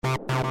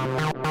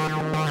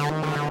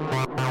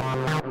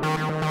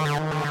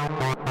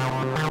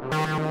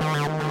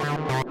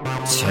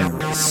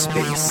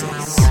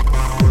TerraSpaces.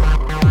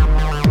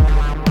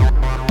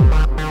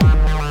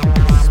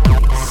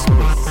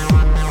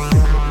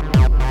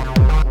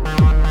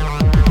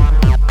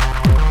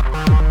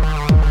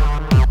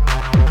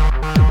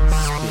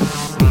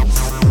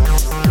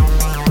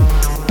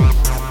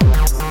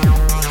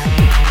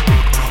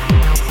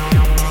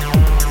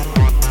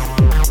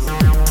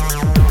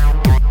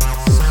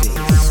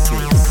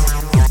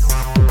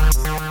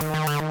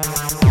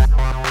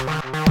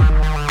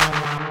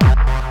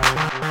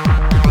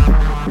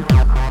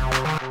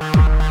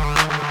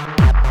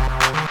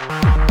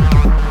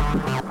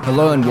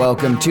 Hello and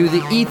welcome to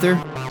The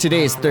Ether.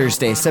 Today is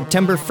Thursday,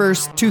 September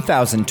 1st,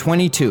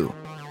 2022.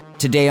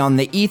 Today on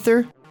The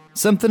Ether,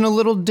 something a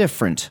little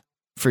different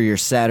for your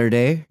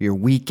Saturday, your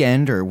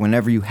weekend, or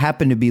whenever you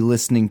happen to be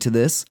listening to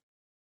this.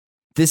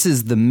 This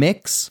is the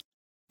mix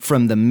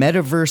from the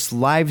Metaverse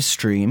live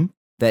stream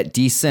that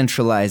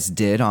DCentralize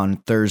did on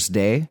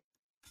Thursday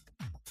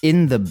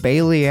in the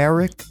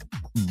Balearic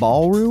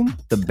Ballroom,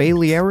 the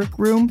Balearic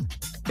Room.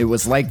 It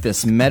was like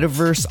this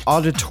Metaverse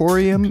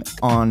auditorium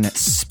on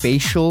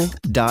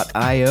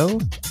spatial.io.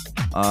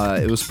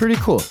 It was pretty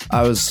cool.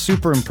 I was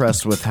super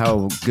impressed with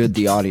how good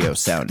the audio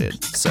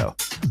sounded. So,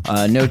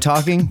 no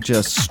talking,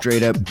 just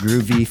straight up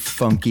groovy,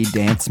 funky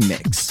dance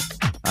mix.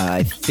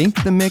 I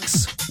think the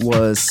mix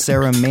was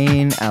Sarah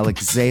Main,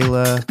 Alex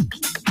Zayla,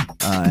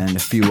 and a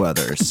few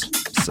others.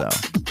 So,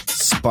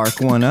 spark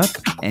one up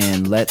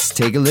and let's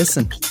take a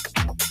listen.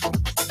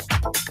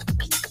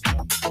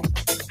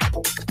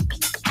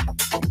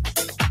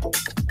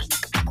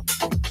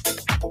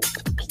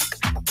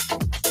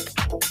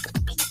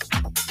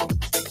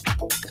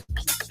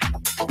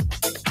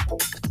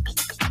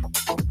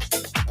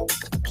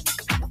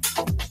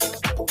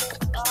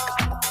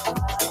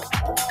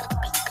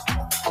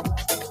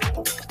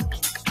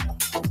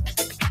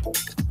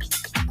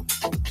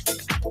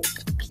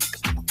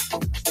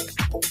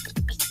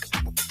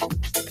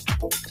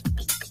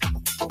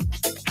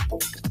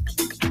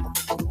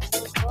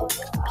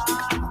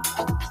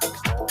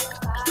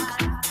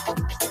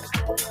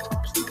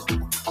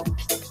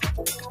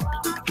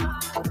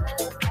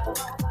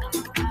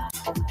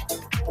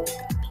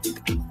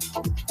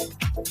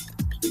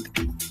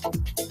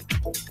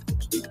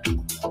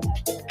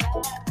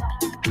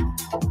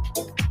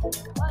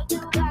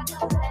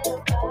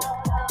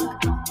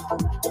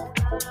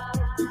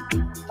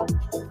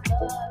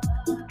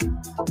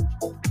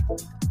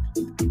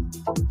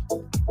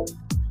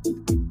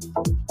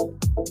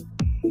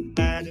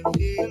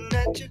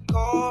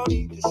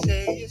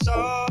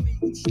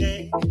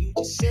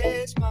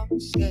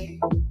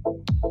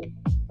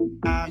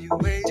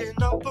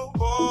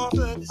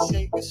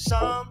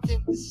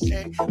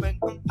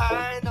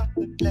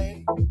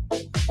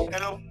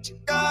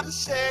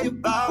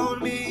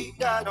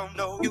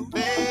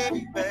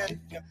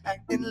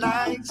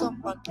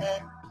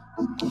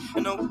 I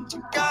know what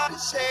you gotta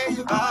say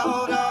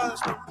about us.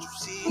 Don't you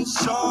see it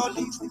sure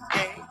leads the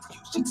game? You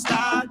should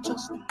start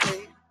just in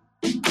case.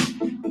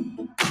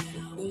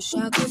 I wish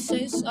I could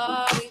say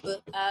sorry,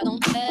 but I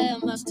don't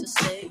have much to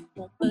say.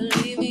 Won't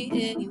believe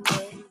me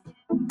anyway.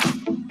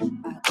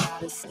 I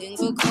got a thing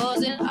for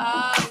causing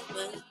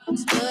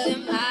arguments, but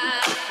in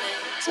my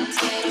defense, I'm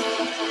scared of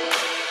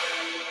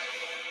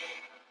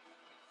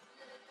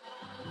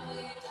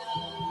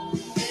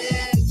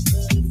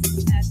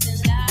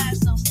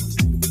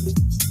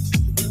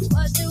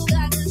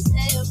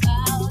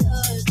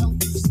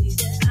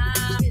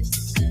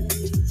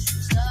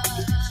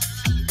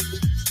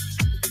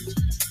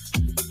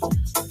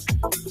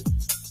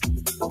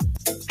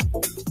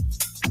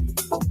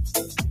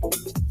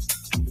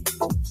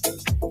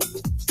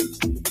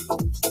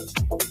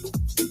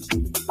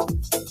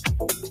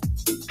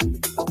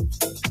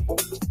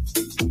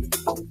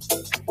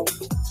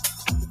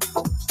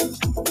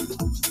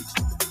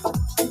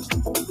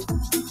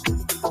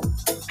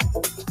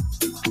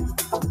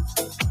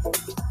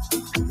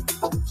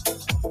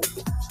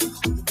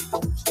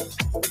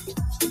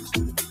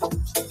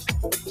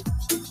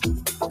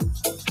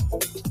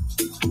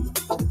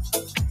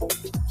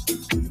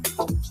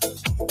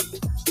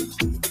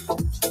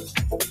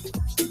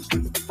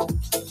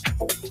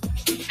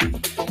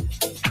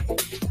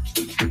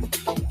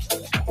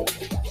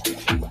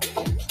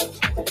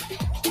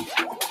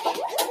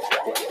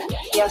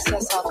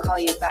Yes, I'll call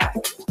you back.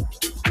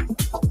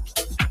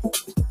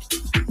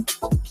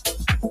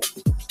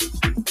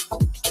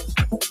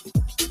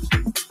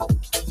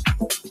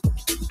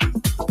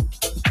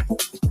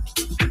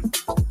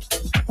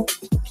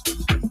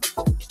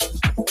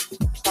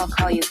 I'll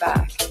call you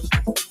back.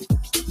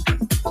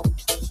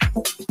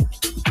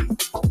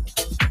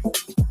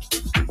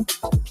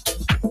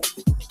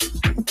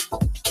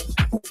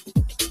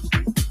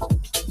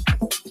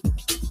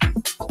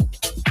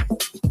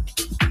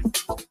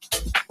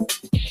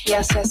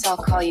 Yes, I'll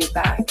call you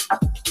back.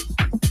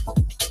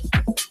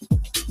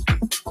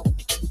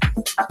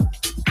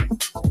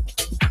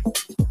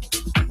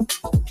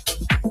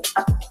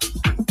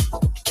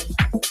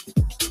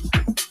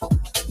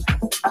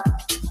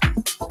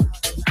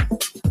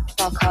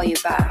 call you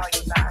back.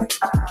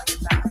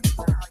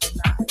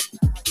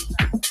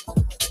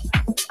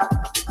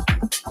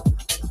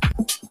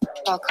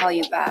 I'll call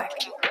you back.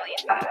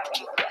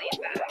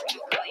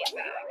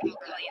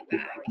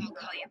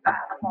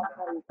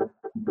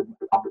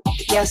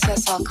 Yes,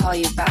 yes, I'll call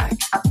you back.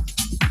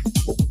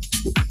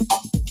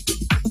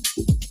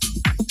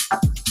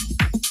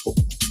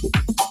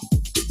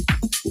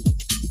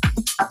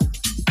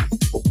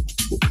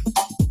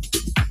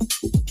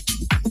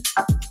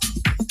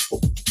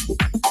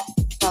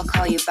 I'll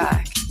call you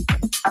back.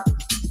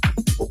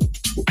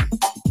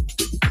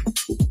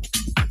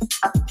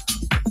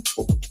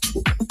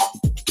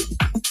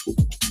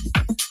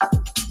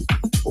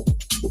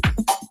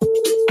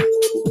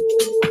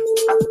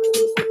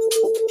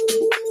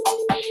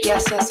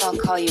 Yes, yes, I'll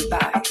call you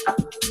back.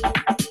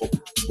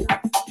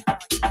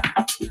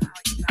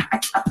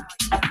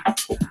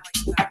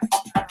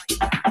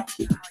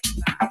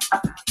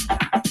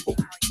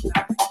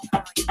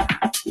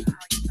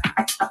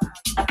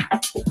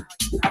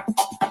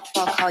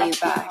 I'll call you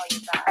back.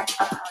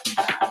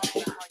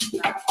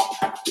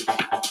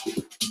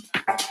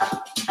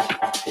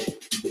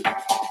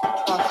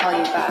 I'll call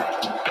you back.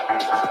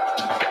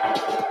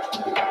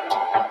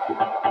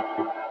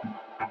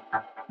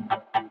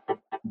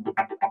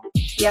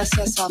 Yes,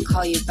 yes, I'll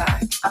call you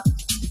back.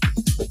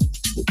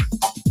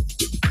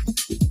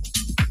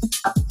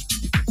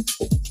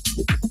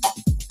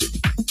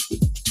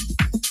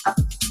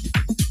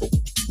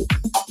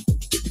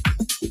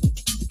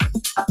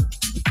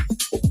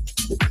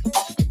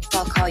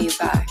 I'll call you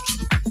back.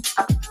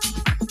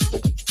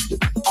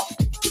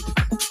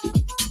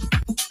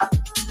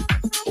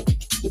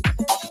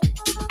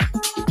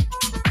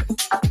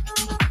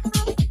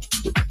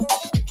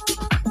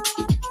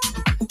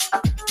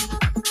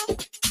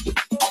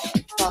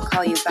 I'll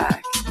call you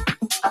back.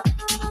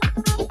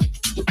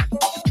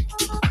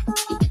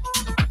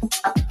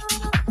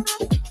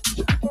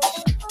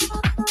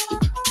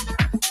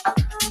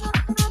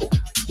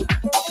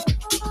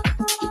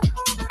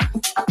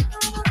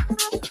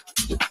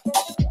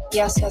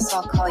 Yes, yes,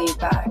 I'll call you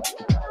back.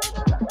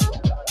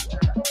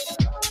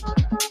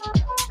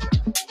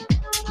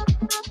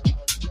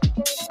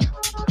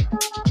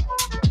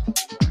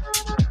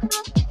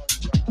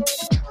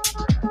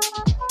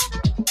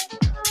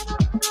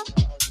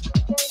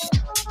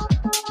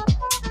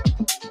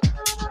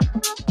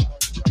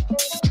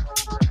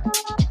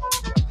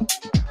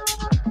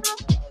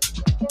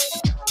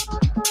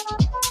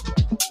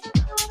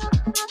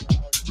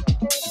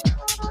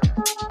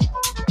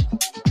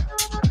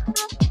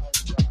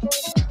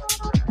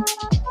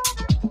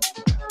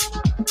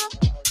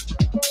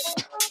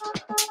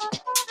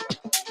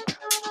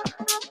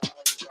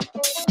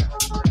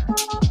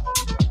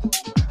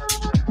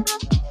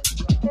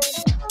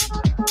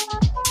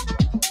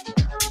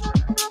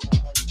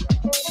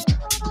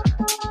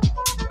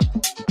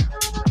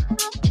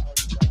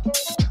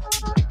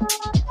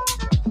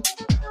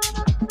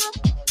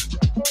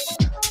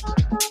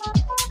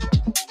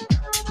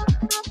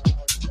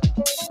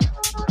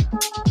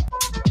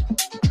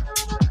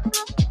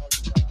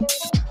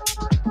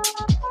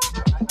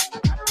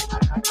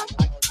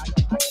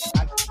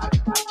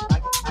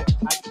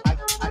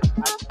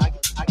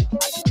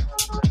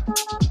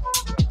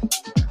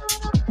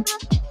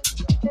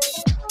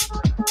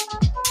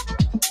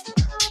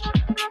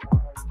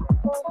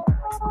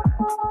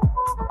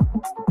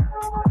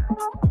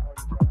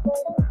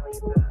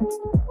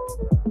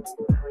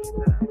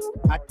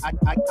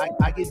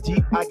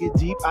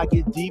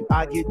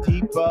 I get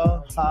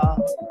deeper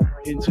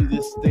into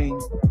this thing.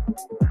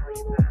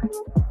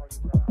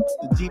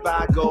 The deeper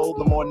I go,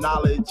 the more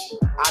knowledge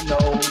I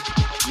know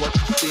what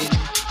to sing,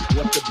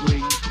 what to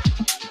bring,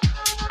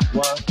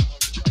 what.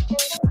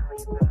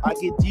 I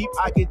get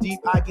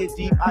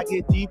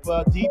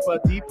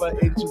deeper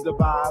into the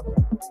vibe.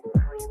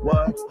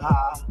 What,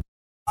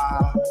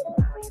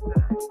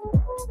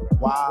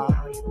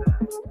 why,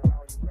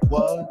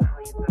 what?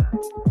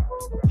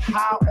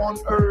 How on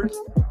earth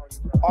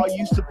are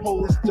you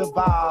supposed to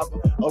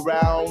vibe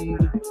around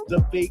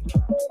the fake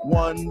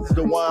ones,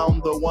 the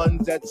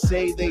ones that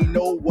say they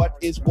know what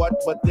is what,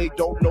 but they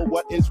don't know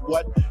what is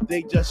what?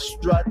 They just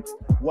strut.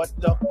 What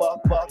the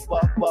fuck?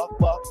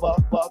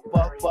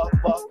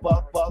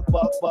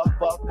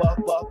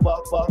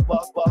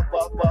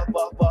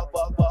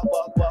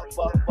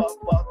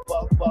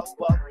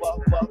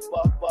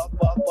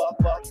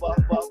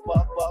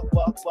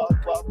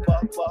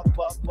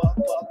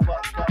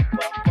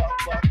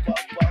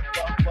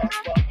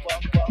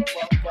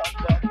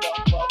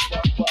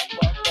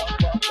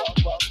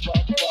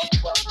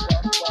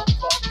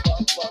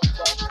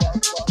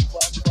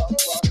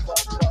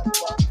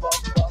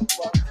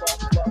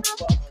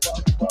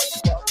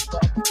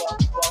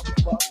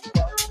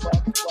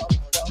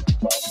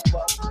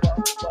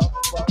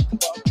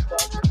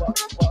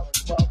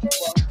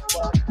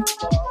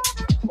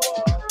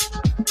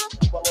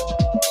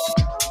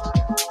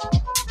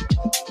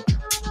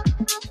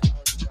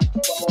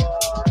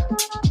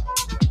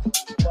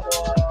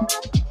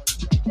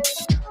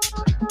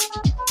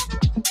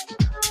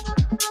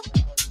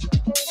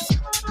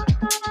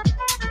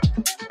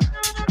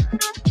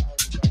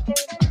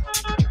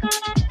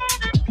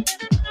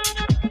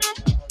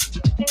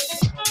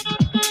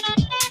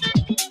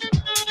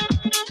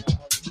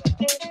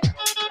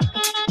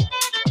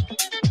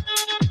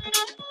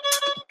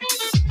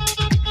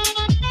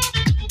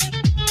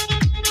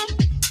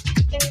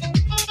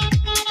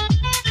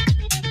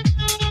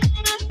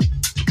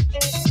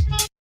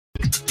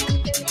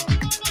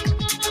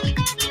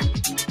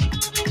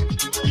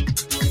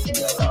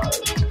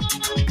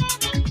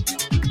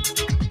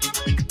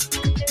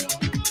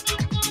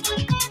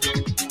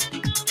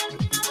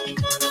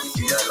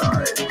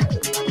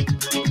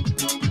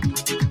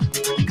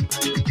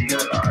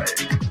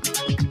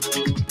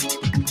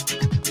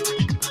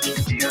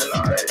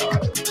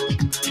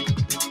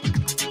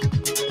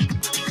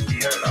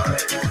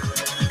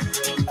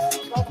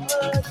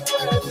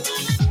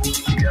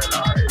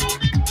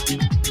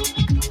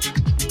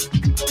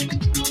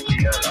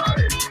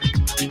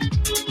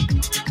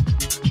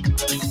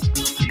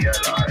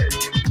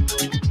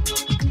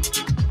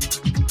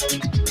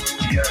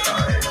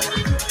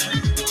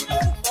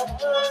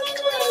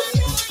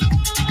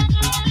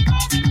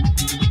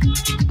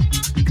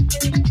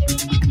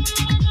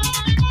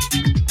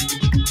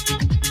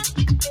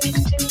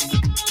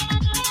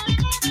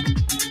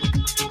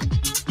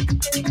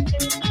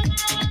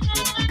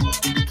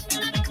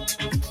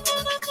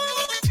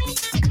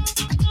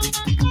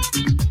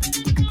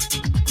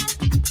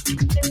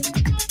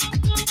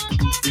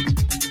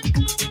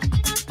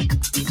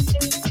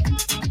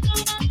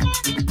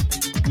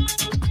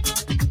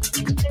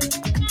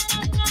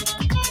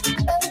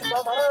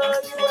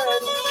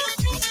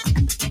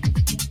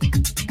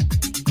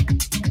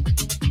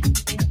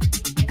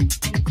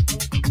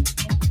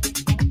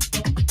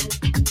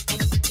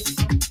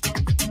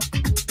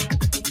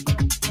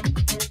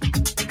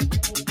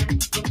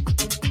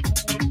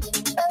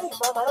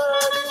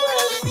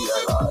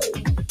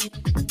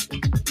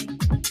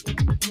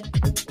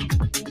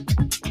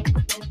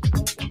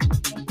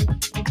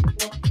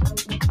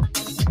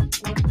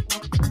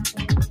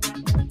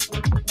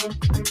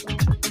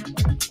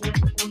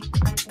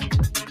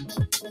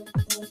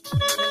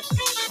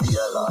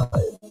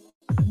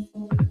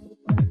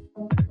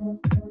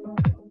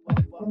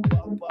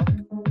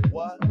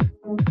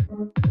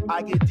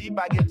 I get deep,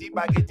 I get deep,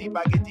 I get deep,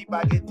 I get deep,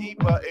 I get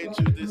deeper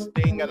into this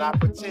thing, and I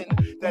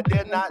pretend that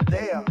they're not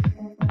there.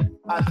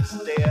 I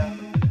just stare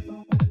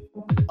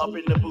up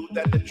in the booth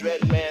at the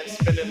dread man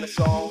spinning the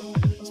song,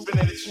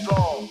 spinning it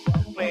strong,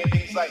 playing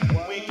things like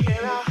we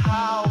in a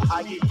house.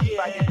 I get deep,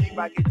 I get deep,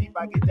 I get deep,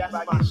 I get deep,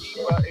 I get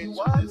deeper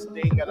into this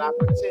thing, and I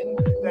pretend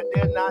that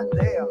they're not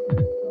there.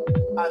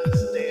 I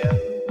just stare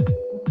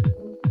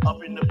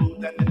up in the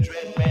booth at the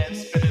dread man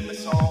spinning the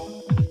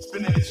song,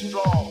 spinning it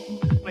strong,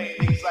 playing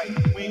things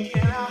like we in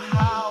a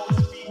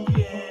house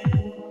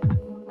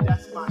begin.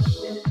 That's my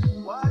shit.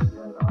 What?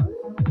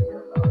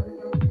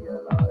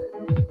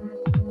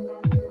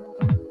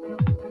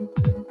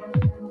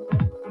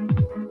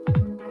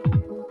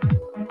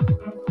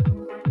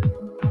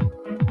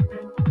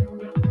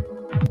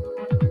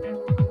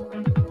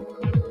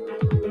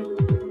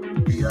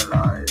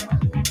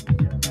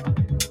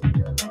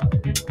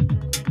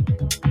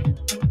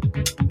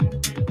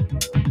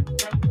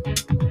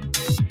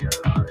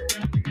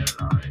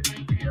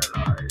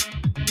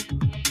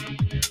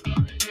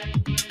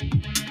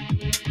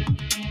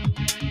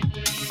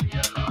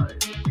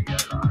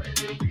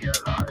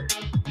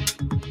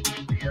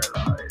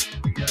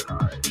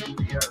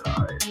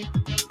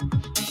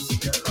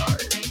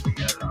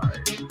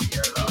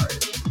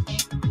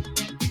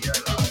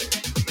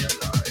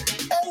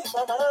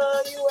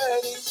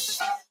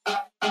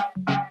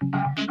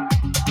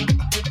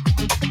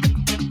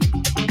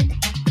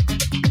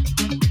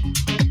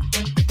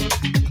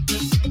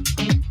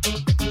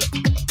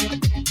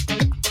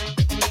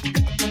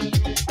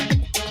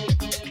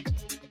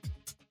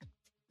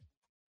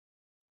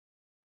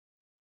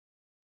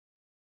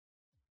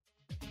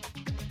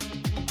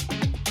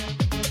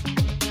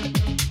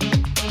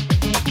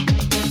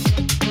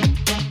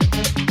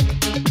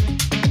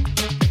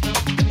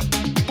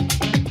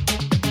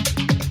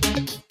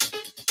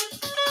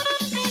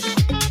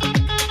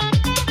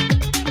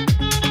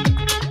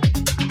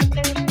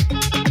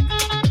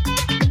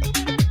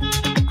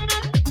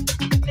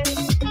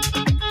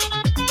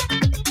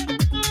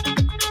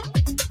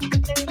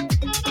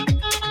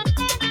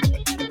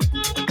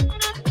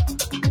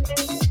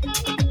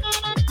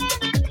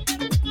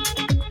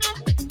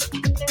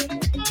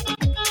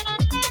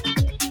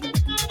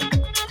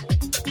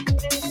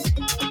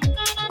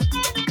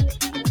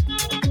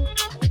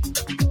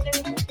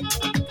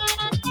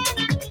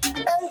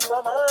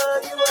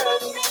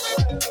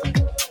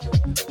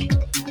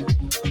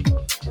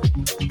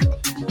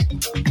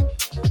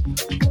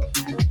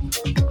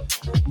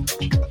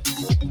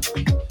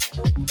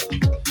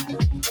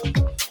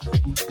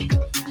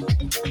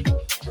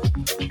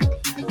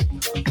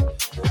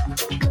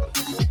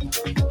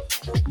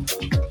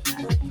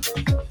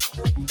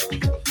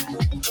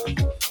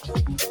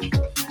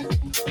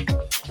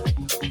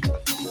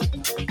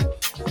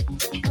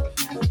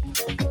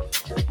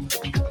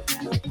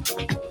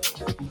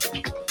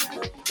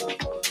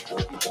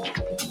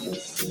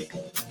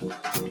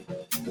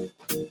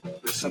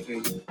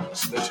 Something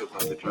special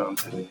about the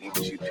drums that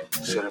enables you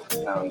to set up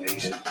a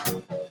foundation,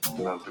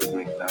 a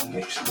rhythmic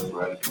foundation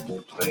for other people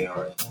to play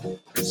on.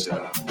 It's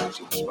a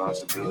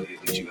responsibility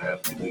that you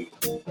have to do.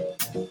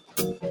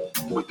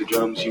 With the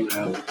drums, you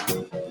have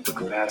the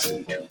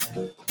capacity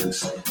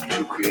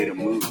to create a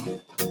mood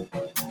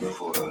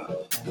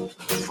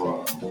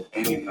for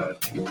any amount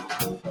of people.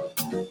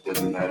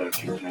 Doesn't matter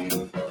if you're playing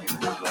in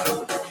the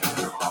club, if you're playing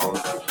in the hall,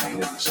 if you're playing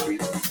in the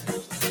street.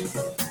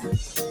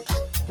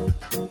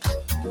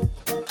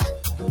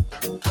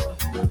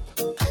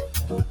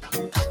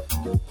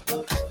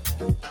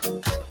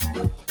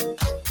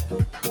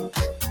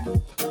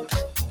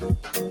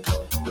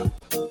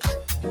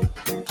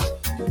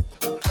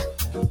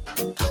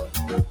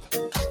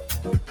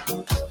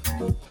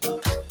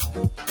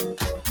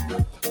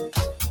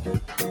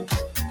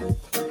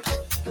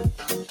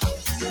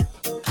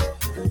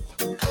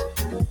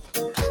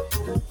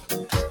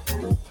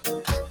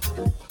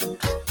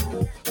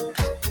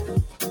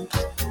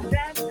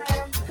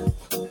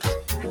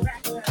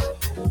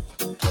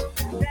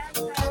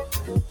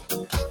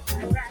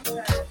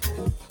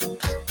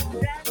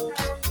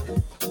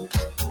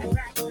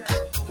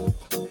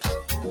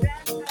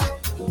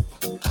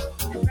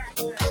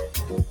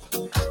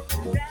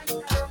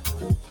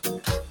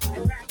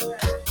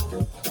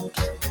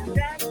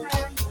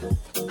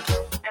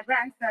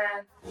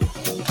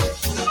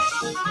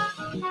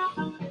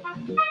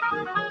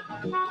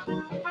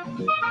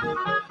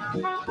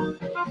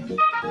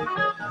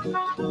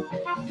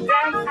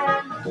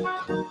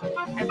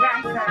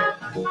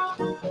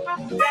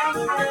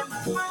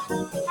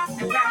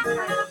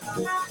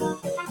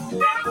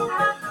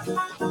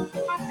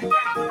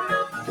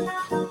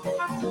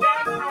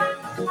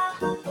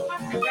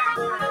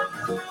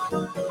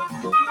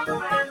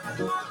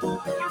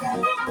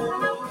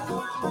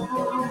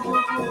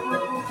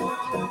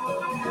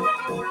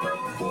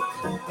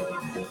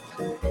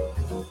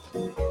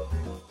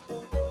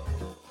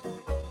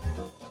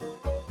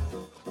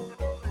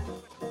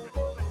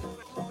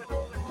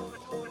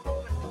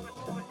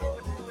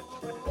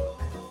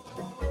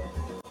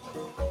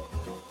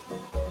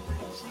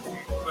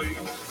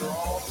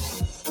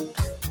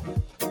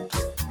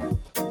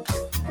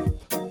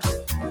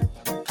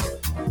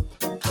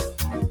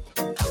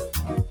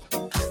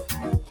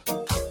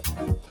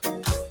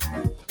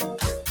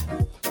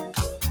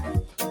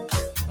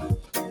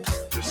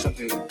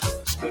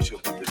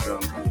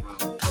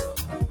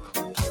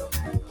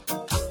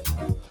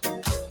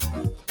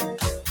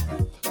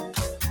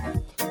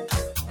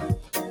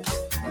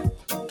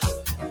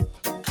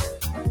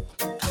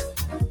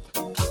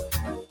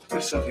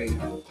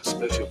 Something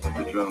special about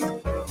the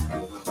drum.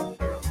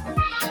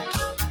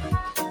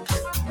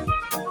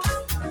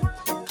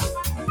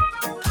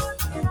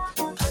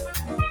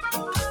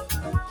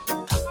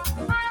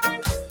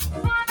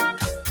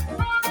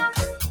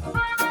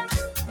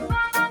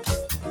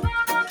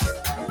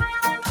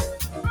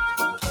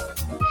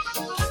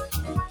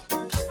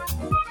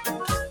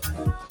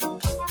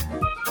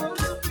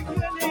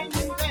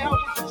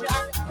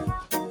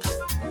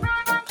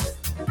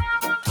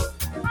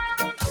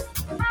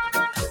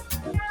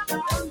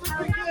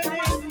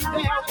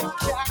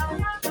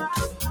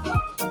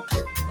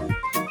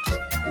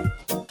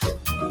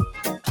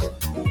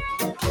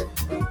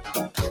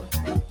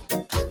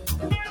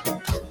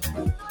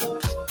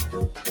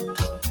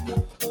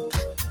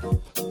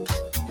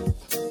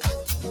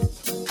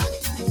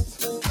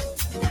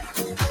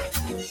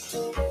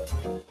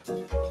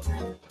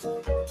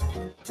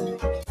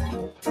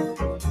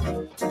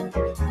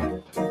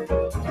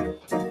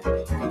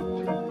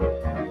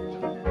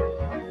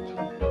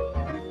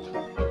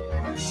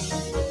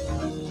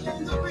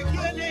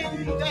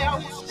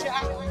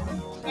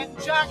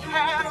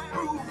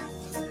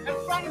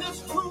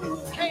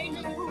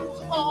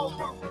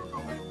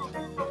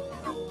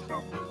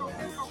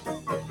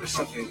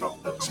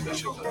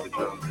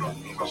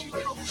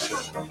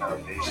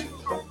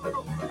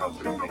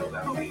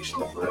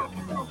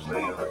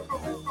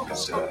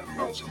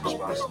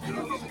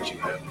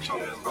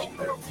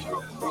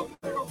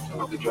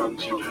 The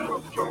drums you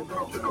have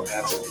the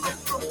capacity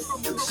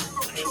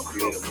to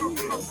create a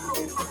movement.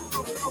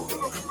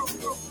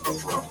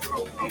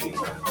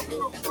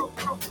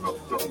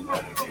 Doesn't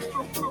matter if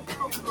you're in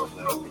the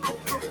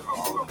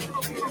club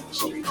or in the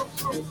street.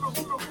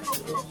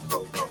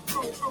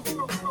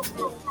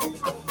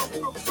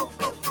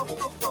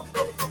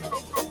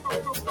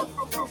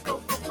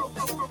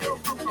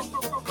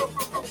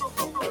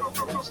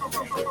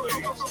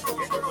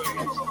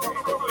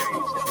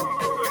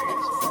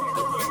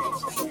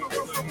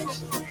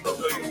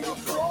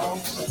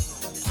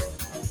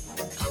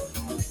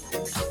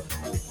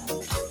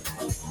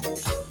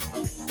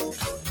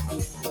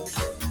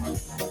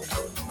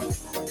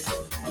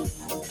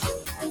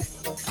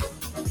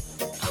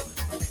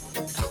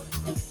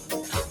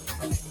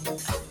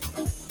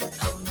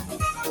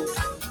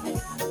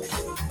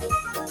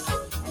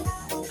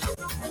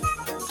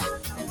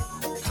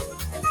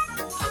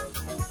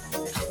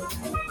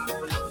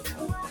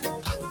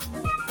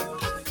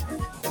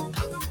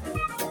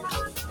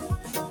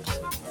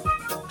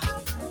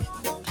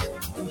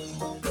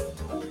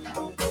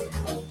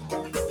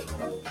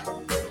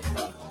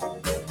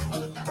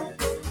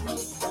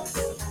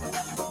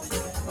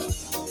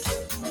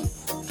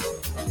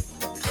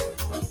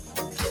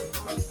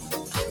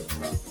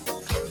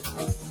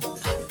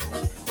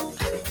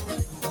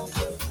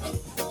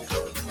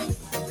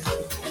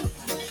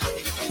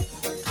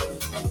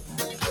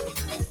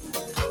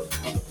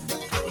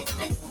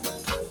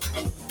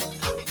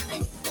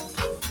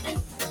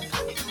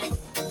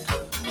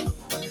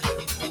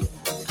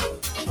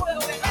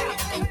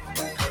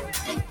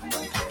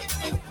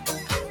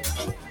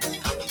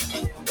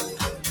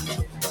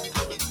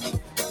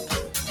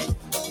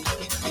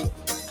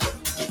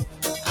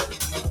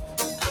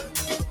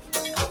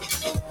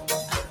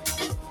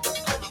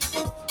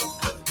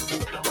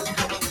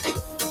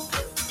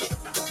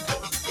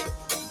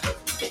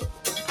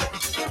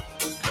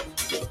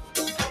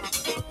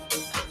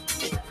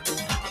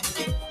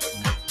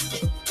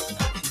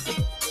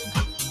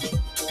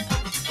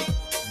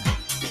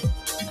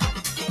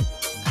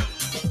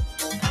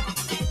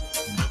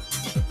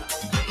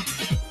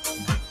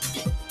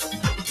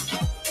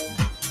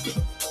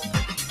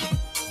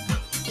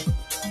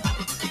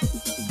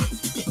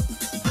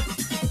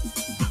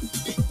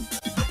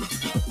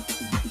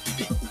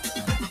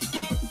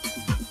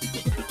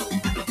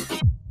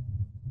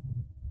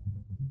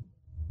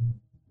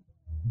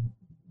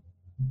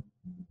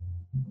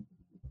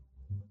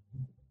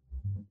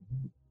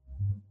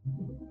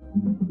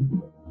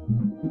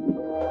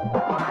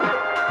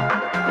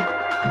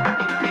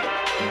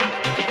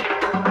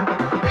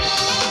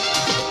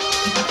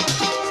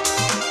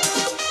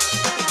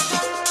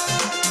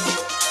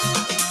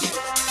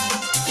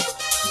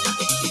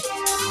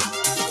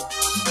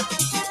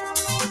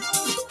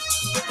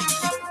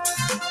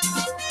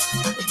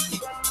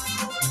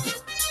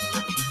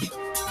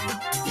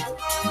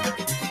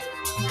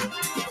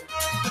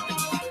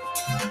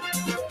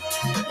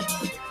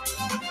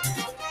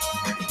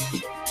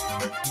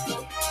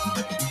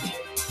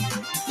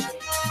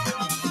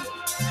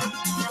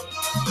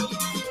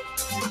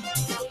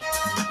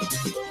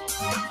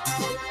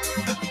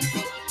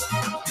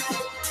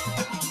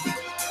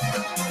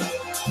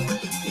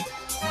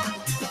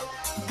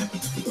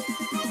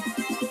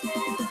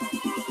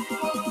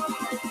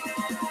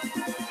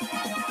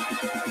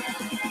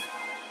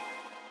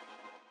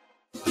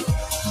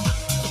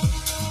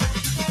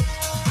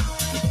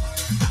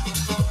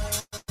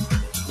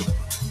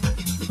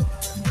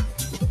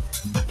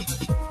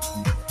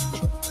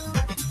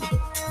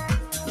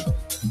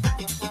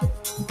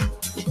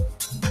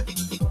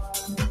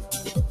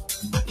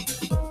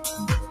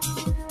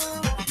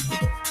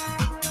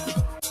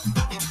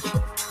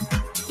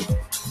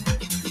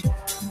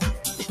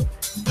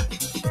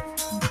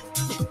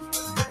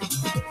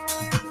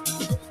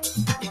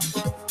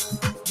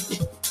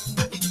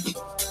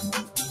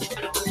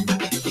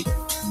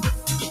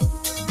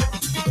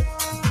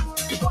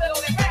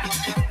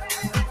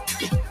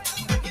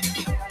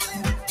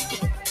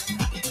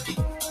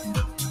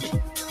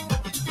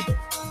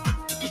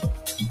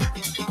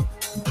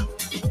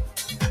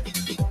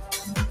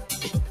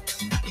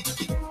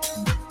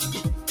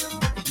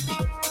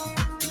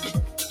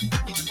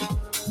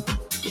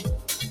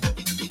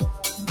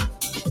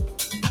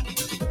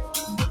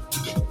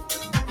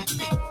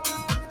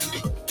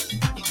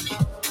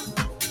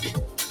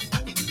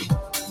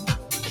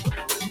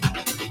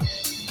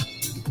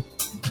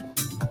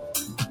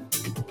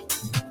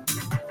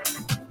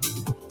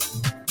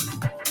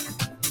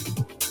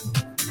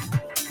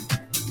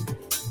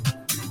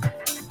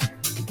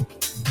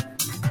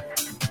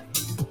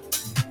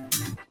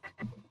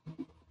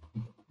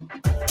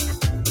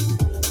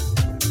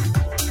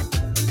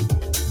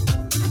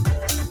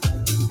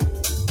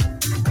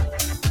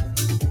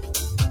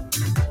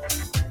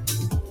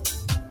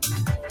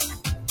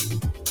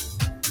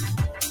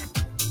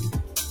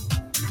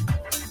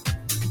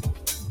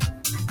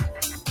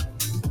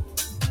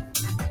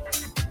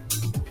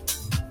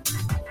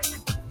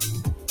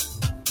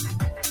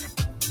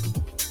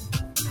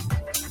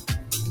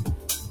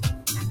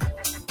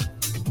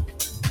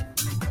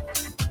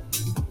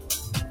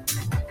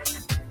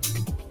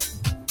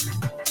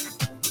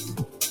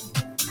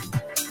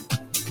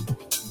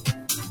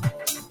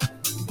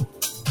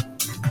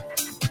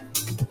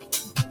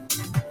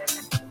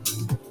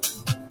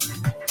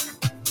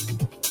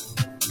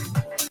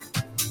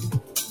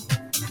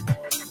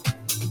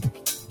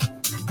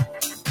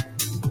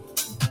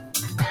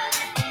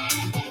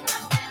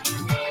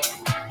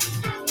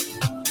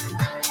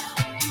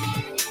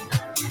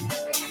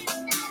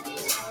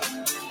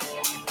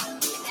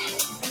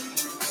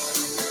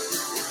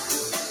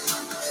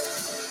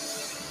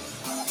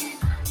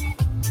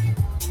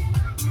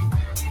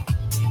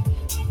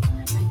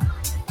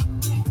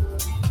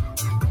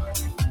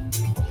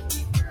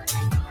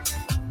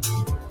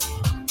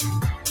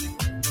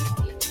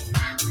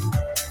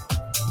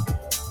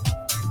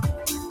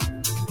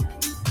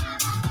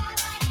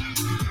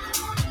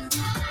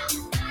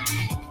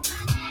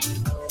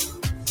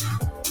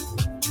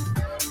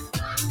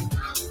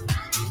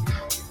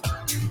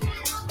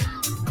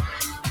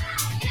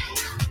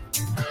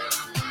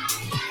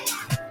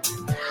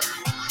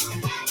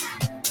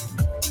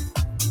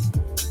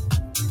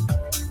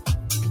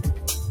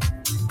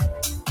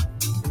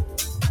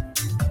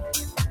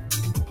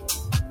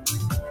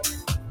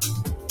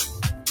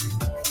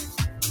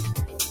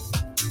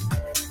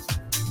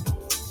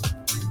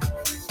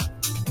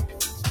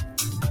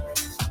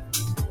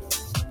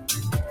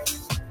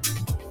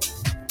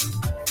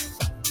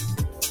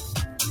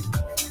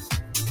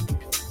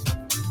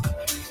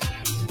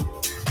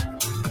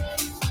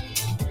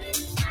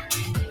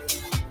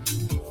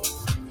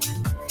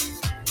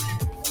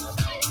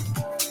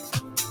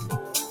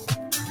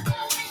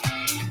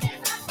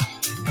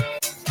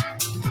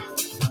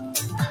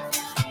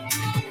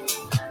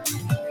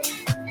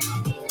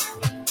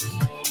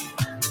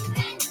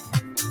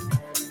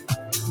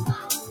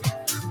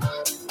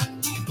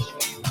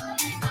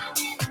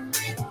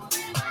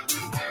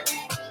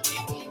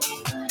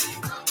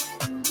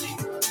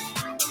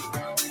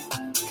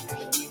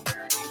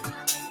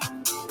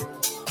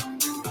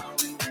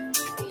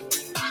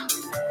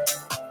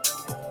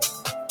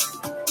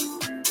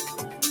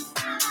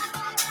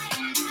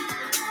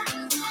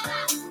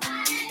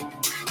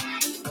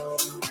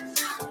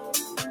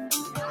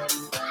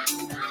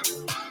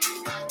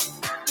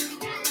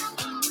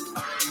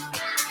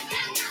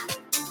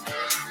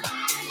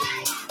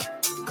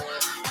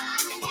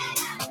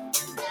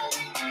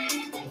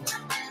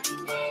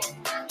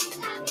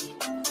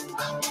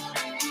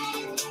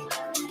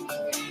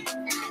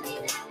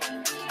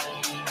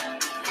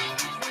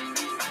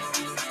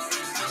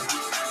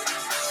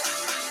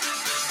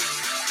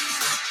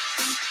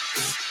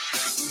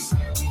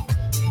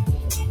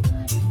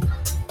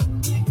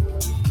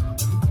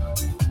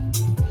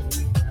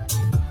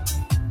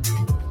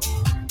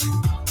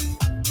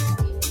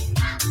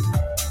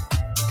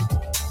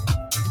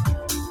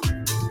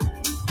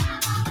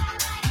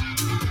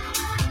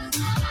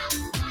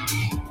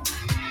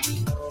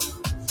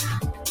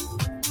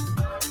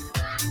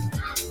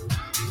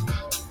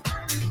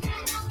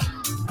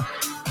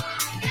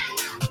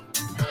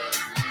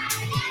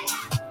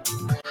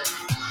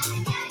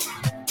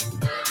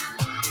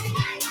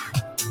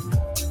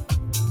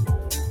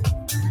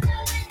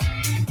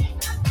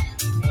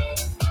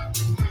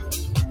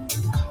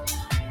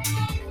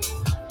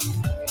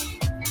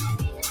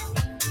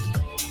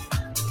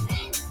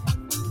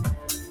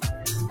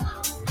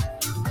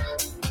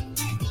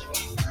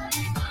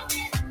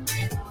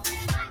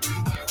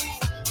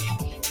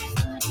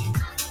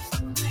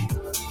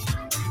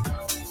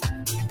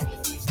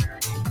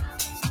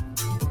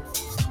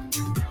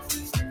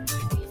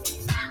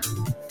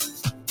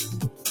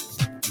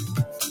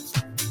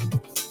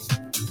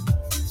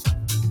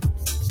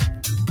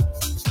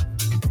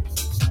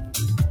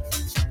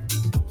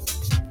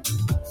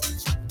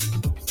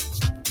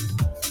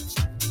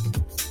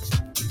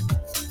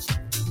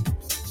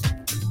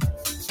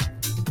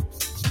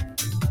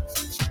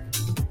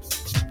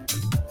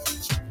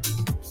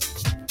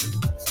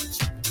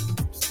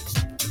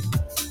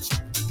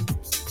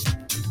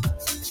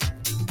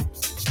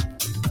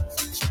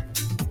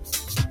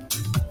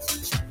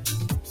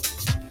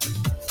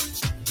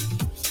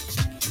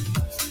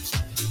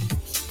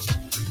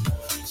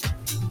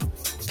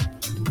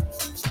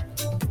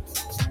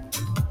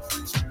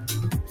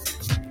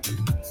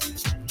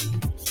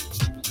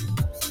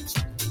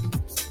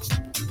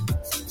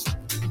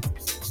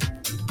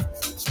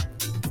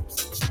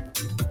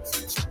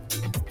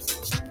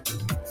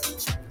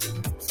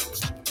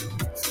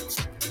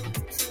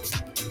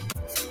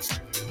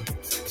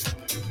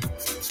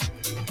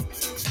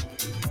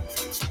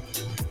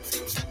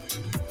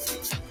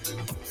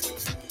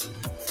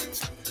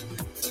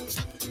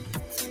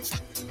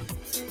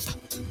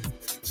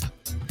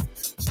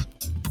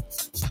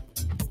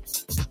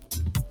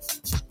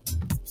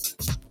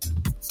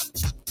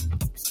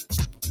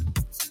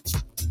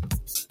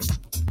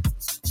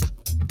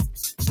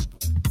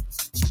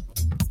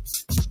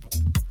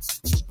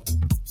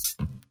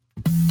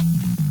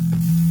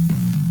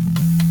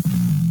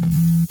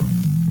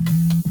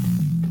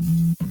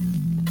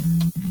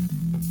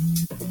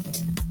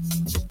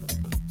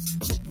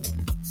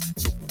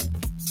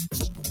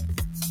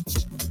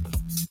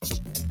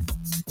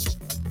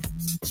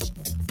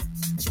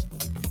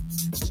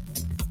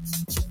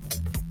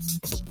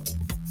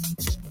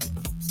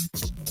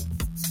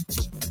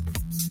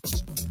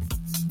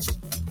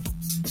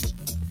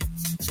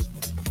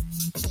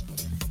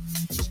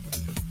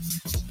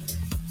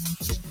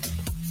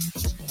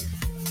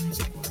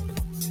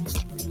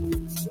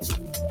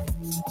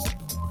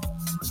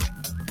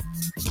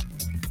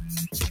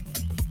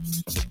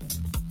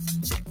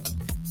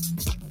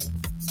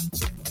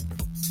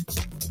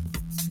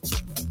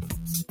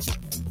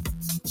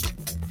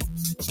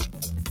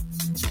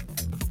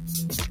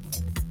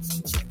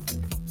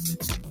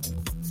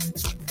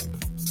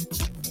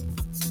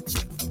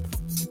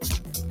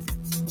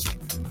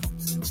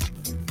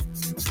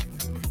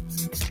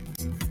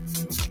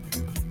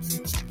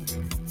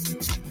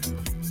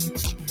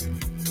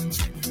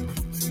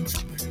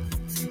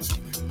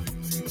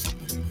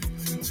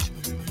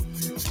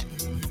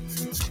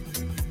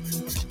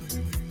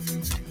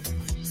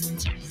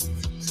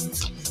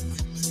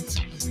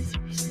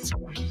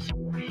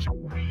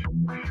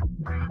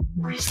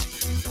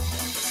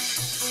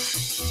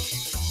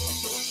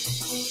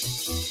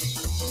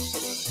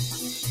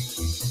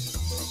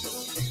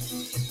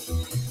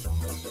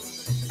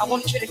 I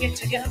want you to get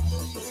together.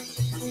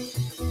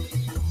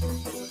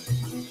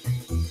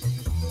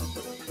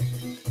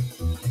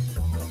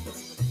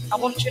 I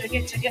want you to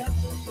get together.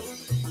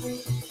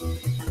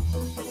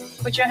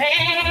 Put your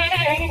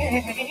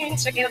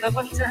hands together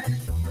one time.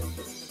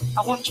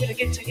 I want you to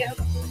get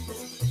together.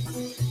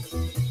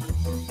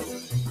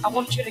 I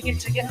want you to get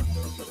together.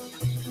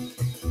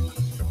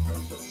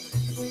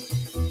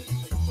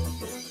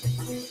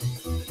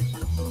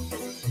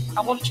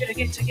 I want you to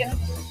get together.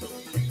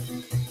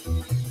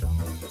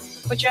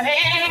 Put your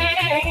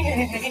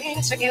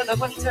hands together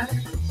one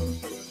time.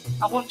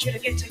 I want you to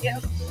get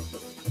together.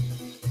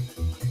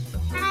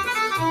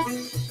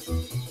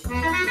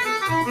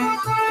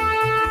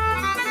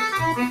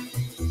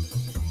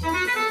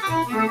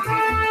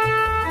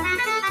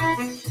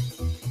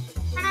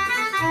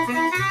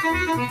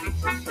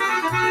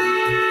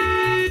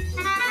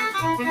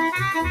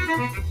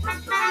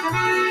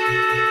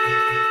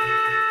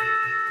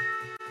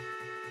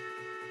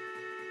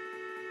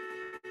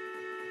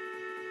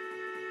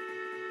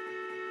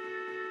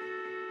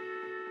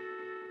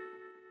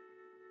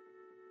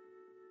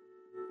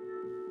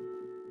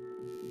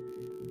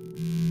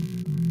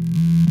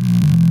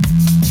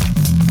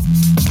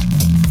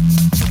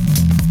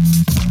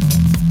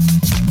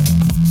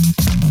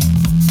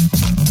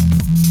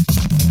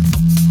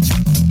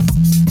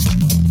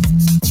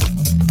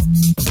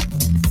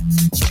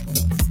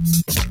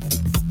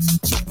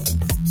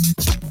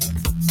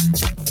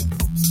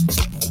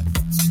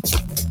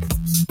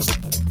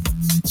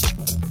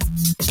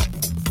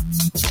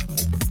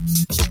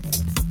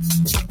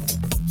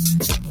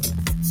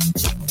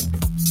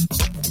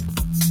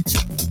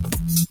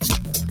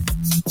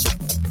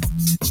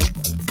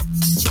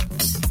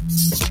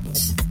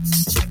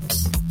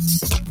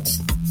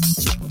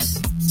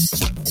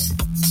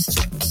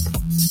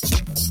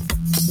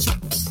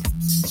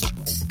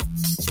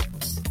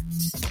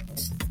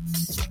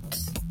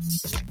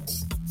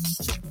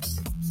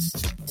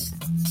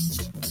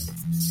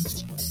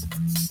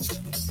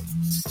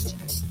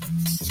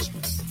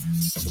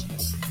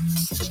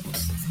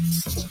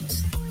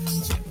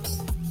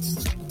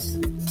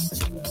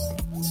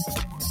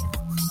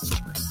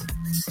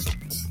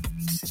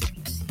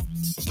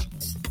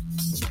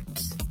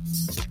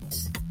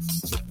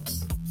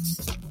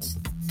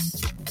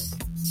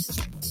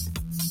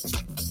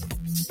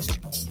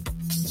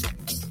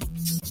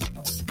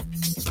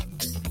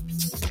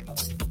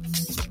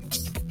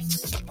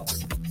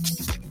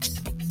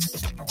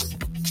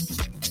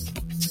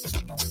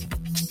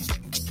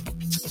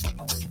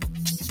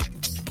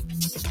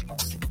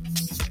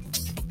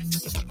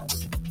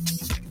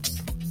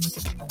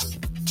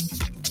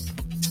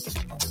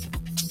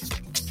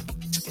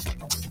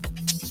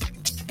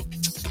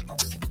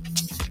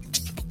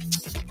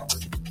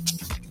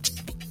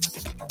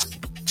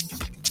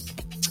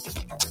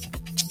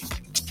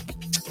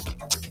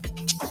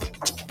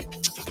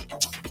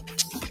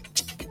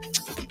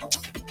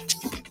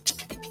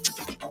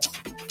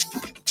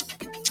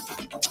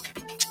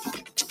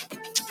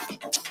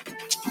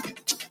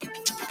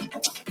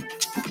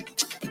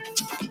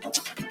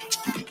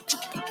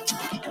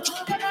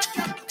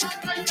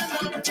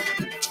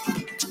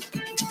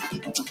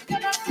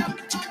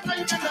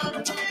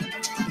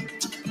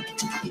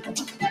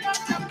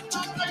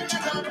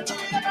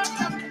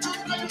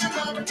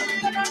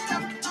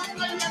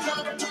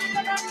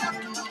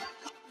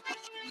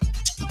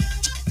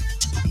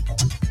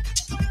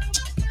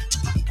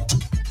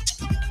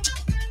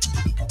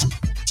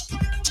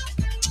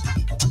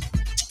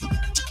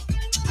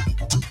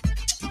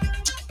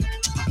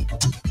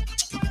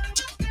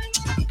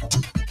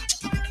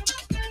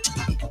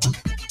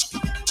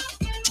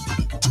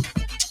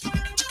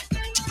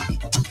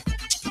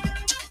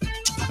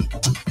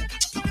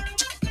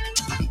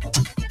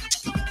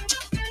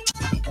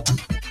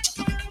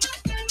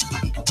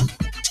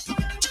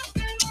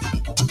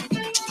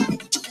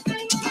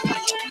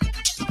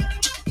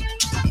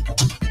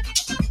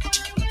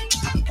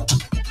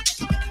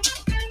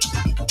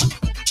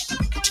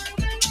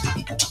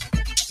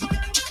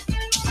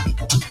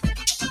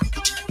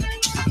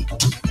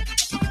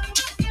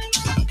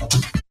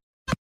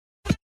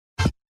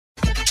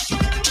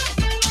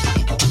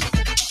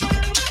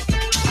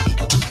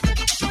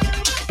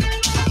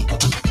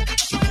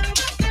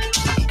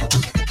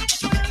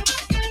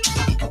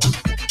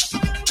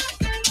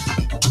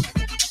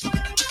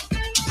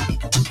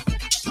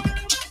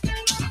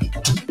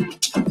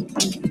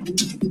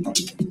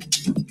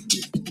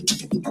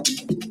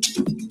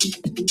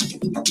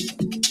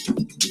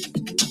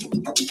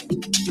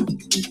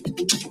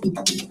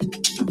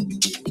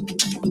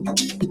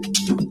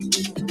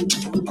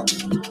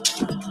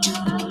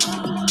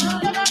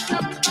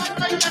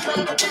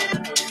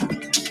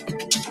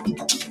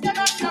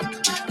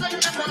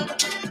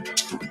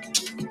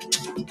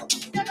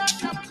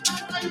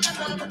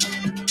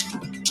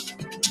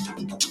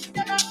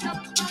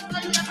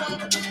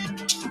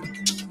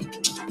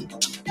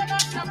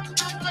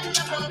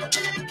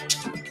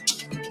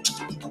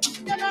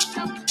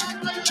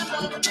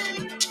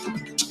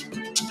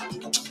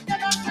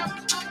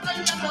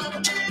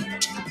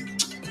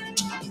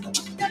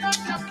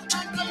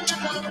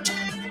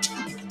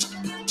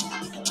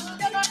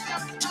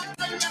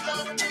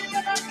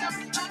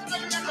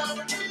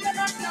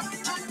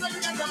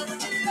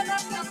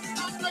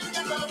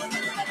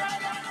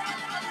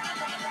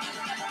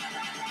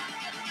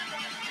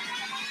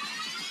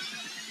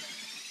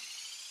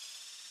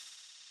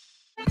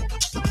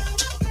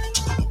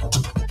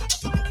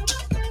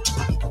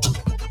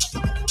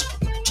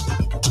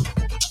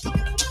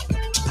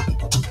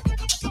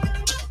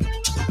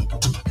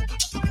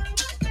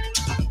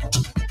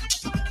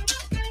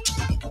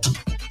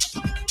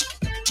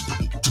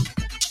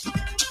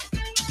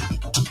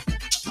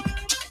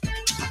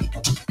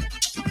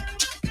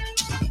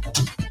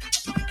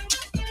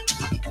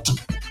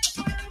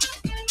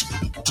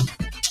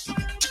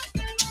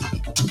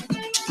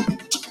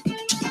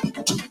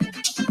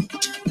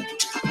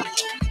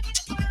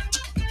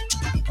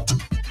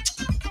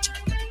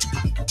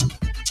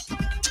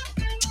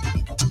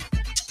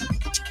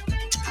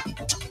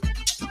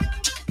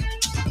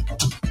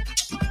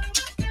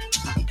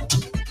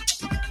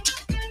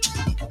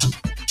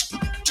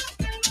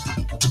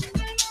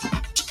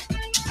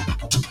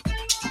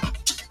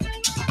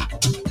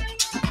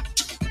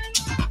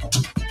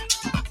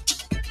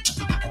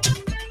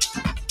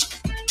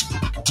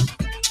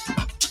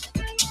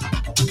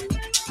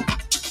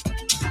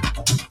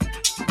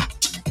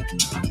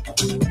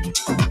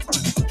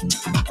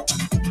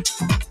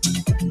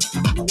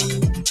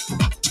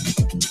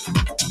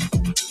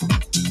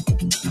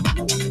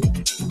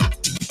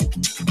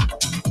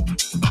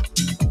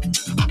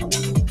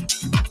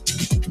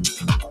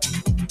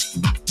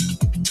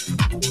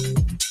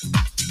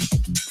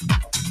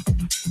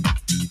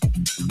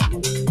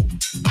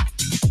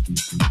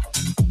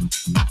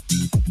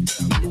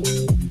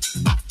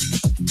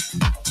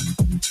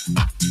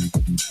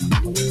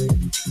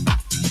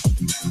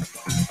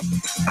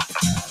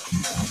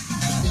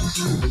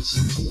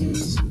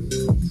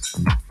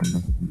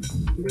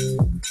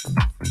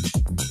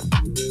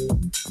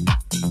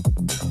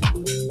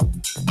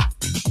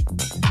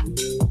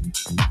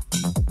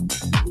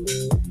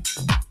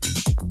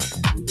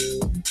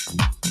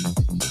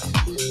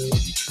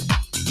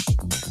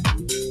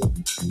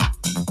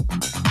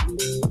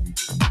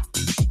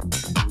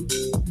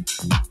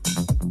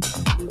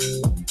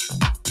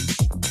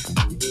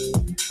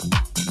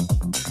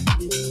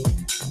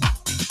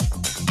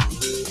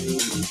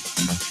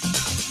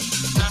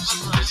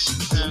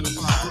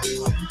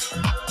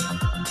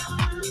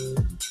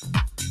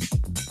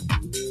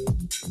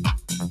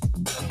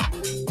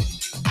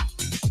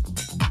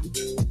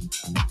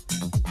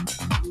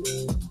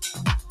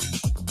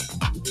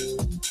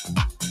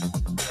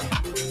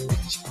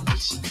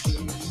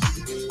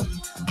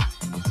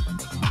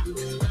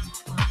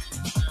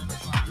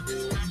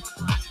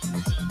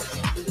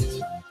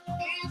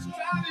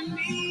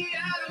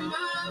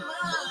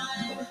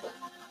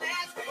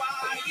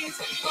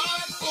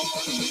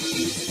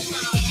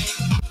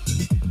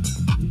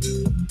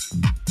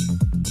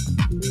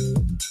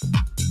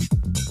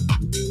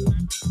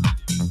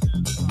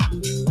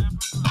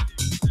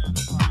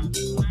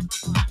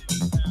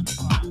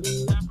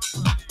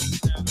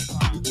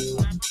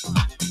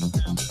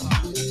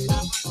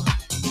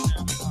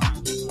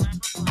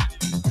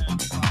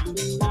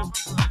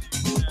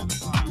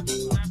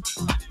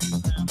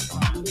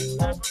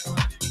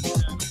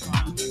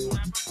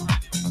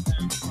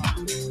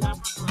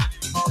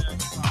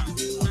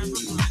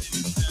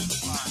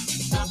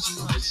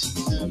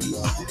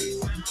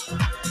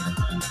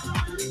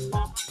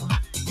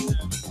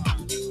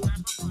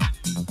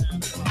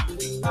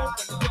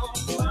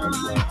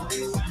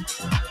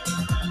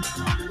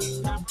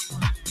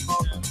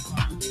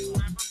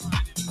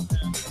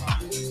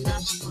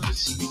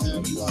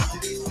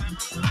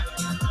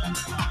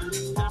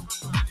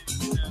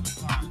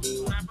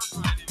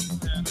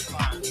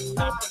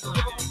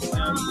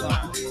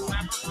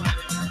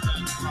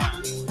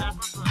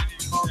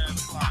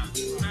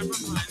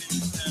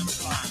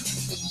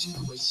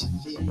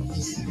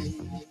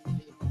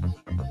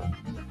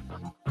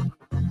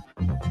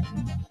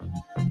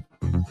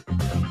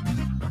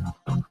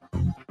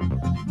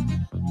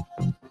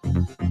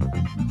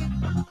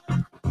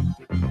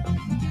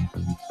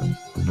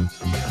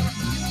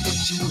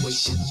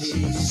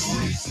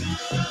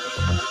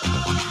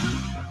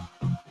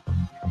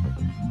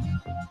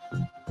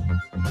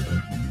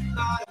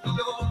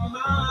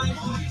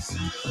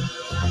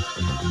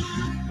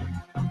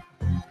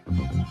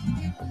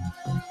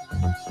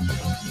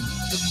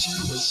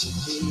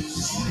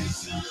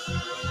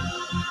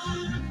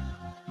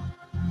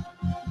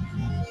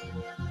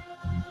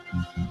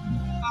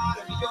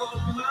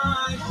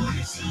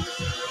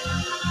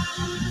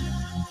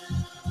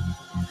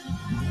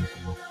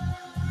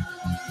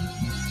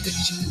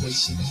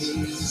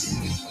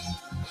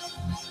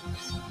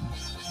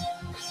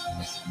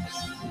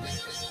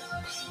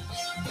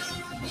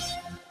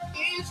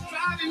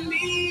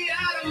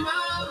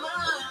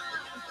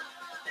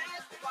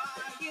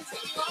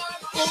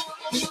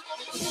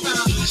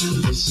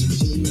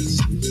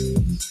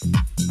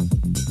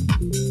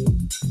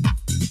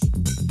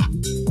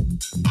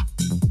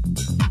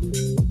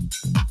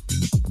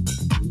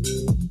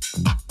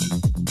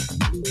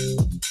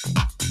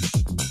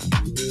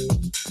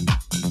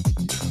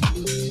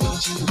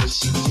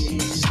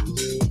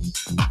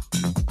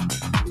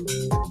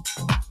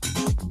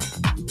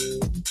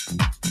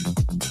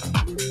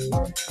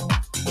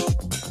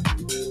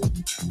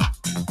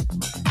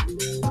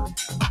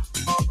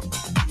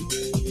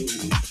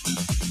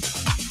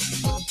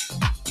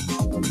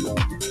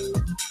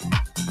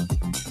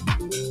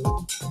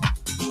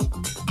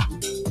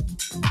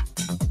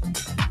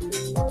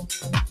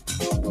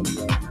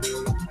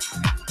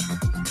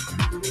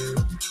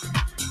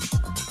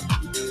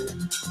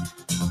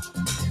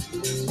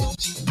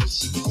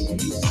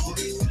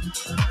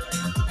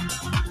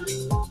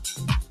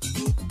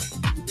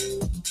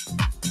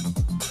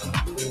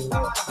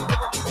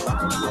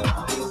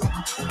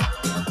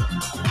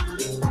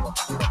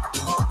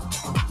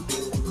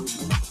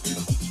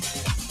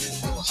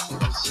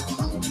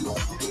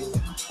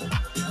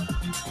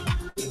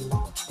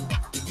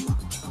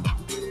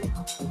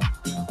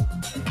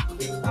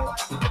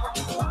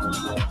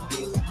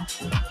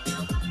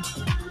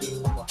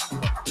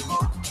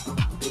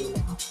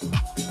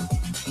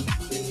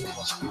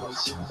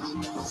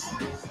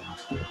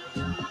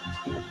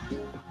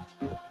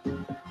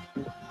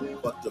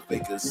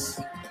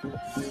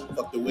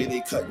 Fuck the way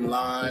they cut in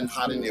line,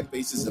 hiding their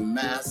faces in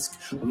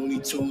masks, Looney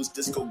Tunes,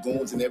 disco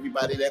goons, and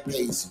everybody that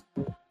pays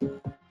them.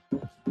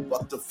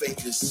 Fuck the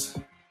fakers.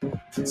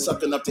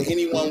 Sucking up to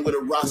anyone with a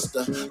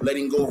roster,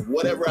 letting go of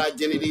whatever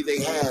identity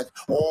they had,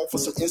 all for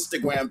some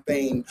Instagram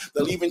fame.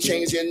 They'll even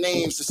change their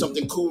names to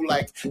something cool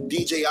like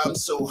DJ I'm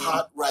so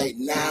hot right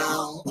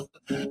now.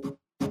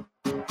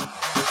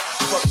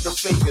 Fuck the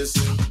fakers.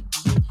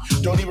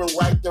 Don't even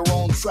write their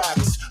own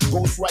tracks.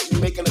 Ghostwriting,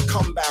 making a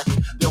comeback.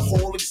 Their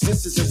whole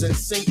existence is in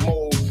sync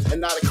mode,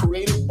 and not a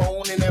creative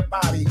bone in their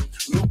body.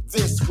 Loop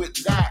this with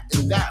that,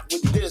 and that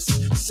with this.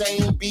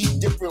 Same beat,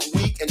 different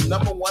week, and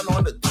number one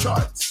on the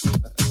charts.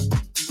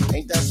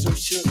 Ain't that some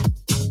shit?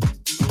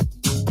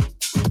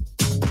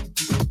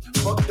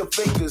 Fuck the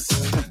fakers.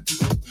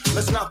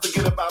 Let's not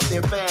forget about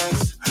their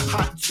fans.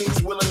 Hot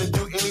chicks willing to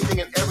do anything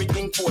and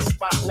everything for a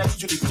spot next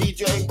to the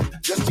DJ,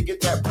 just to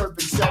get that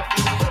perfect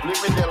selfie.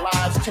 Living their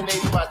lives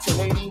 1080 by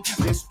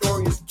 1080. Their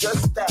story is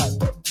just that,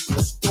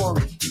 a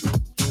story.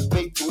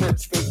 Fake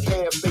lips, fake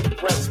hair, fake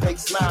breasts, fake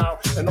smile,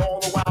 and all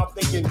the while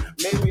thinking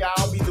maybe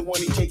I'll be the one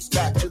he takes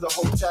back to the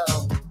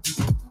hotel.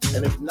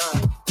 And if not,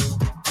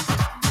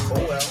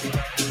 oh well.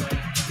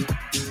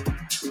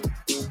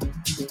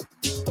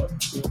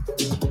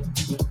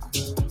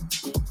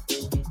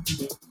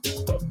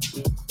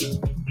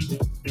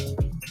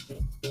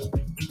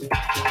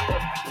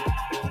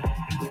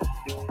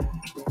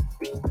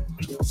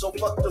 So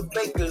fuck the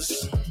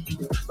fakers,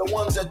 the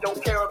ones that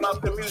don't care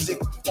about the music,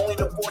 only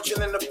the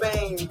fortune and the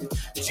fame.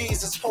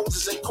 Jesus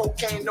poses and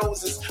cocaine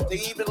noses, they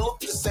even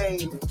look the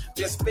same.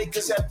 There's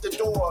fakers at the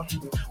door,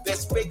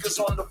 there's fakers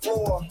on the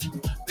floor,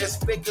 there's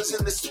fakers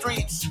in the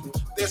streets,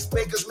 there's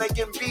fakers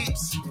making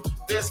beats,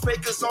 there's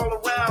fakers all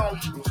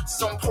around,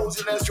 some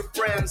posing as your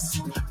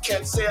friends.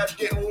 Can't say I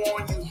didn't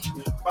warn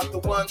you about the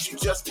ones you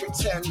just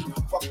pretend.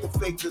 Fuck the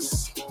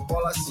fakers,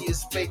 all I see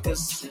is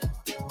fakers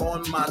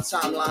on my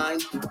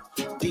timeline.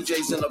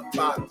 DJs in a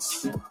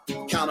box,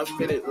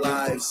 counterfeited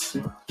lives.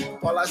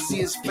 All I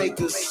see is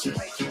fakers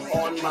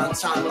on my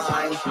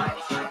timeline.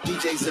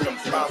 DJs in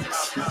a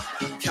box,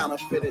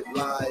 counterfeited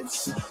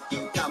lives.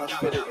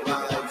 Counterfeited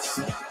lives.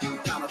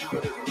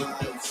 Counterfeited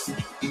lives.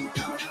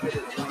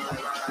 Counterfeited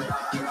lives.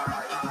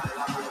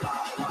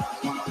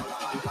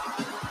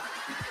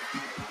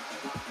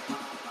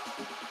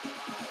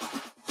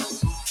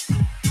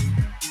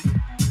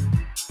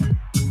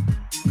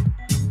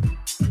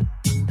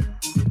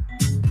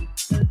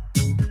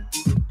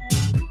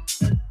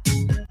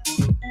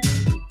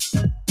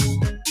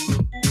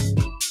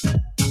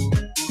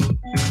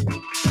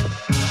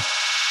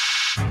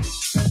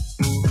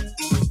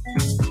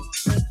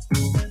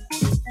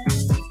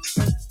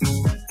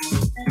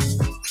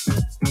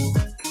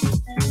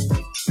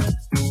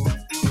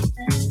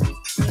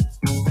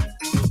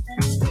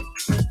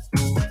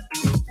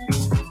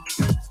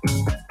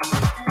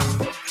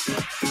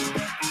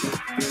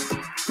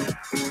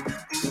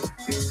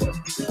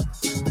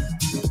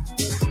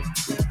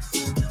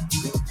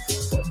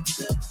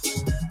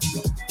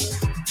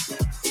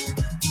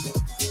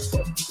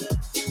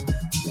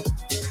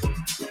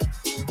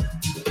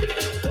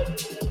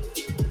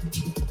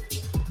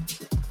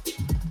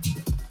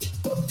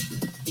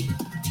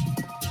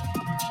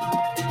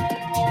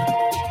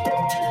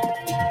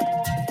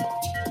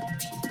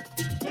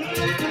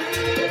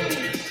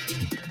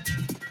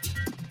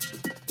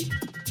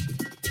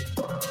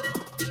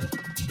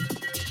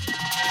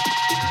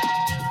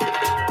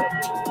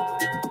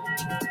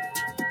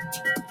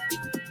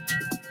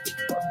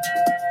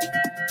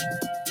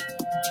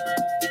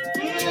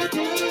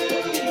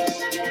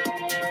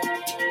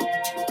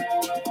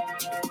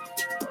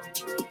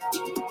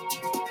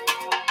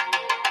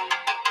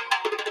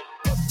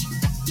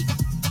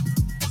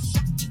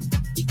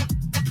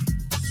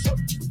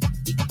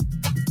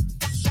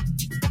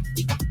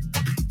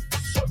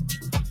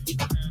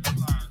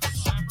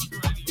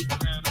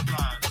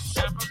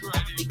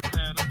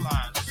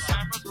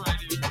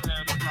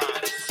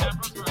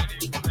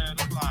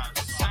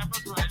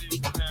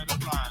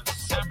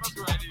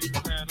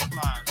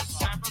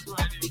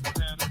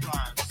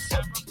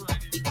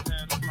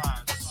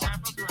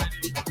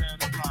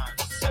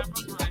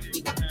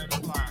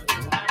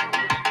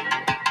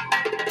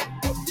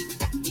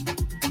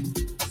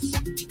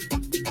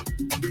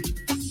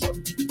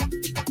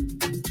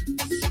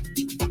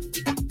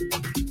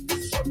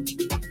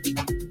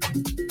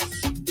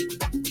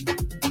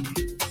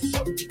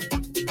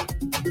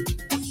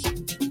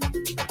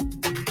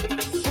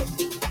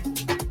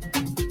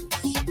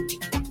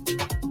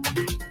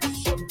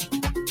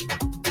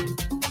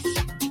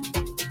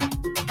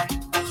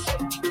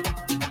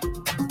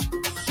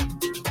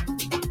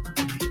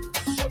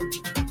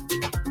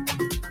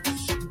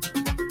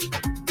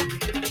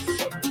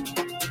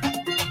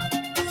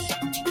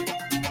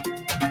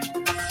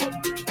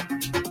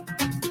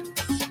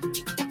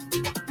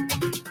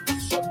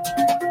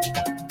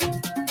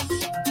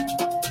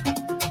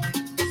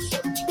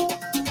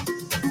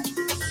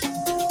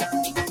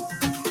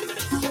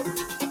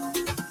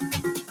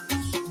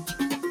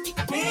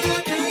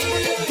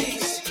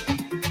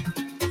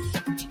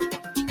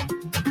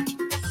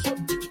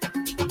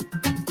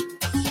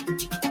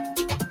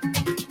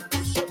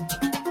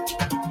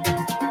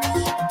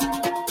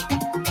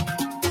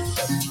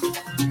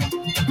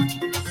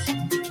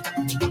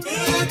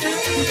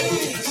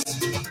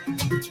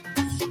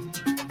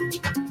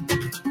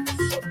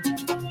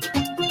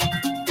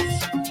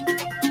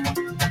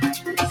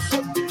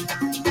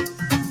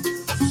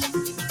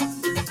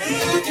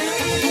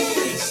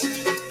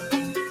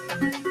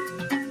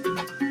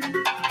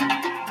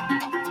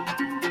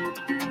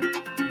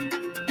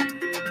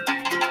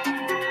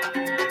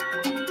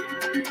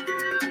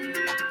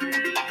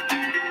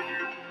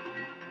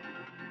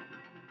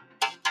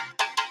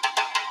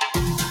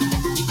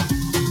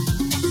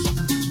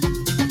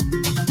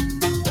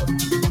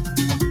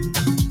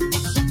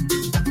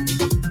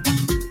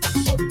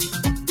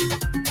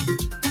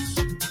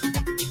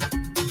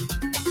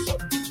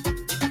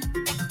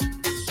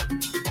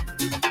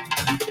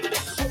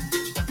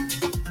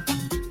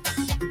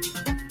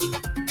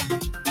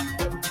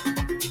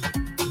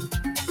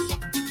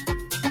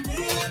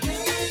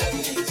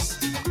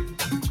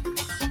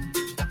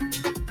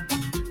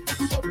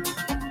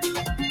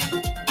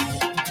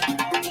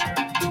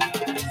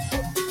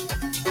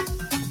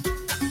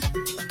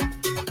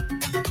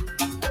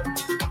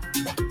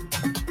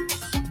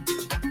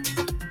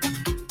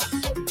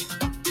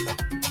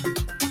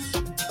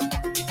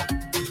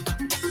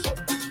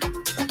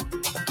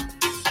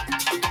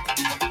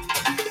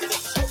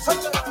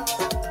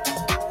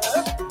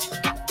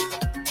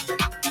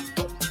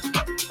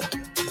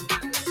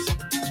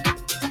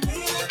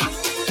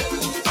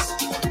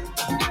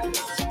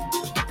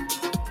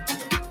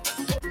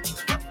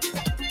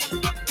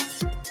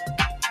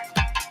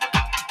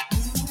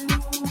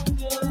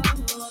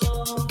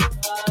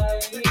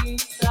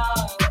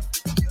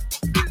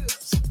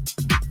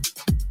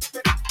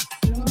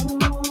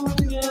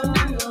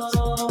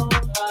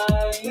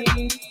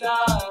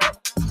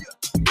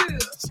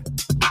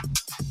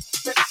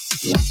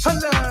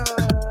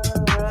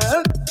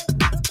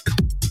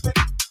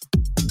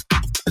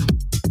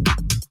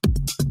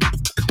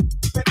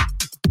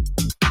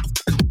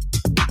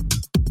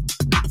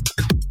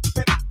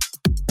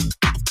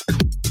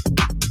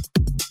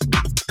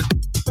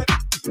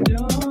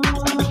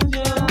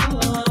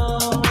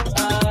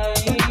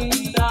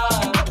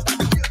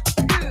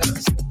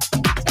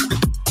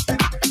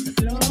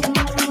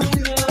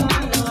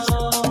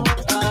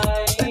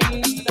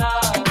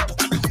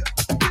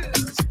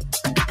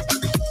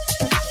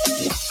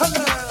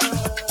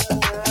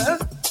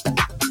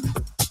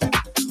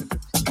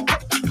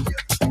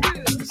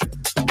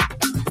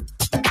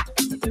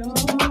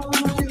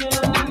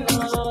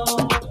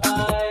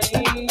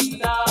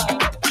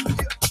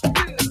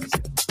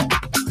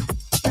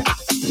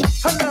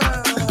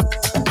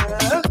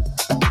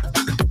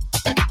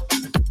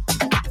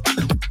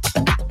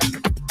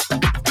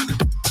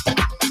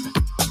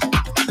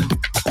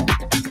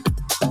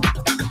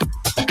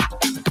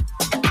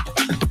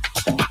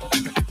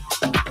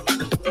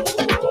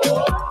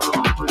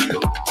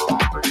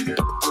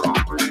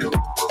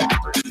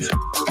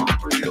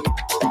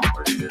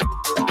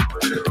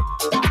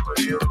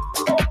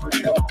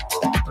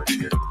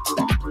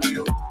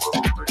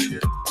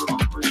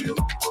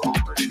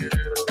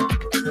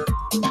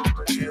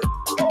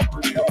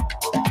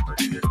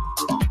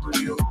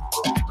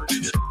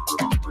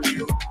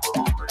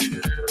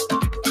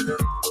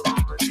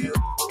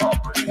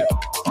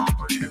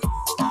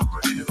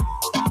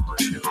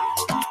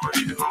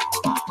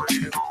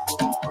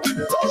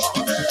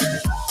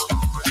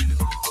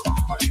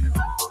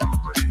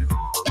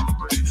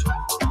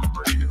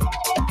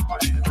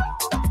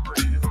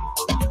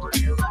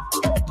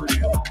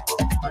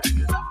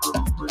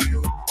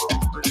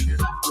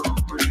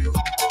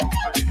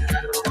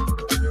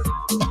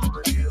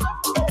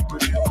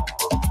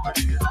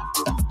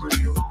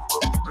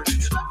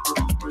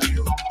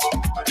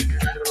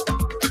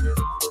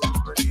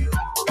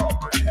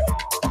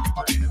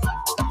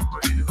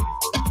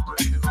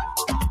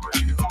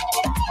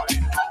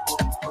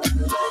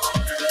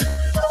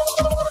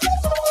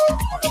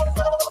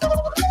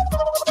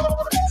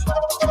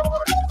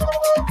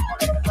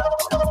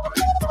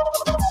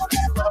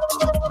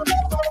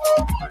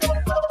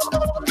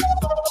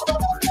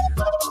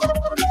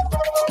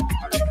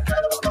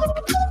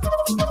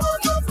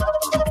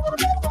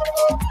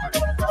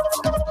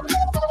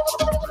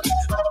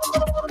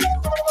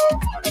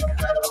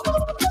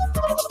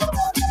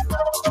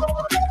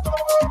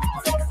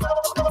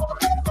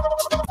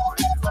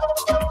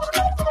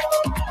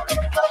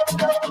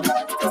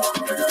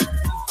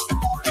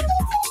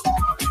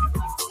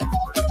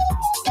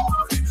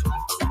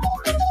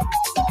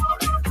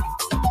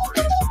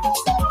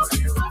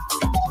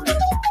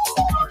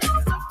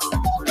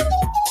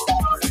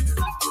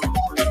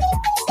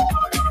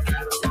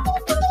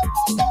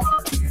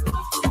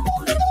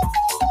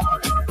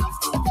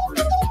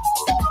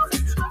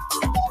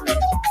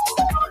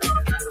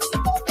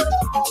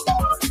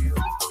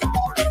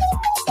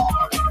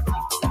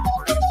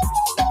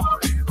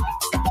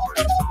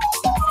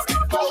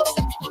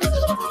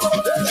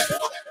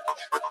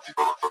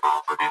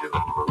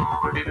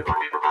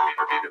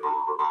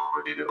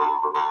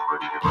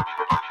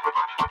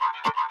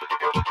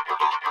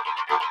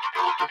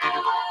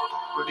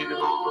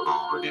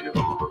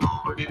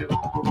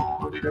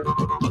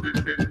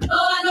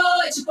 Boa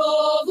noite,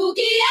 povo,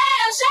 que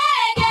eu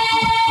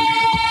cheguei.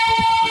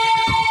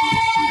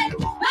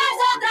 Mais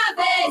outra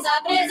vez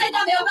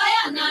apresenta meu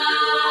baianá.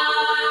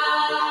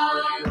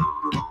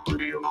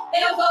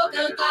 Eu vou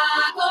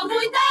cantar com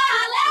muita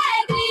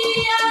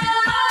alegria.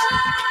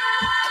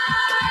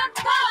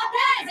 Vou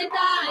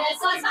apresentar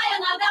essas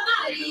baianas da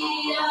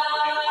Maria.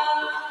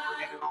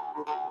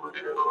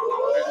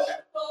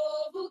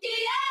 Povo que eu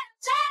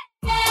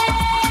cheguei.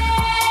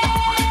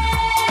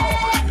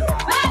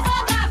 Mais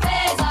outra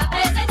vez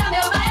apresenta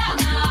meu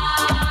baianá.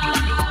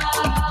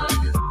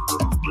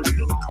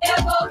 Eu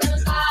vou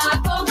cantar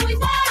com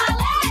muita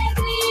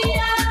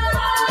alegria.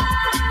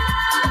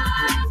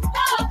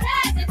 Vou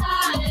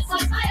apresentar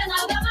essas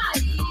baianas da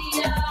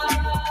Maria.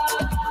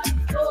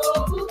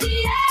 Povo que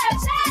eu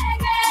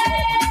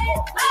cheguei.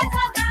 Mais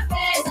outra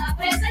vez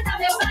apresenta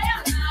meu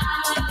baianá.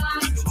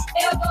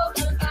 Eu vou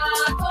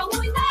cantar com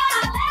muita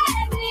alegria.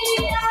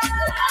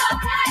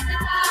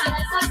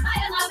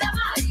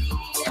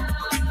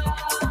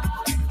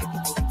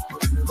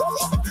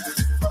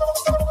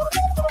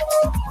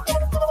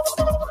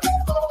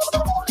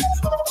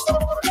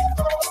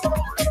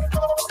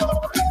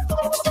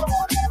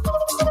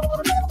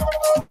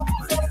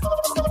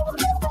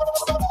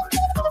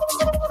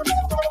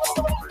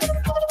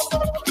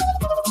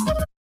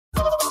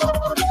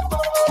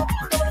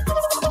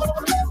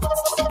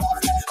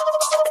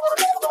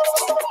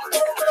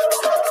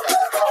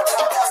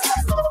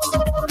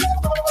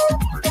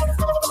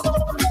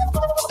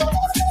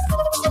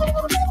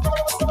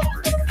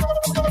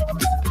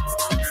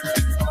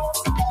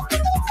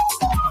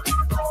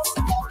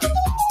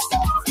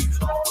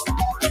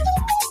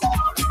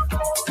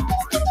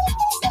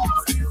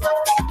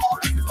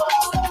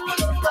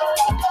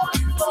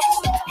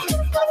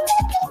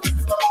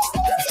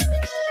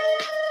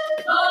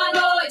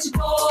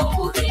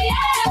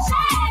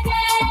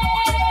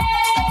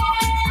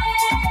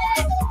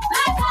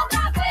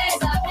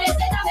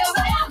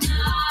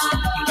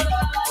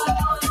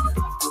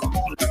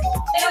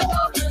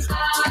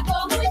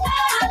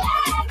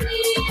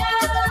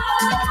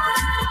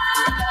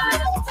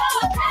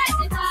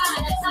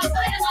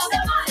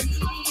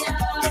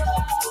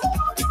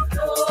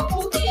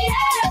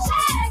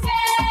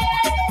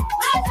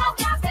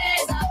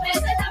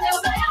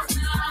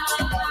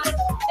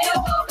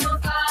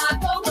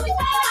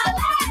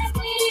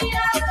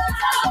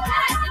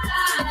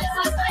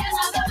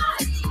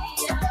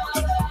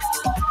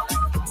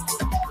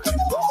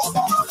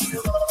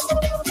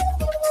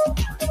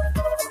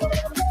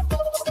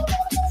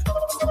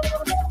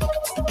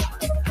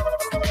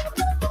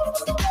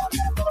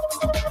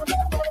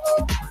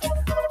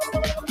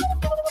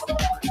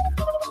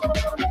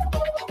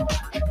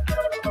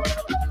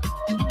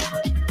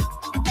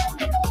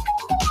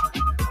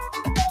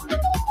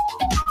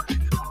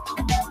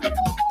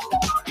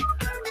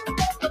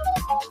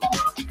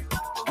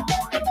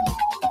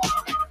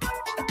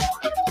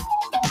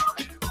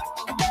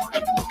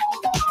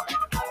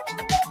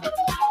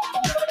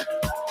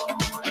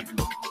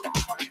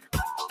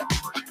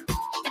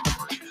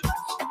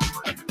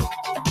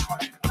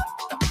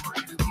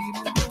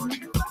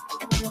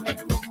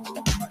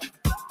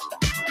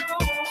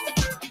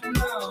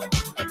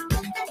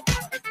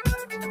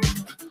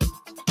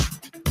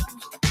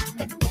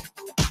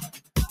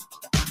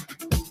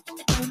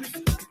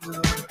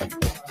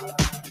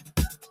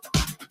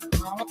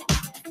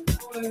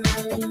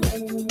 I'm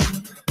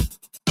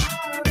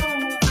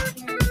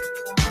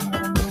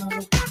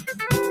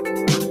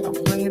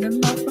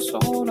waiting up for so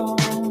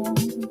long,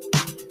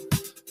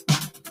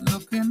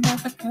 looking at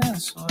the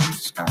castle in the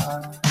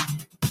sky.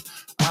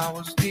 I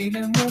was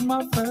dealing with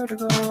my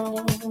vertigo.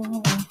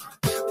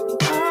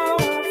 Now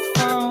I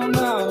found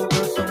out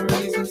there's some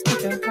reasons to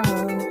get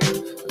high.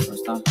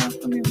 First I heard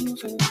the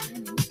music,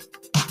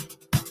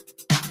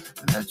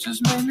 and that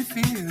just made me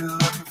feel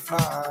like a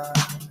fly.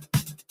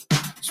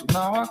 So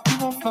now I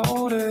keep on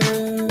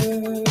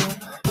floating.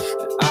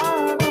 I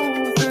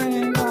don't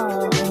think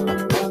I'm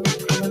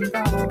coming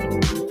down.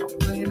 I'm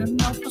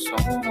waiting up for so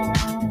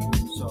long,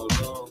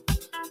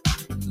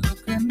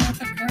 looking at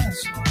the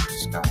castle in the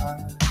sky.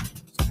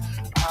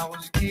 I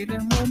was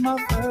dealing with my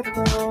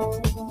vertigo.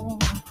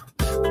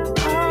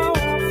 Now I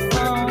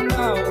found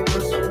out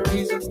there's some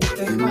reasons to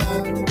get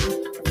high.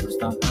 First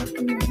I heard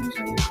the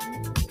music,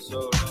 so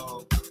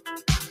long,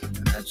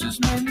 and that just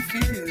made me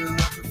feel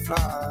like a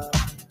fly.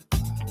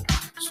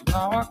 So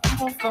now I keep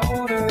on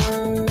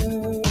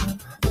floating.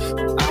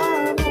 I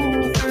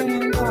don't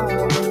think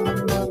I'm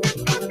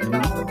coming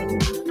down.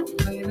 I'm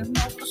waiting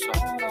up for so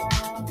long.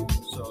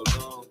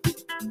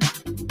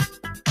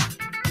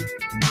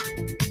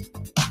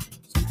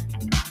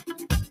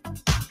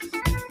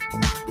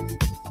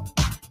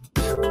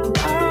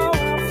 Now I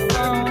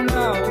found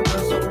out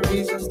there's some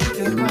reasons to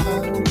get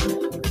high.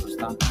 First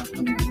I heard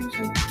the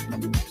music,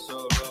 so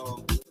long.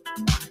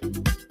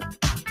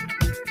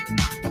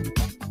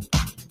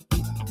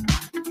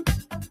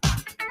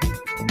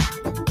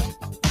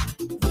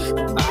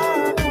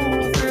 I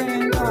don't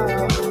think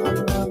I'm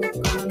coming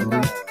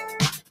down.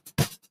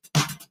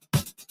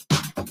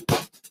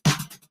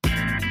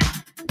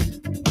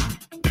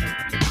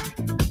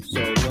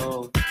 So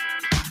long.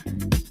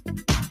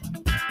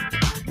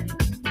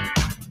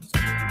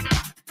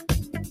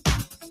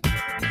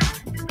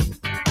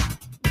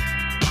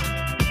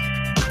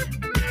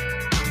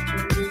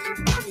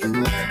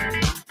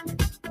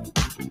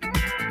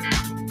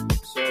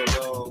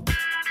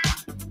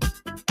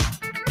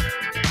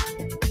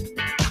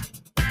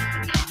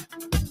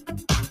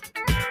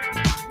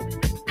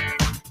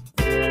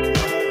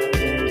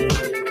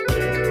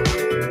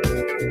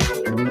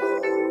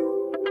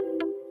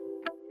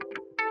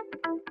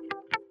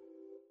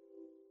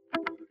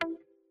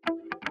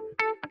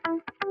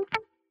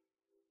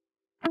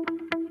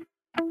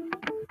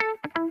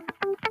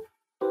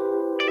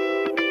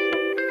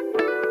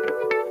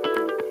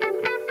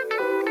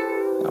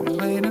 I'm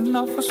waiting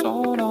up for so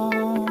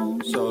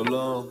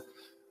long,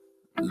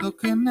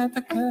 looking at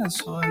the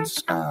castle in the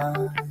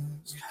sky.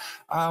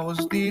 I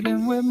was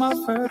dealing with my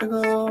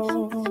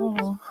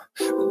vertigo.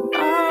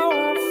 Now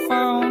I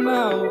found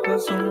out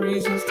there's some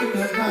reasons to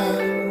get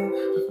high.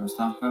 First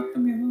I heard the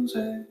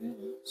music,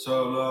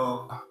 so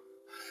long,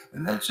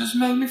 and that just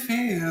made me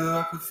feel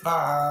I could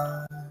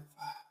fly.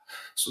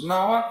 So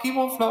now I keep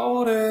on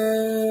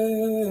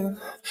floating.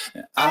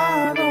 And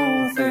I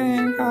don't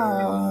think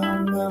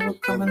I'm ever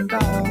coming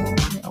down.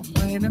 I'm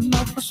waiting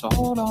up for so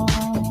long,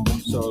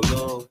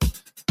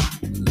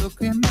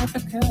 looking at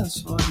the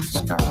castle in the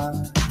sky.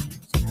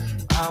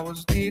 I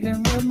was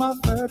dealing with my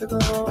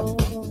vertigo.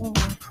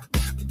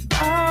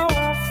 Now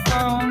I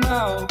found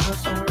out there's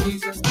some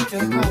reasons to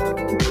get high.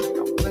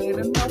 I'm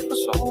waiting up for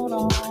so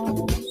long,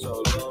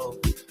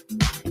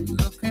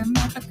 looking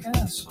at the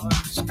castle in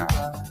the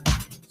sky.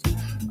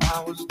 I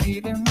was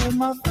dealing with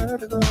my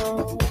vertigo.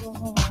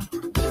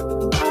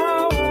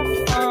 Now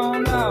I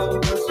found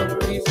out there's some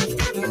reasons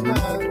to get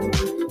high.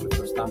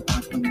 First I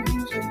heard the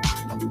music,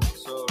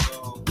 so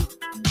long,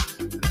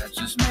 and that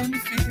just made me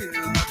feel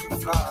like a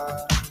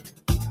fly.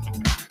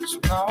 So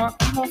now I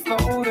keep on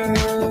floating.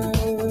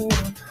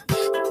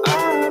 I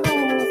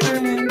don't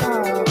think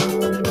I'm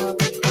never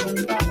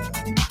coming down.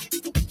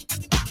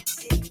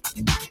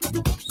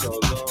 So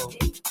long.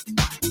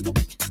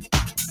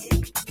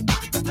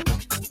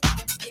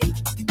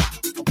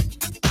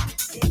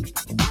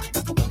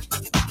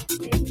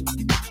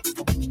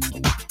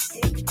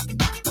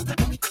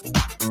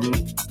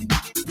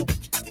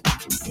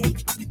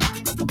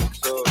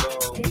 So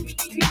long.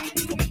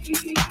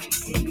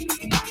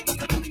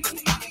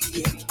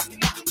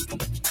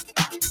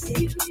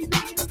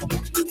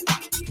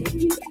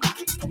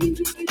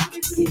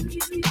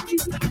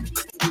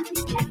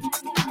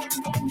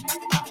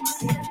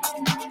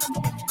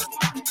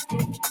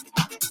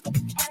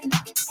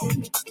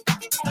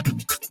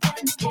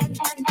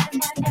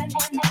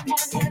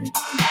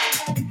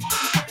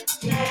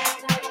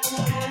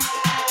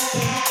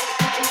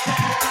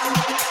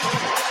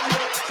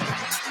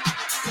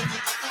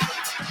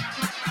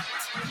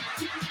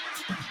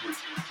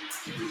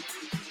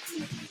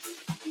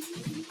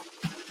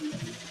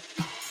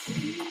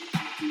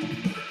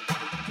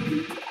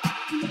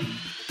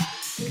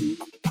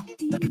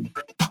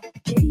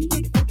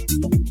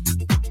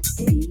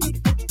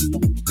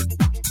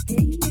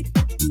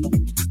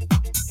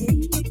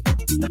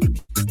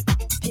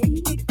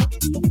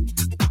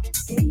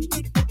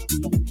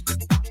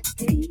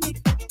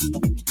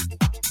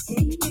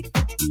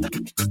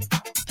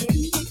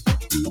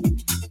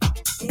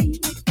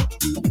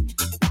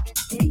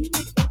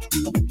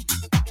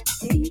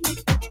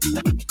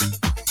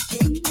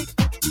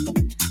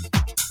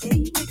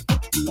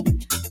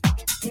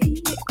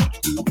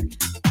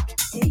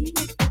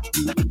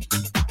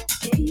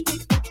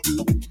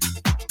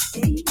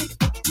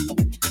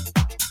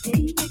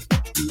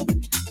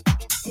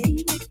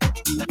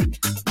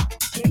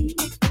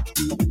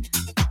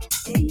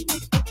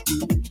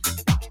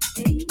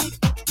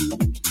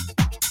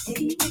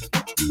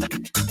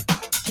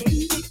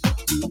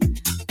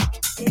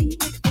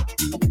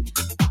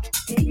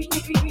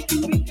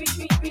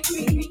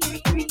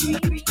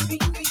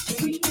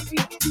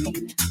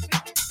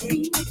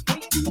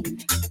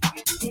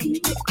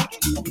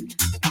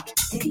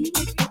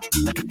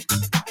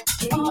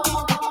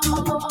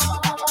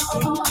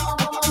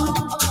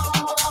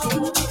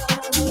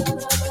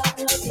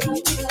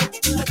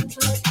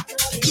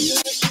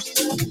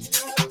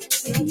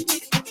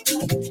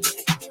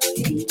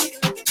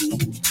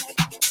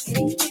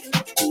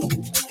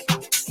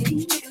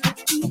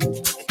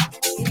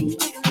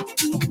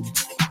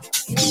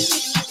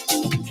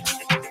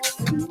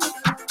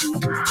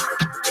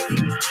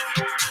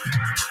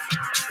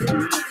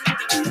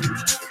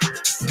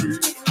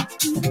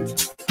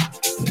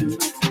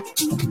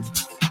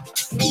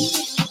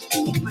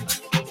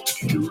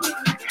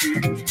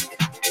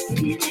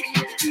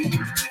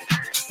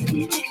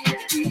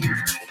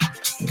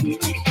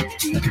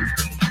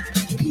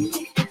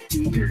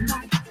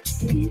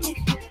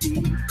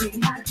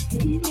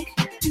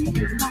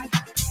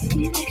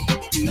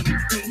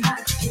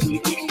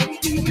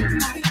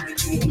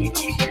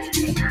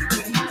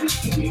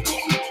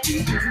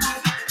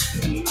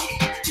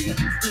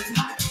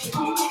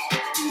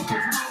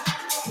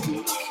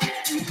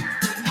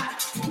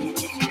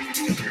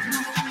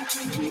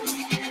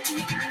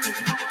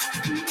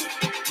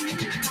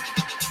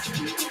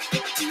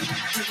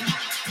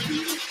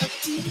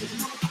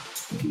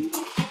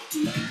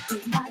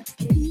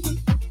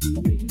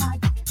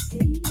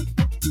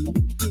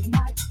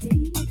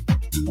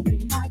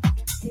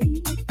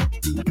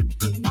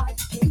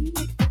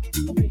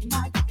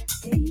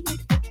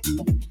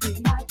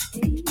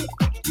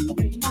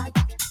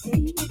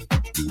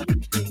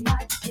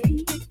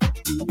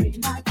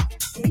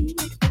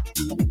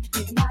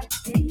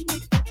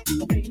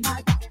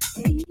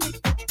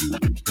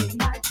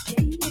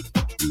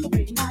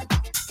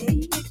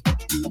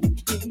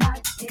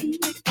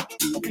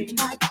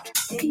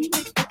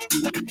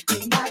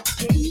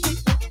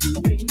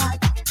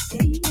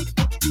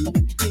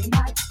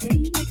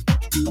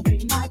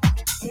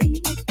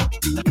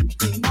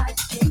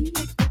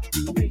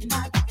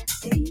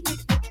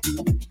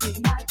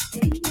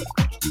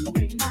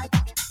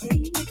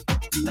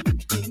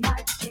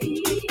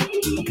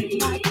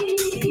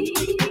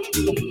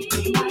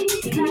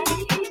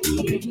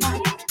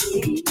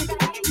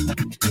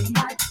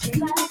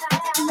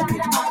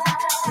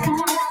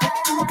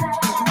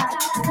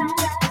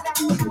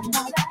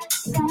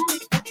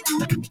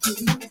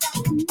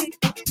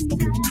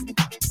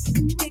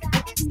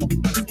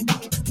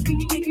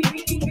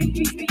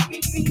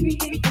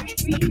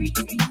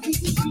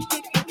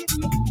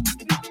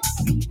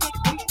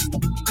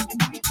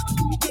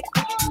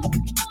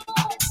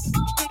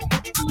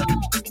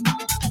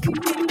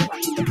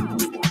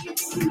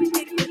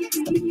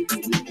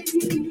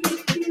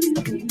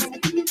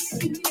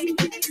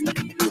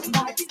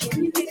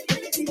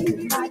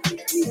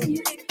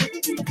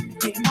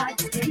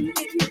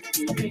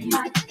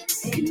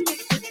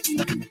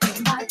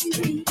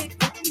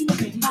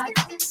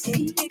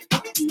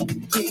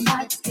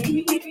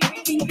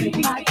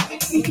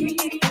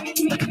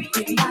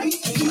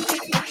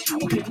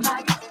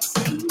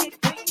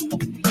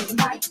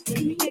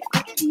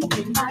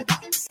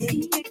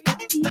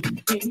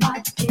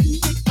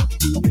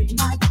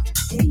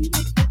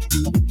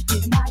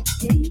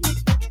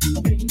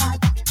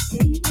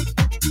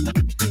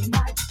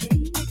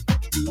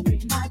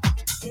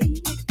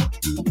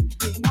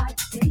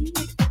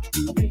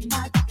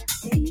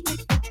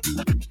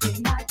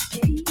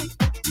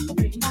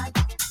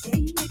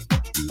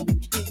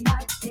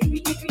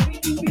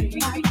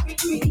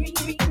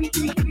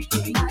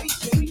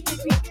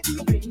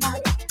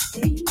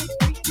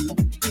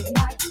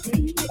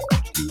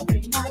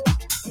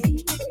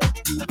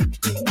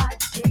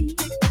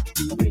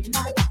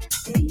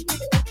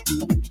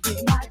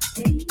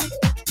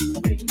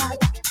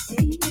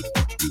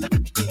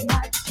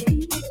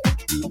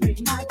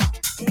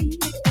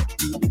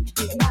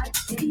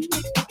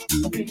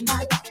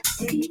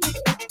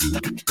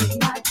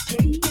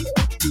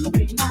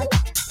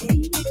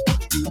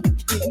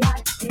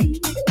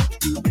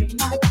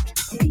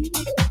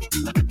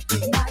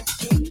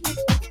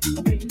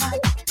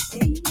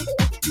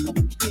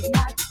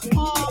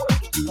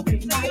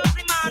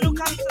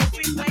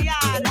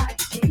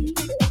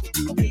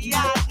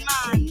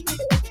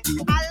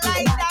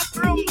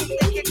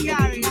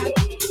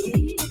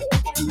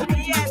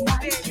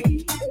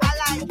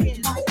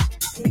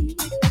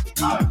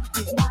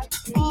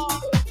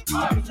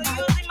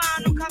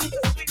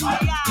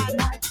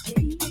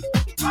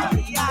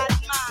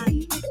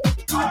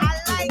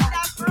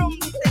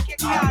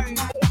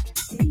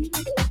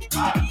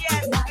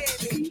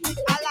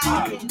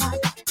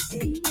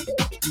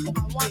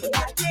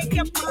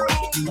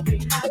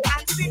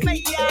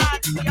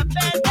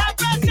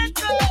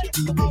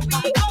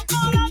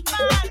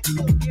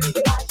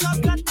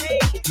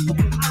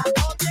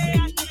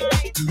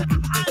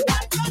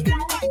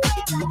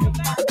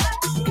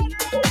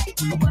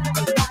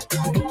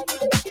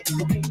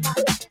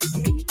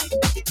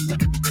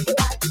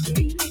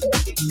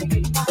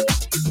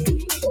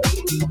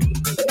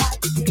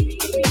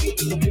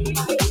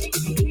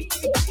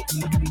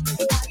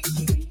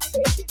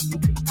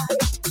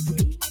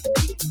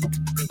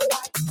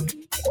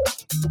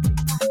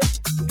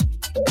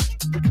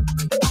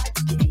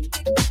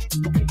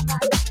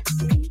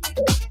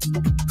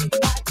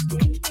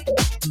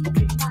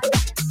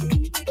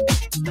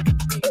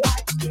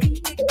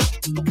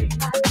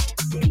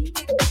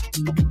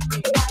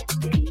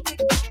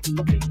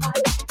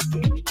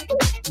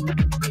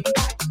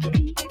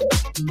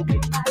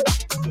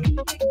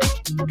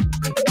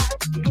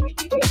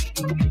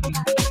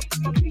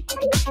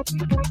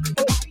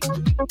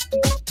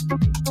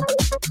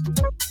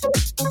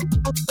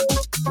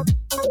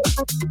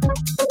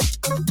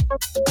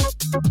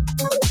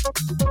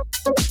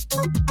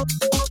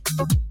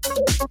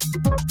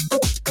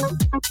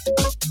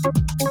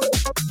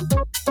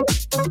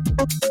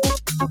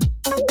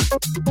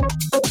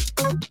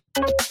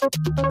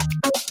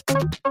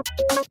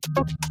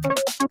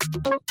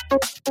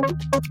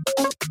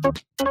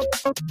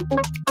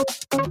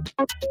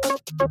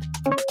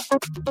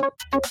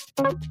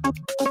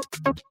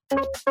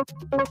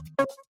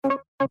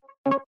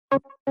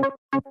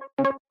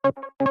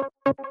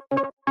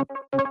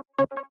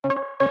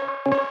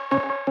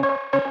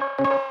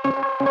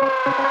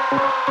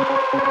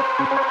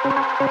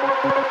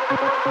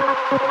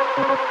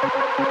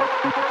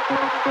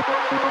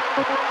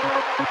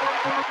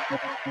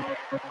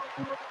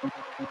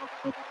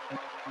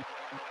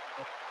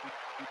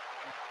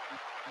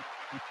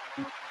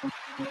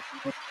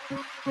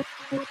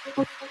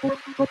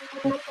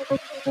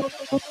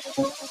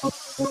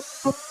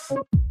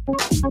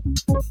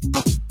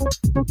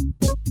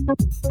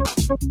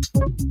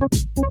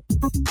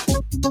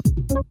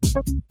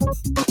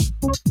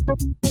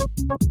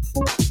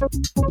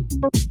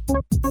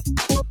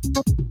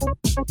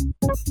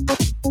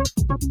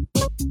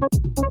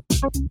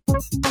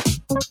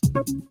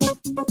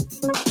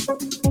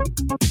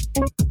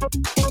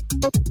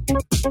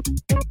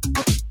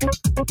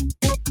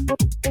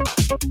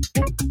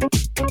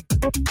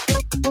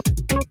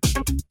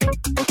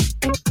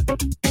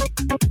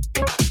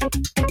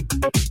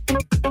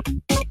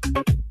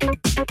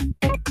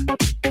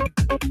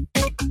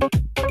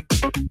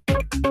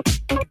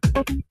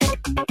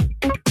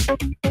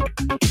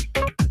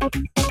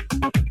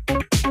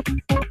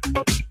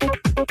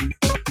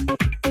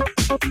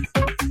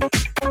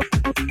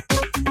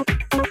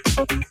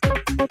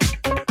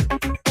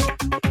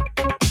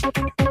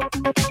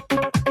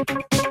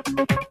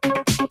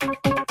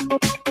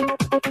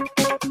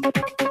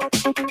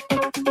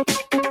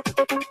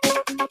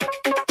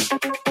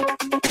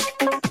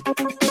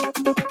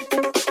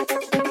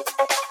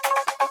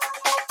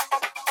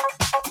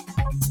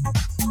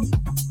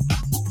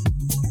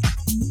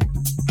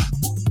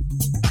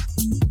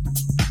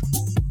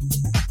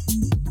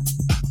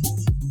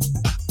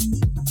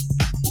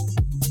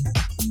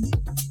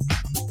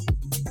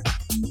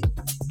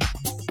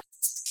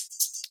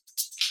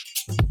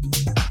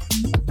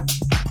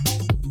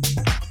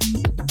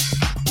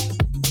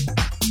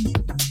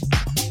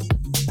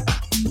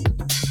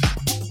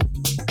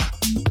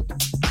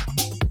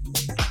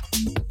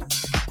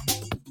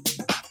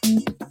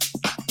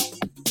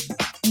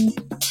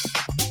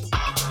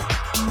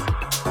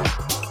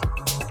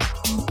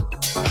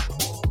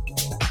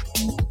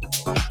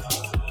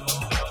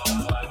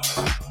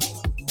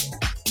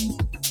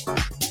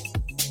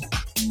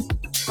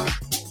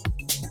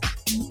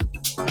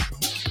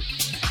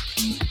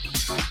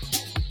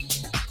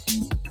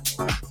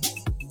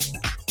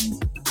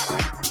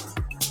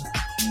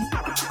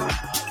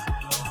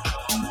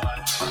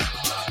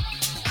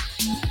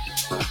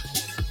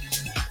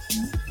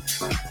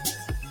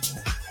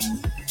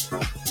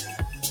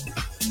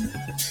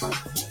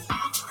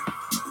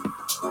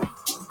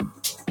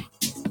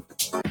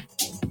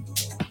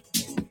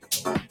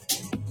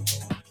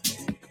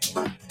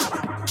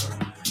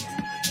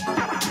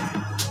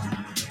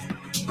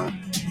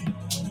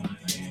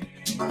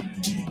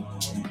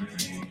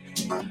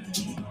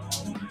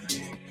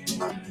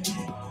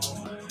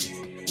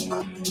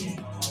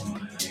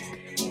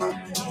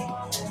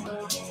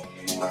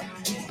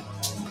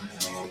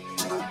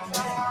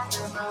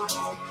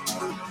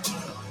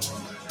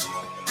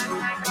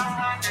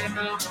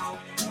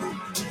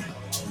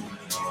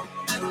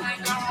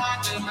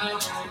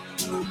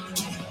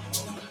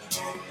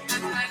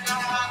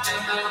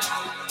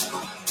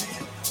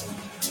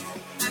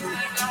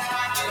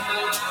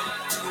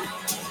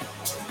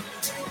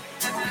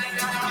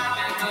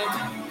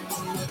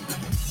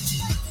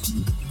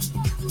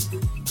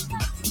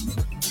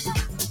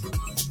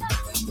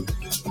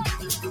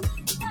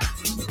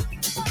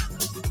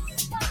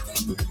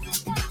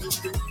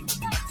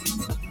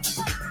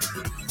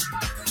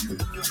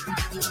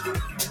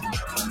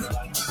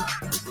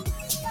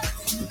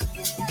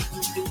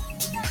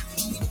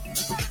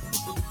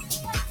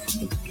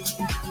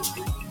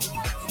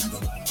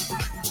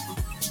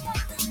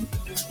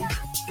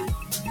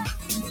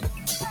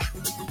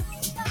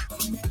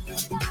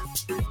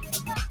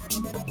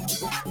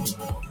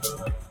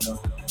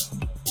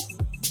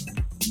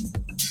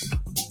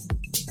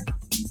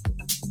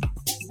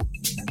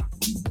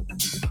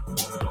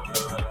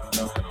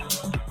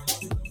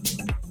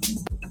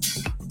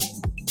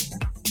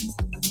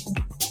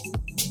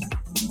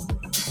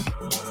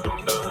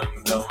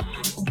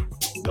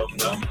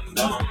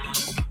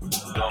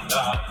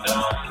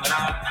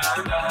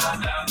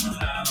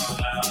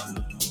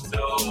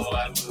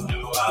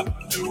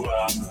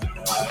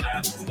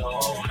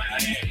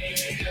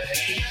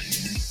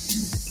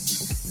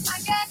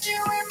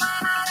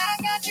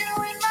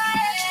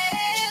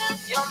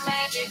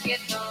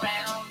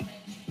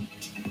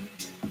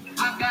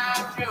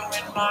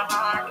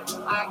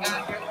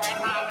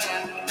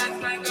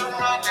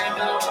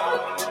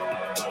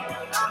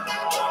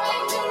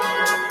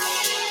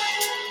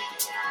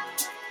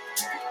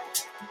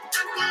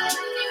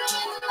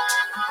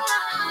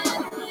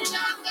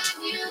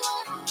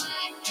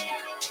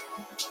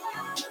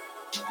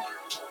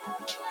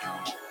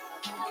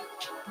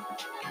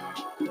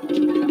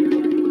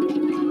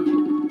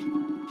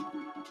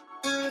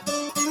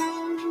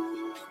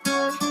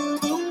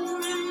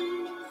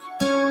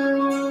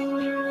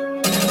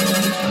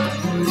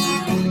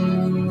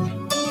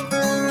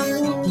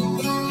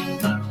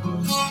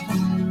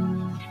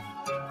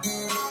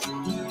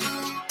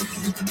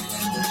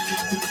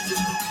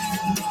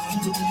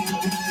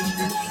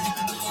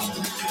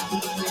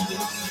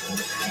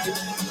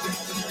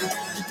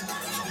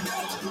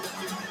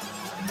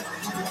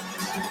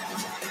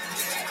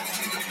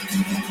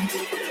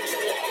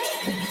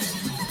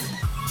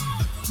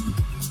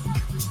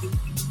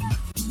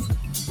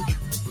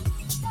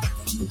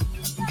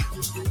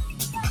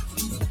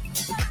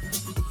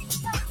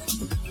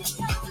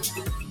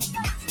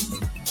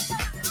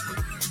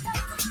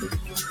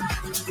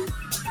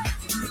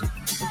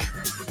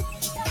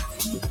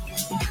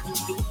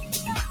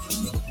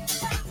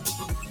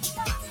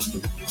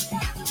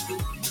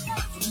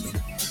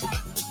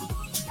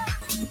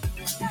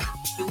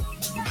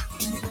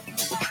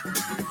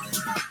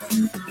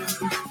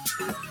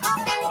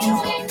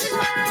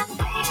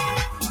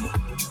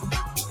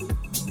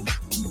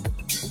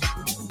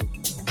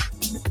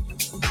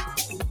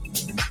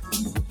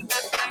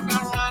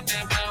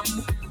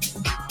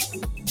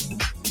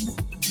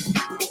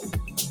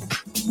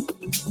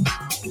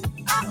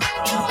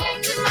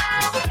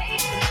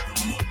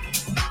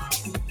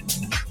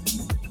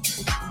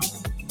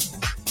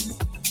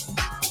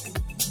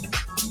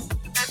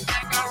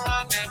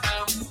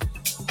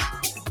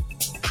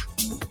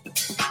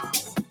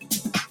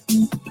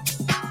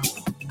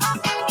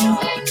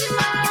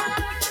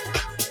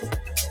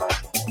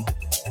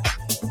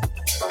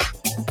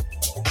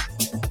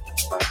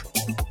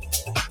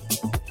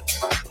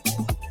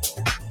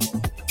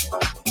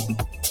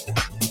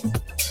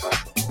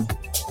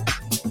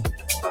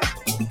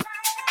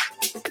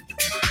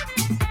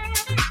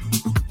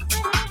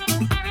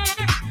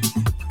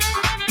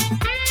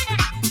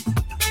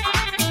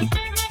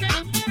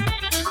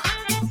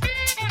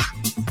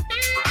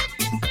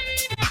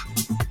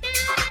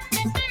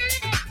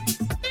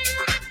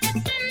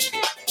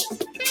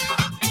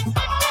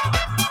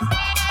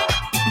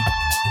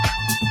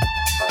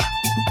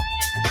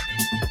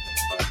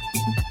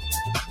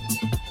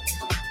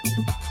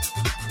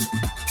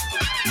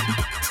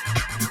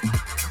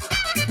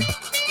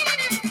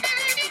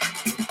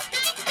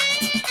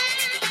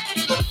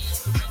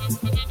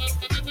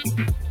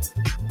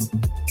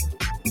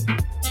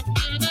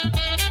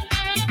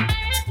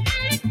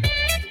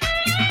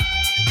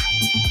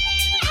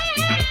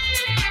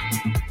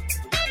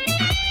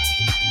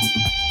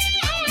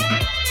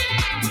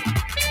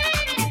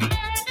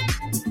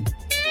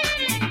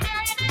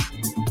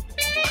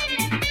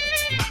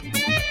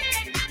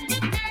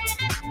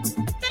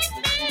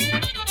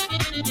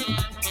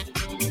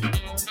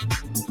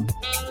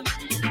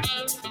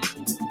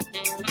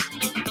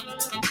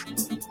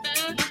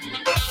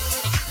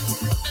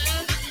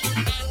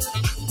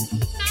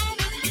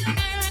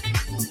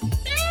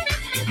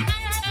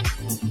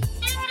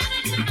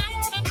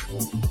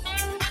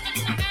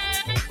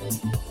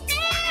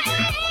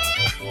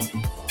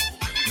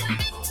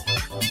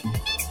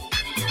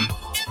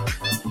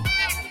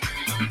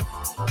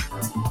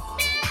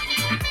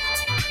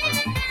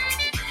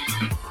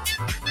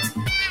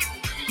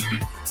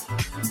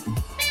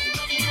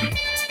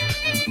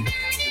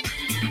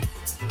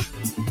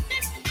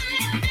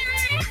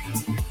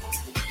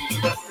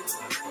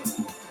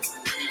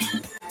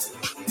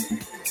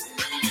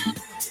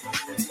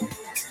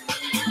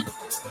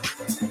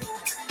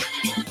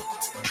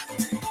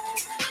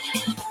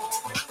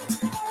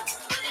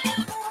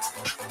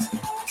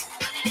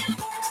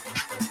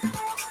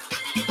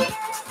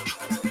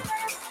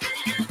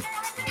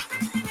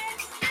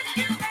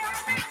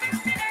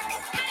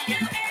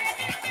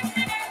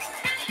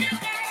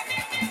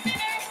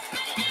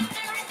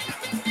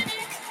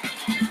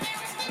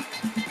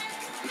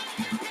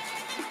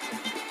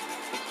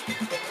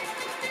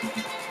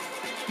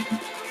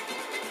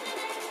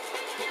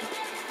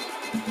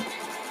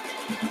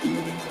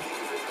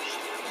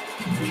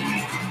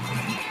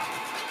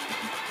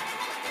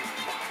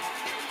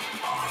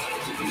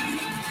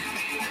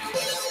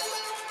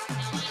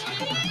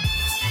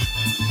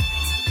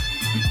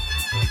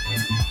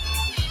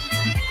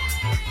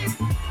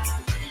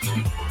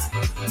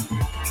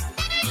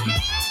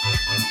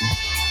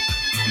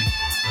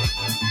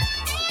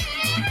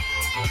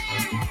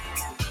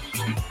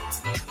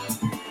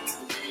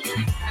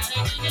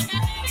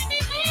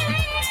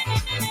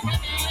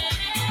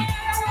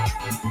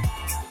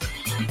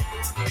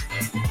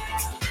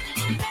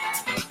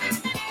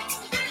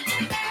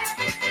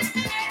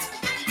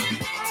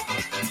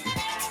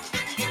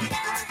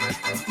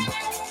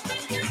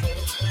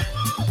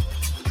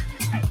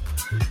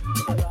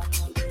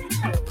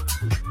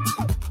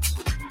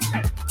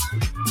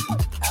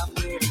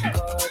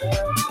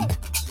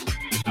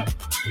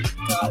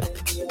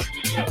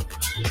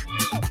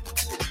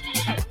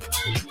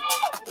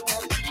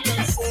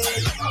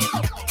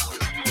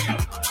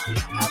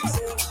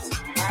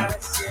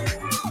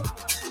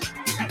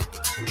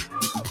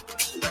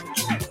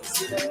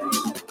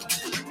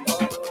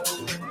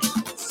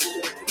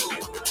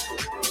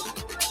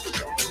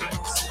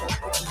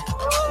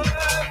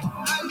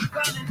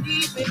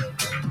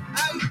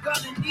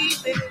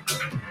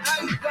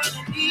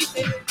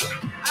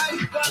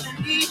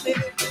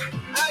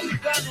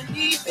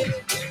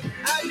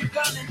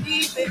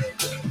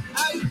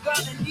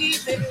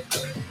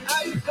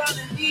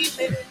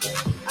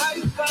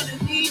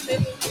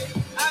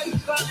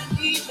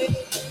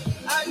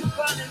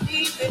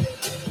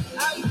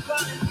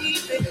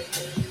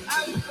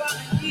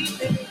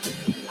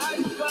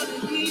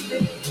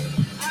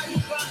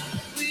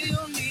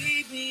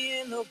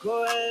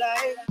 go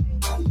alive.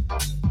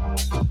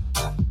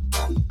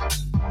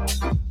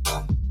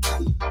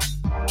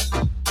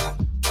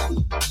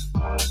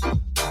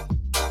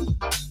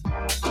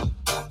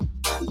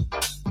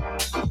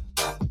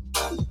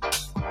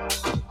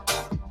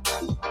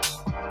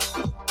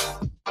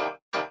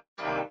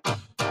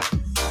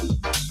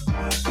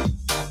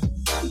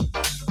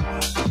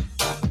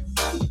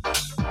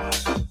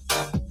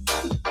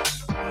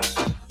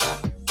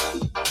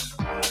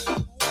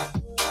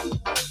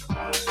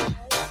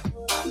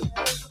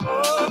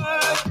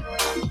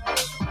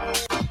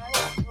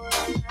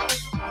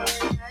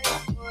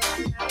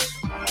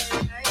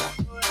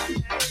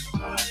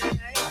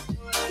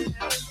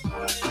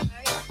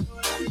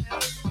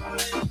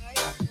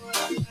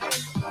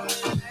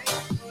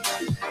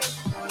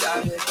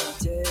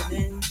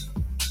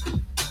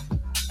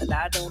 And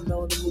I don't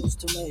know the moves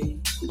to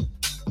make.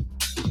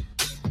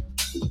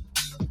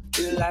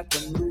 Feel like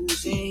I'm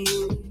losing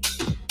you,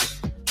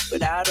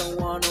 but I don't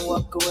wanna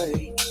walk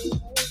away.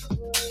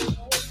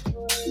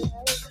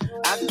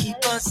 I keep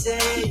on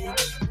saying,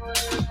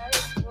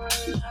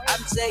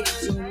 I'm saying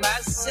to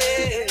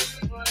myself,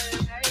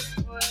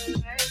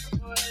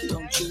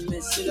 don't you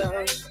mess it up.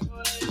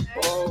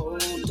 Oh,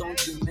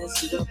 don't you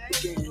mess it up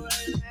again.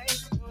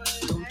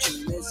 Don't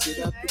you mess it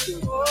up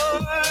again. Oh,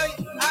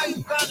 are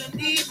you gonna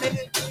need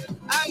me?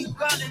 Are you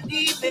gonna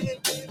need me?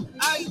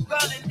 Are you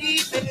gonna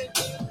need me?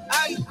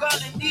 Are you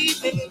gonna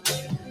need me?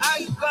 Are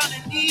you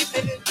gonna need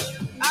me?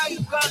 Are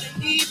you gonna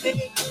need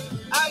me?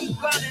 Are you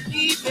gonna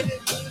need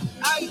me?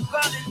 Are you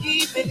gonna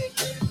need me?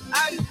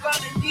 Are you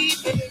gonna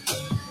need me?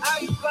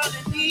 Are you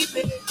gonna need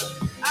me?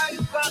 Are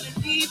you gonna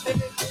need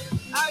me?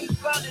 Are you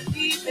gonna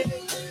need me?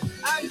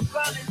 Are you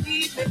gonna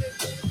need me?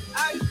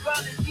 Are you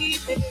gonna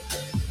need me?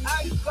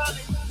 Are you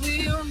gonna? Will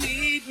you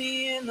meet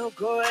me in the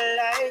go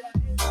life?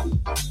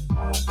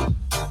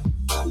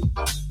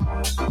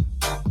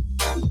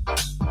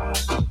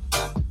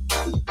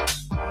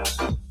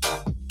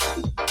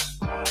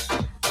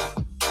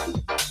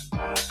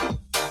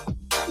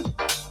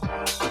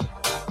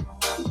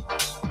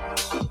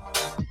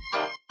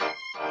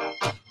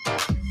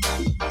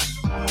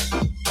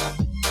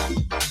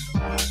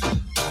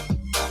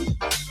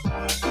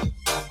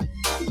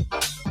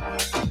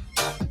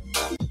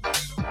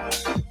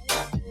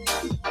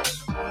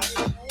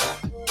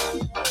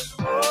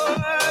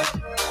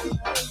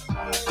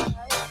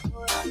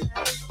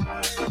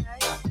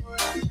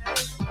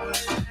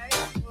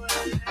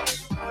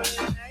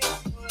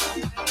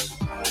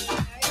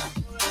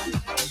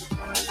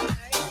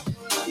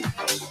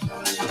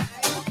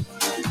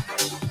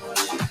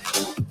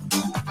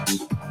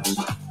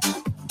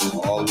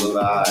 All the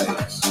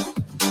lies,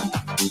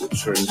 the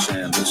tricks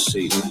and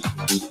deceit,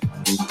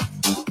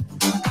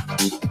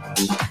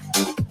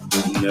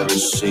 never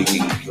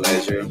seeking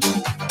pleasure,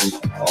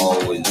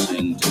 always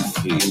in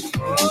defeat.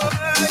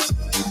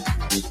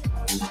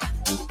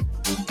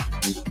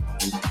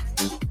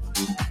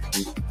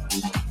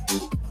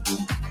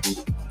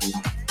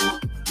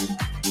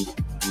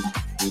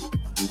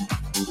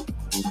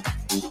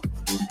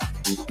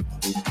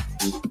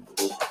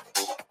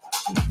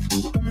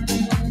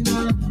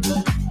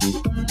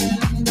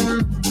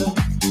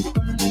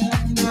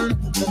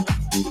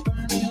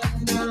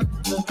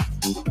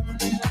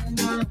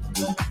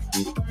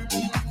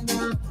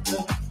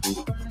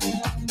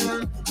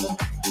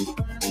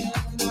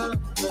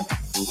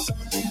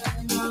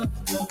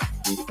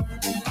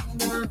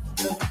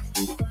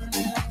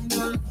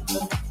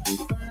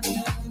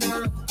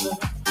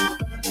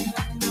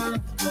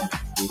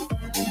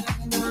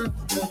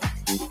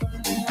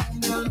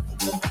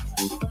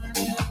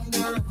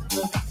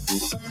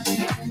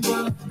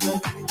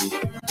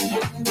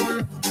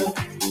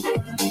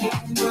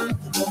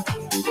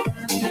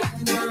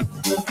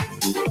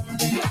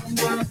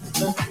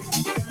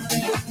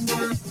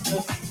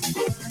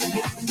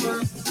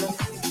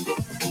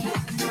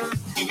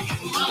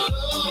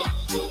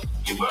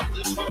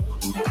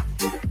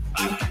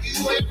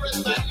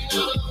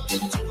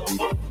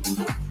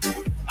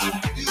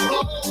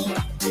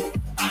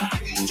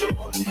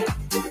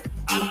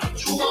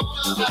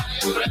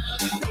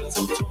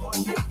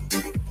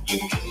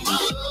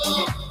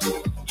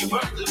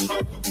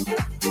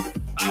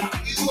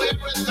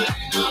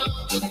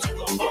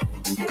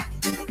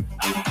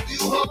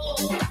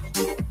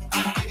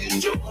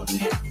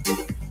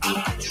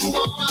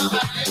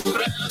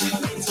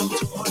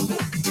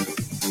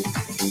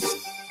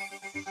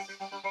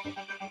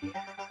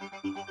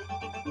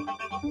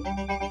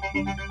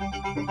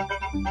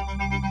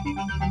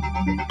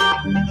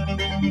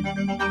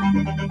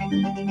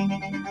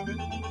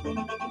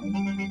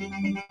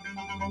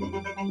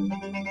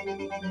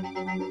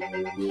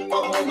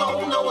 Oh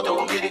no, no, I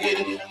don't get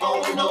it.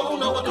 Oh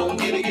no, I don't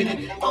get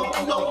it. Oh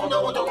no,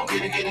 I don't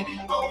get it.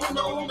 Oh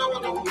no,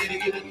 I don't get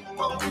it.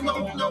 Oh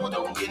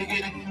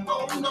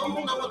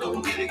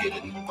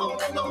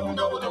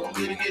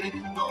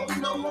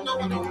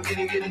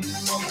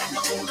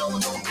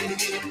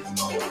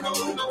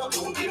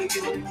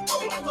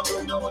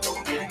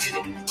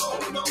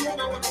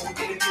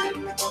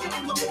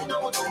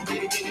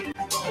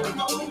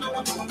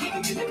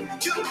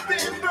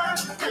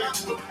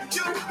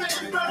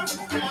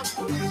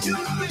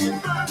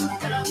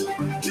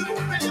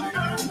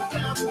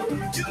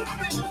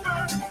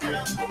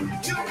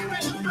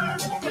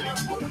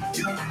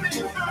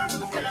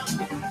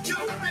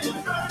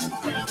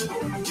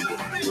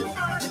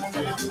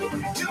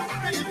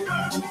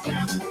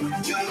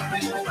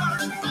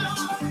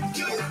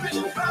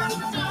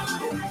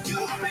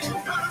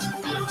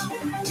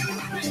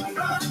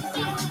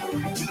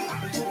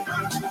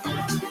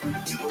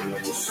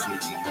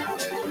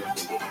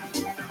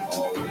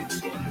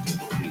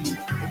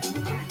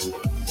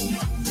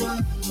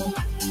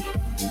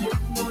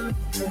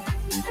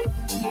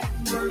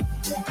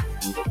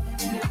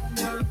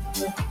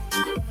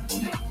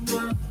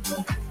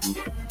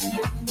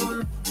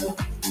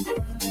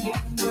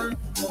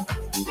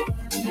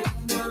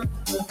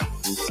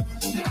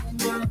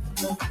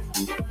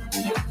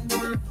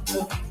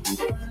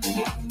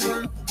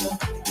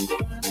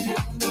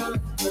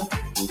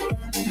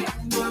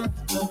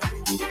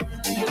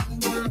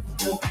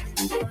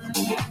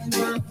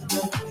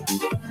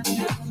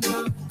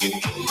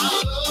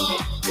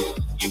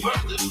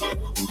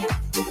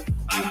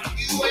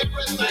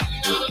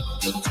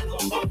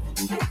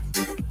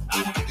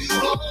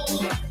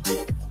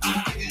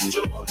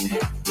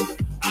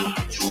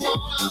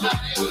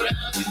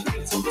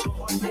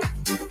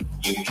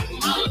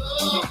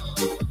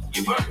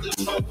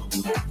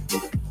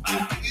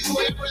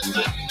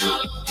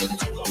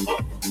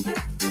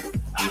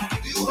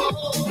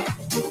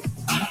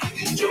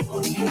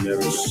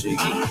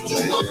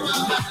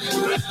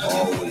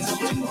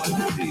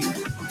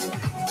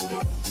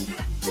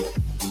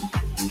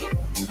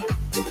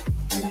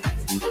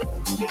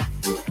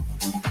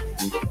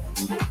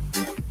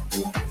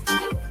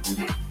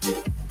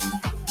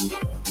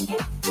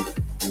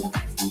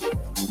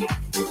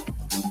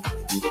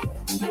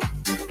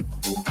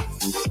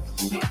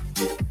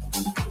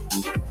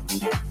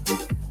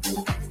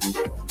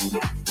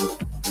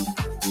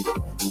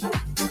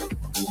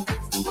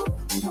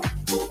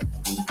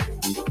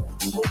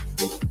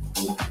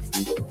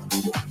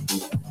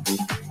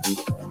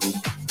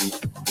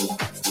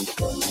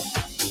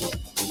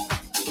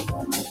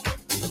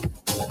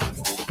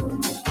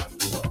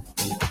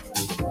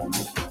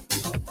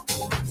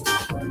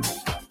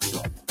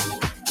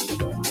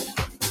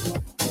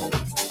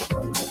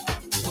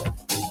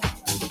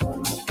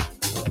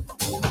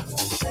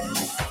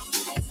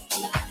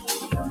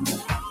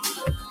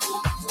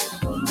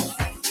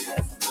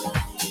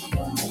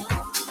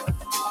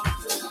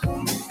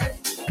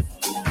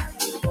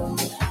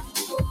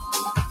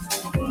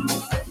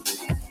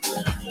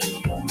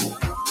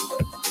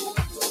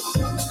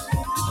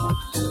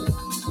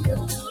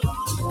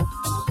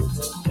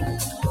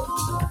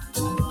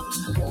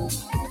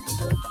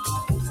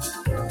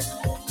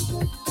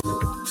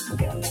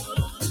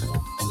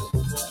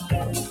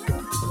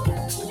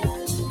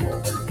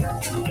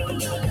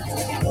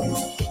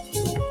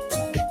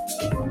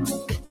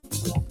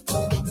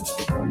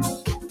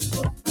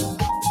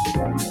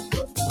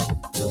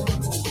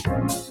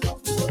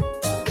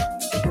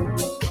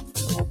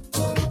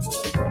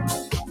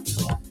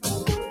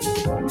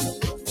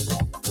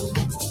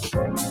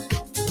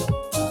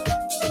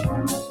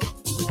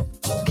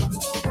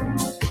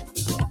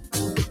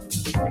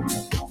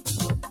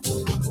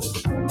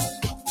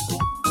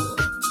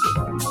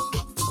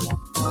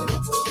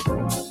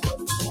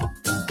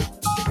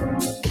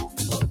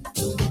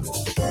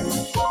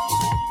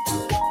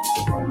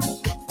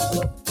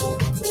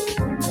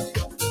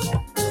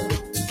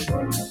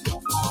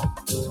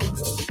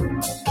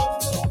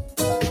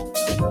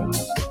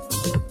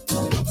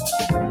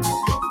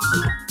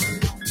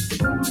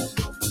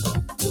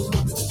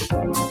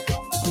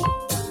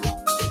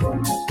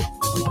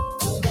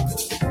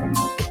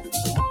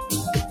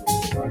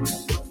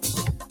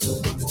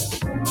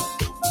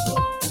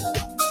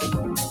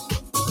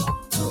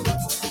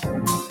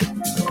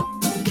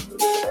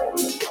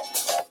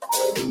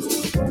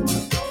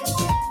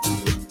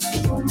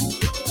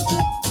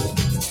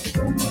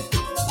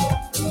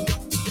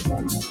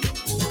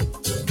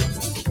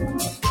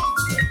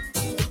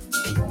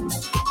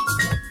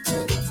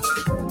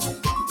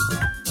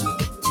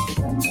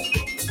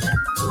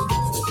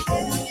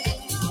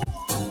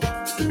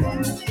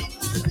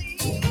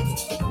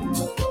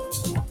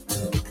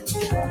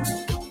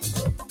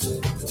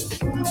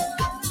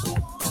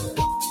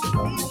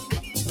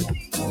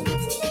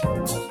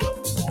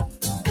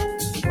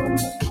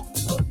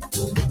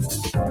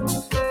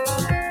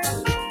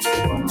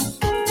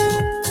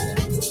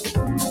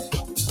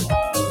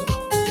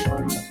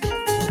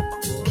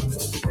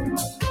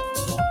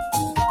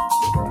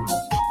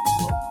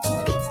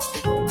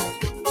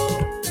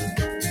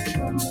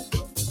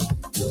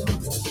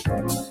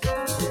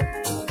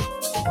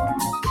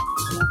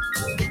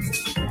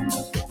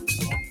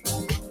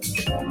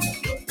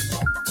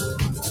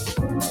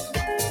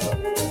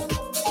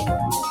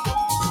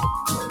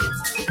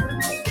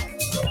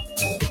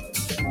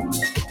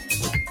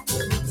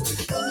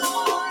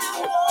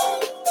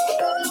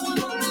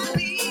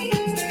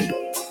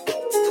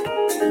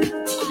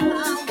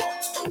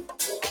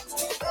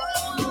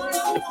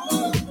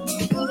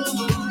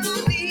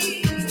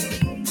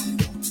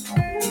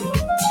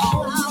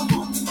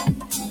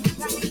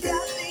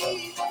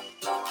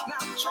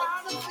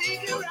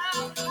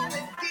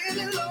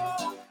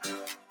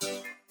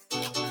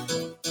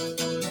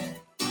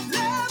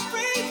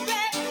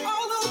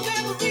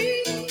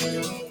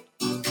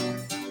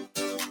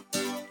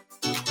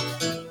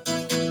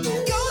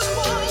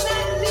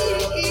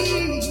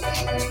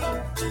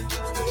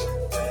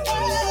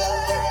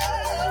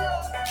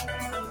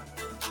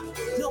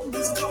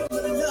one's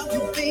gonna love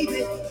you,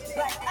 baby,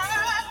 like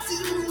I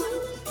do.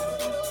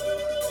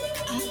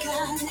 I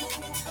got it.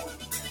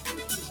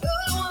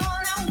 You're the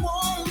one I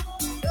want.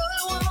 You're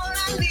the one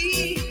I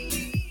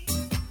need.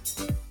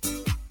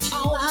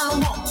 All I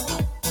want.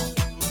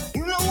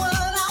 You know what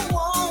I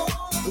want.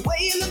 The way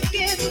you look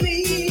at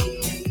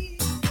me.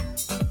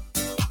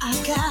 I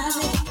got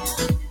it.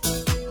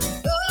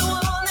 You're the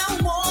one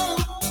I want.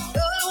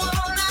 You're the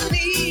one I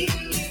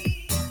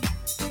need.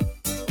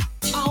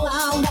 All I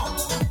want.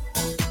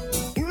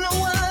 You know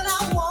what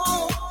I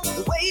want.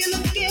 The way you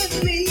look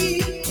at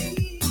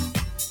me.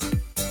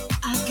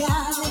 I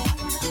got it.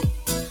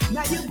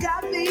 Now you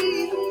got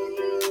me.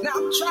 Now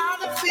I'm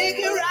trying to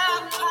figure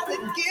out how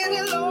to get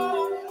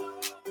along.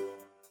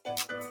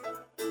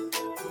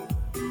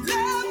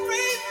 Love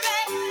brings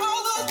back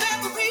all those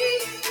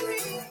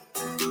memories.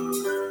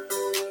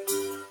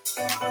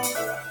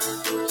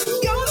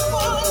 You're the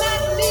one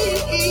I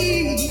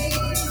need.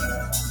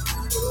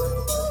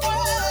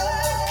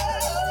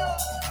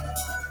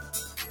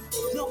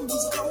 No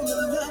one's gonna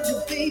love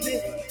you,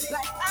 baby,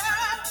 like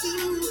I do.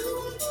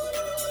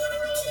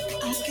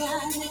 I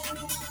got it.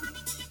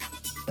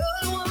 You're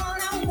the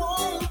one I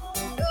want.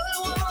 You're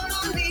the one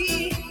I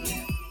need.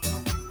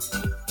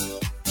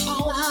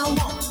 All I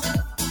want.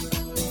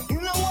 You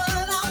know what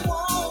I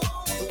want.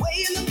 The way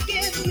you look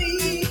at me.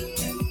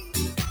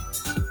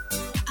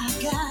 I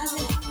got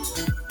it.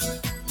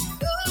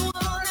 You're the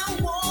one I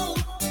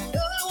want.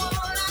 You're the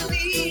one I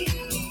need.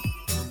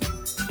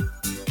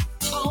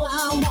 All I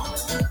want.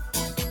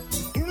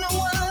 You know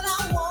what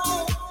I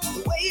want.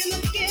 The way you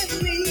look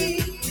at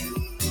me.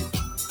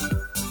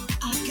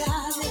 I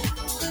got it.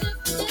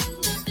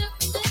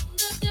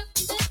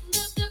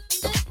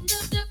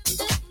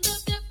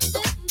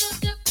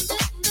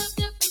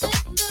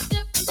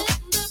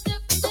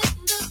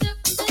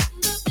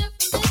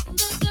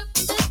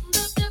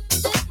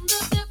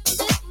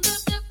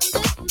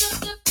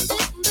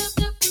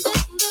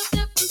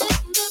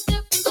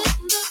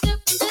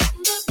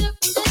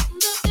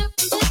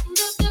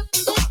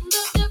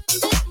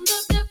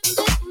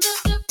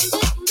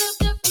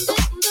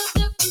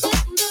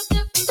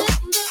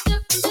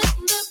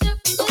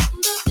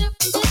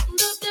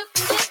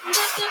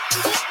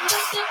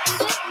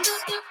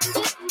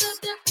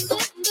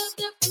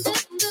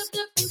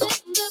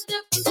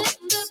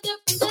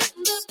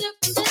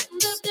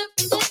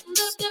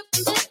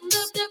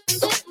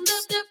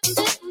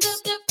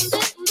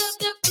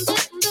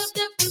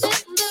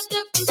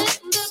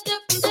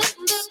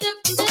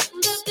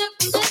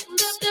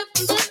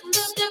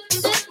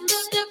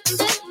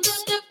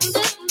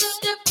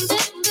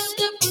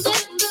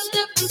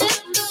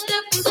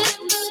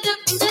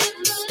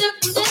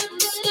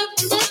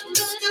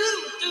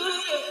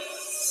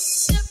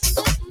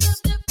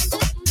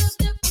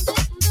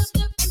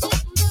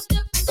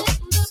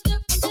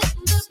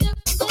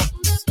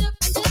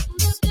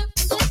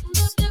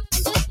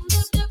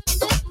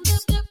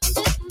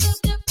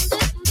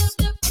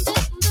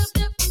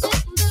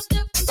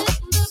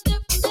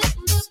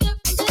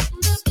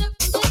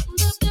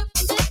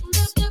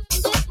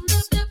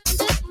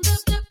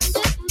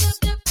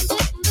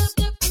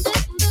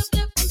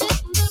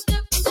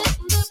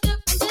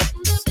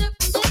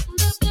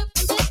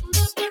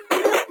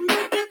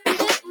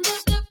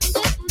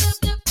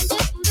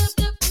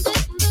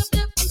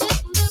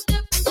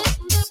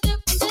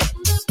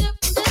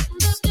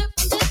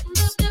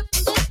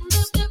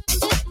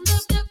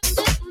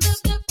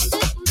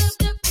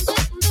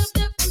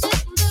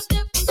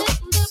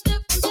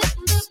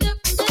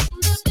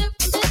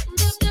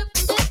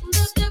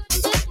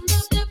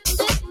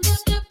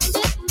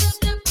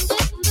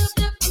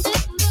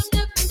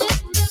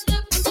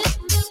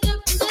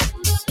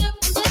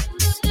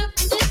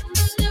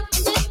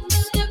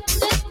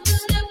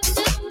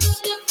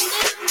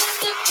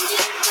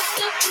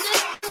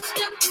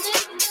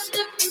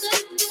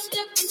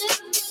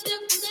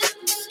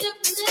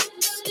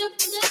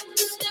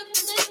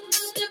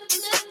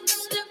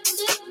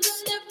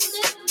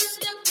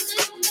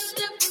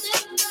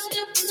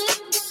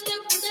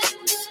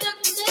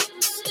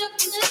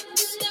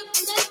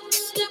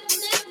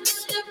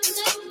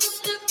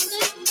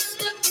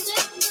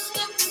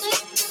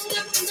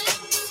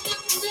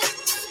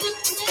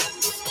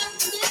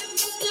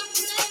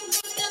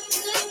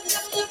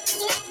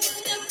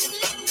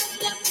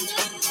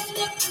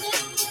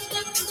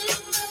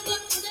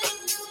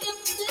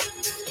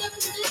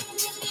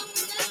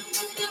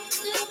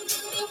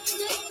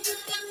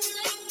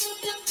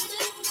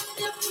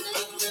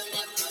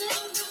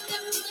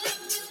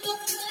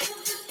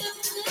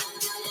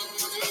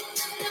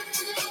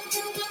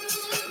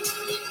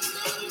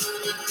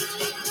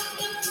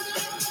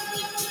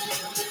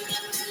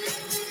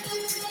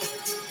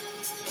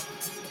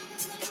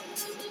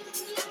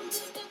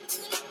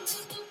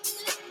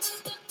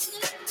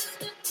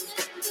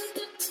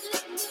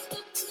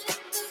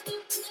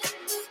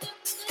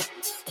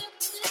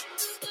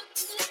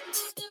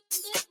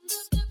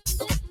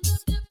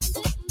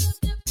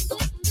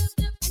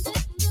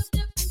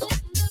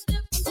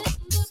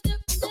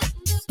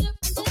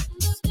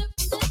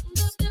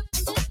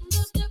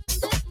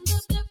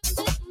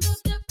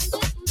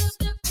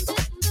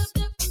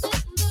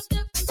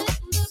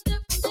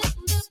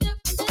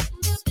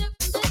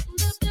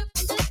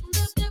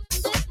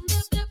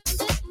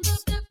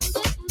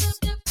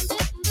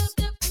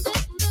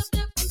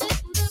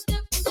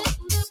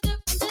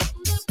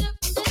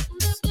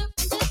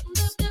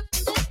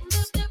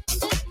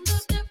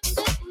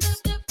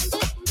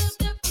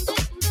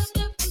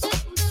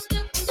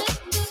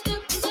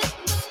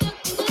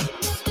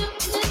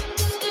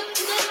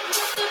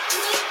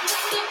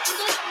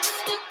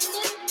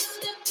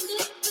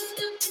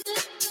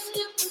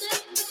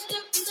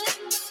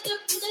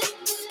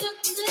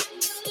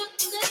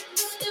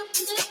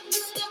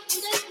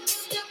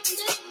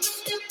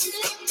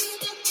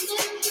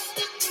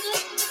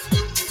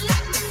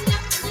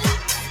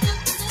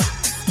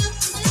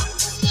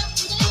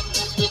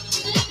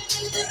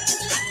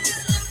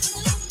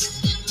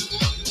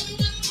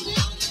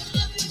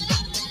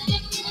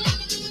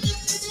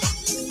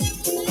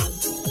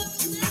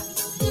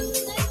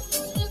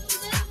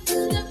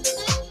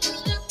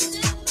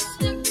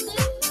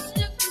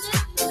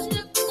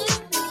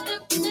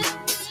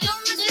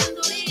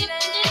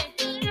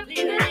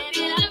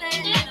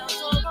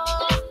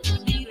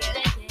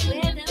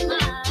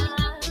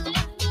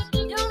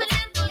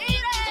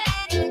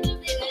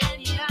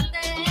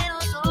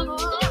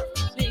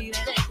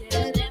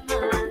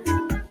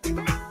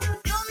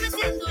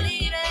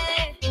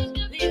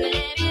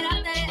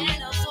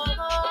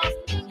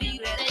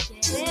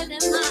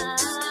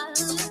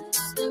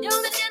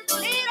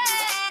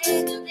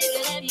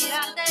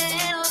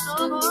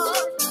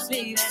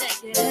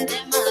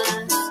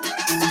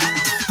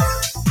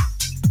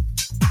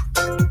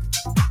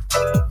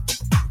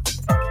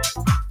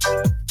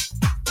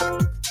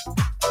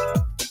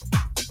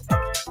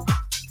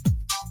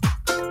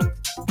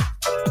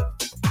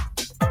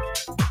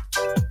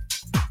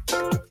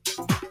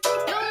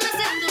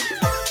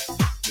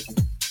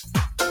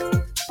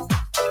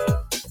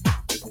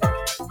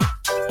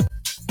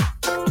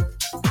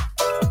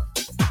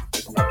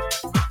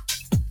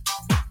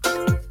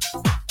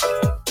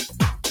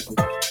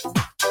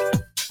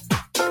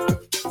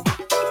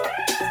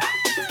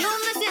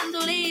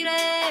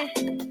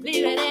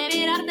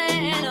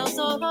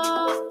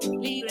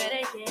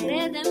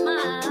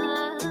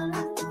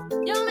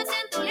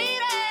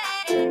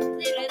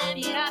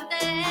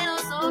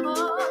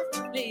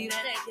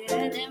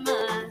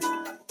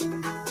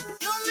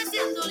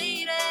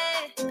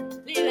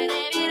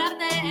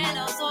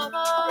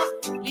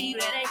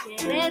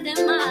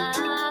 quererte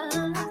más.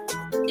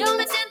 Yo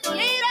me siento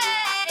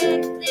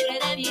libre, libre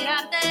de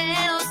mirarte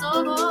a los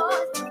ojos,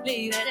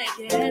 libre de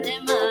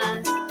quererte más.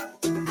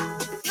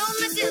 Yo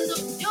me siento,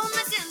 yo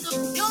me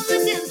siento, yo me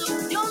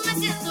siento, yo me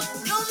siento,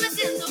 yo me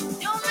siento,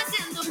 yo me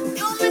siento,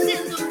 yo me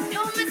siento,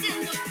 yo me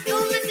siento,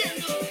 yo me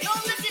siento, yo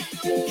me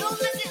siento, yo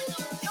me siento,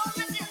 yo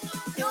me siento,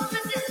 yo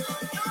me siento,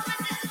 yo me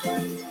siento.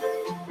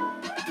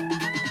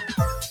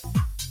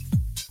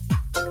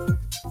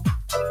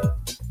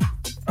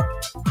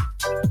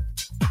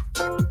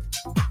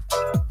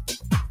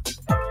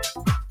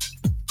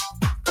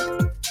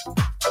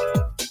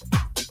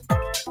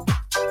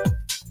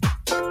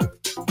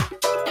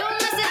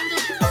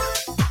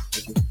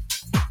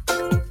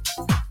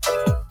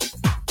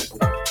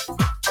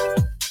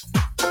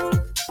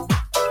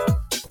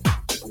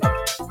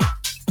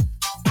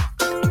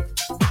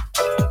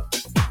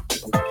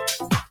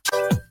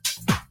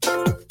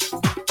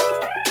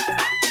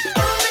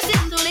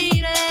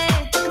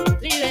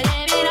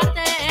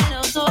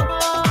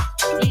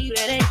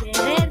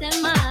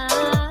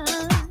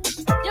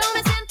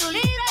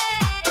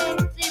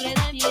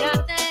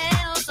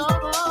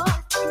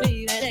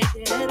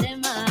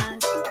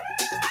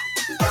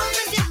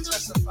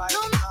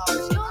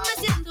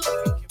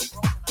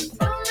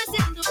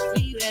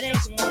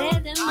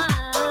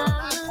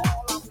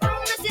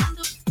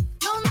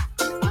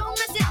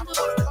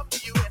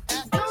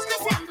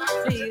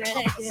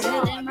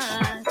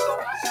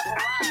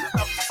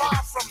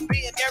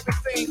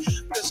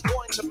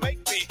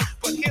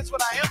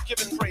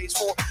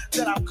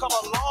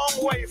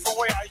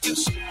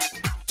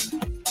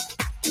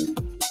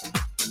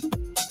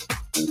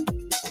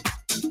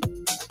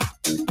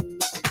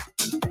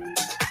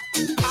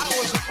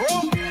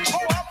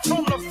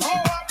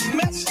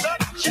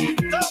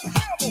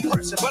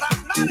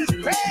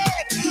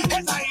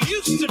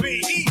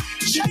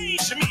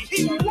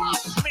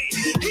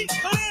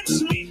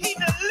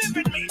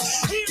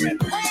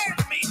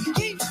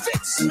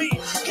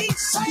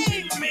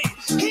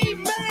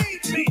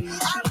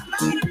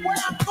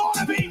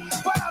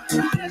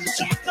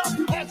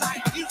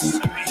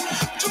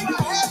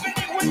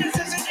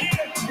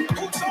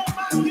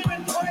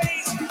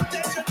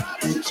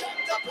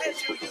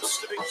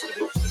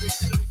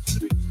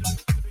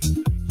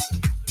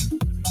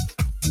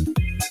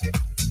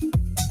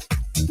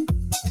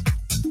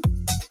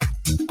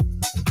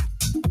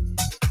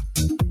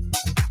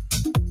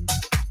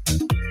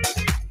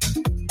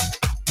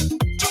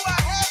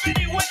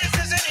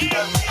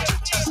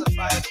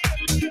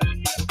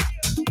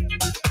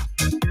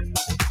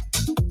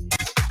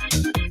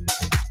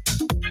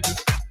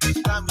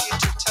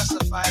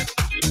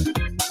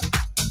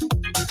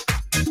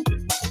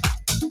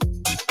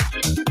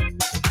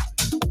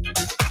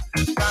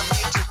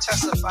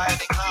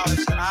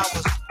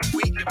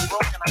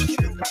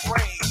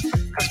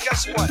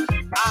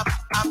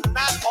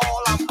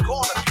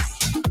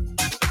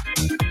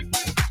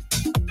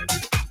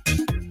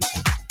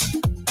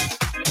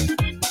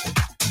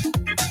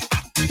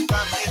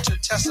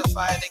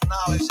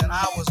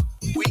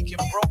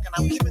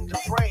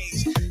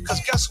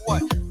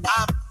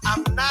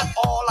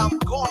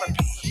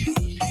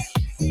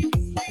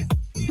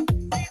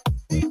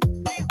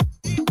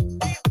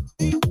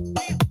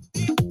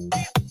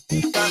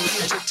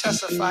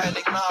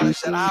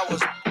 That I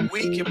was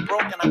weak and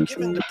broken, I'm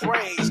giving the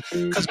praise.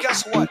 Cause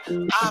guess what?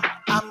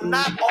 I'm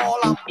not all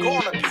I'm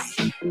gonna be.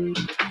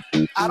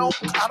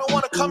 I don't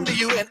want to come to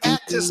you and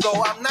act as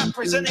though I'm not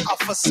presenting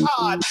a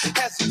facade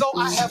as though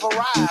I have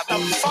arrived.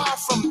 I'm far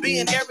from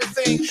being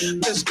everything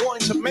that's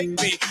going to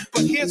make me.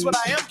 But here's what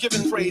I am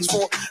giving praise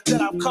for,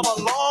 that I've come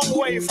a long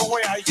way from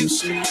where I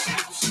used to.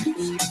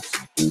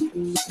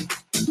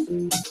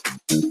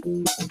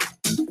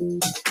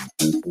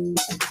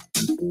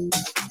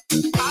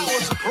 I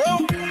was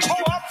broke,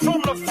 tore up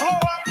from the floor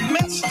up,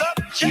 messed up,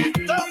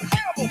 jacked up,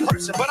 terrible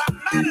person. But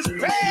I'm not as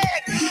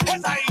bad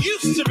as I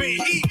used to be.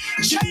 He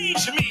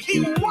changed me,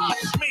 he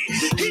washed me,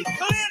 he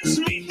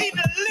cleansed me, he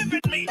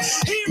delivered me,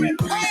 he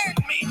repaired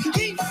me,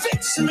 he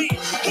fixed me,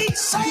 he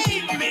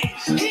saved me,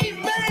 he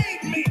made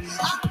me.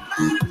 I'm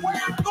not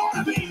where I'm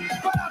gonna be,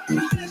 but I'm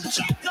not as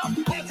jacked up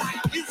as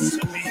I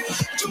used to be.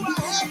 Do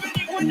I have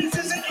any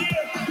witnesses in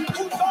here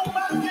who know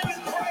about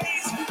giving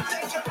praise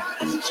that you're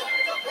not as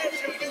jacked up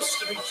as you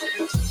used to be?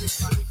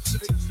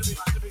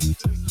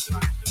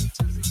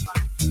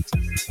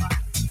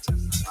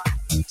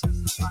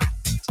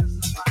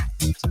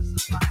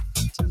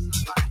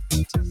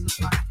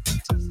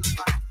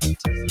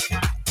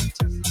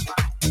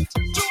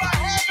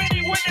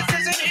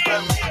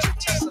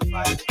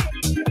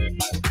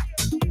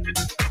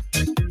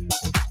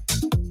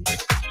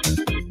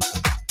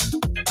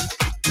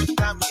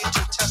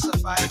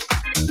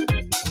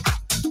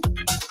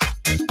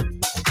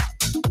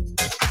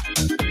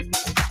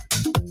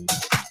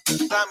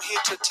 I'm here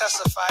to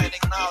testify and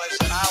acknowledge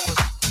that I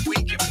was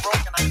weak and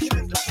broken. I give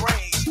him the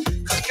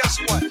praise. Cause guess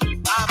what?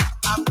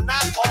 I'm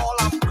not all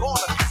I'm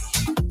gonna be.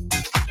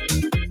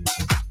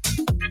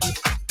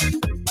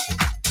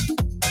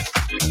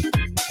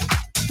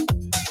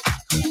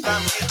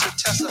 I'm here to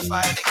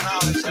testify and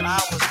acknowledge that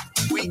I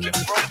was weak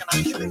and broken.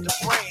 I give it the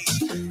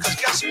praise. Because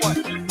guess what?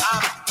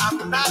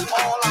 I'm not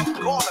all I'm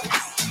gonna be.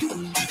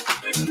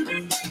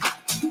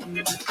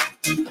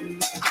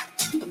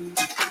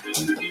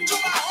 To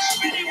my how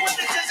many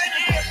witnesses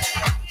in here?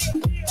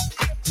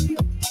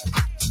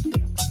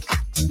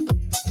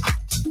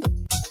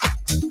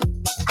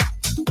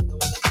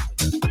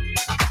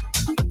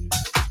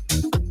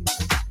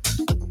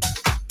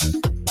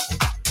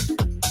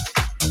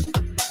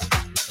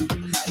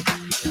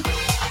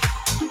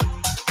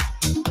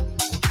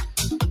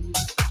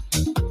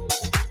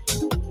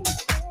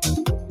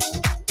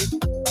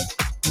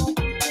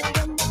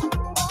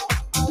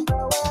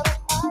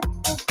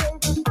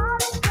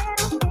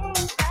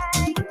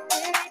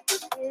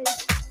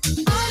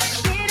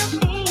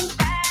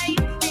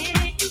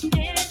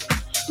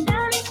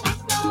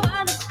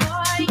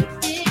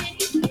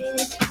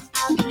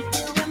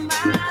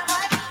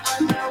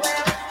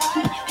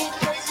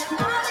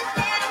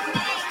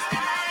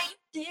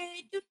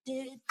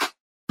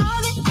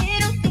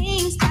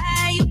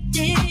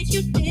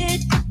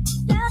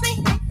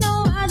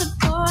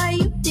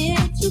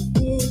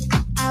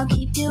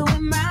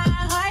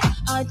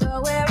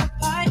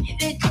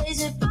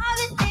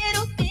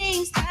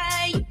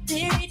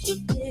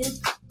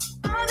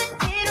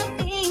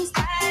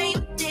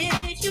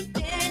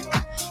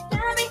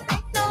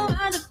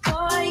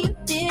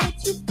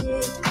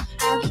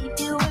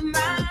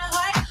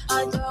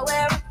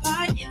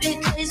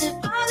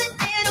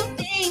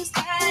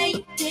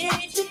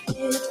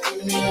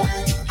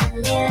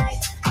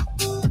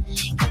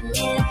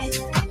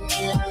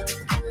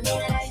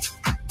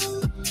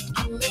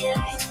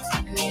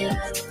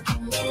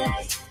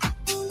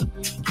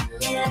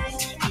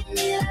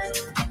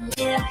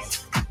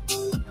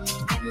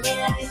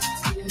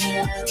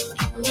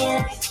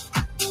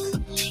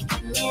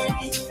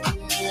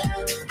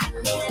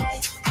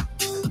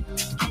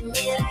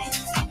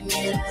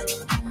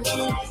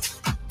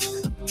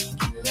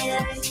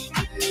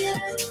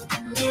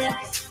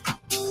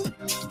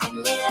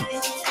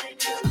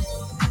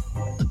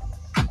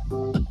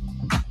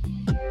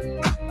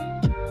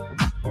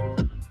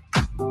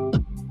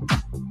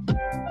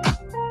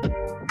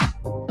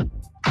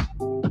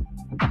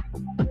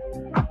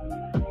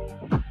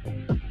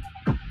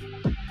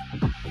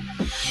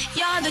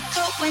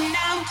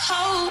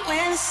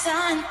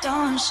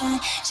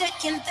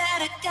 Checking that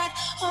I got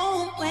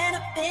home when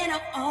I've been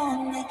out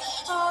all night.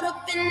 Hold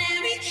up in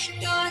every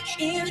door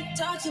in the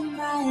dark in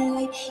my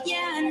light. Yeah,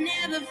 I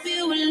never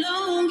feel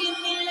alone. Give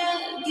me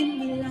love, give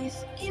me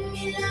life. Give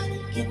me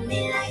love, give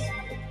me life.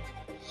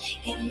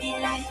 Give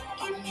me life,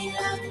 give me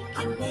love,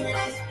 give me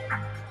life.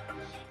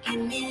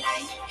 Give me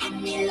life,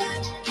 give me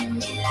love, give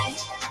me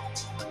life.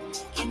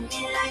 Give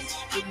me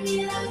life, give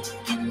me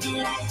love, give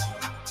me life.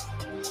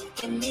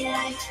 Give me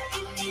life,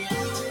 give me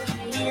love,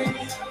 give me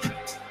life.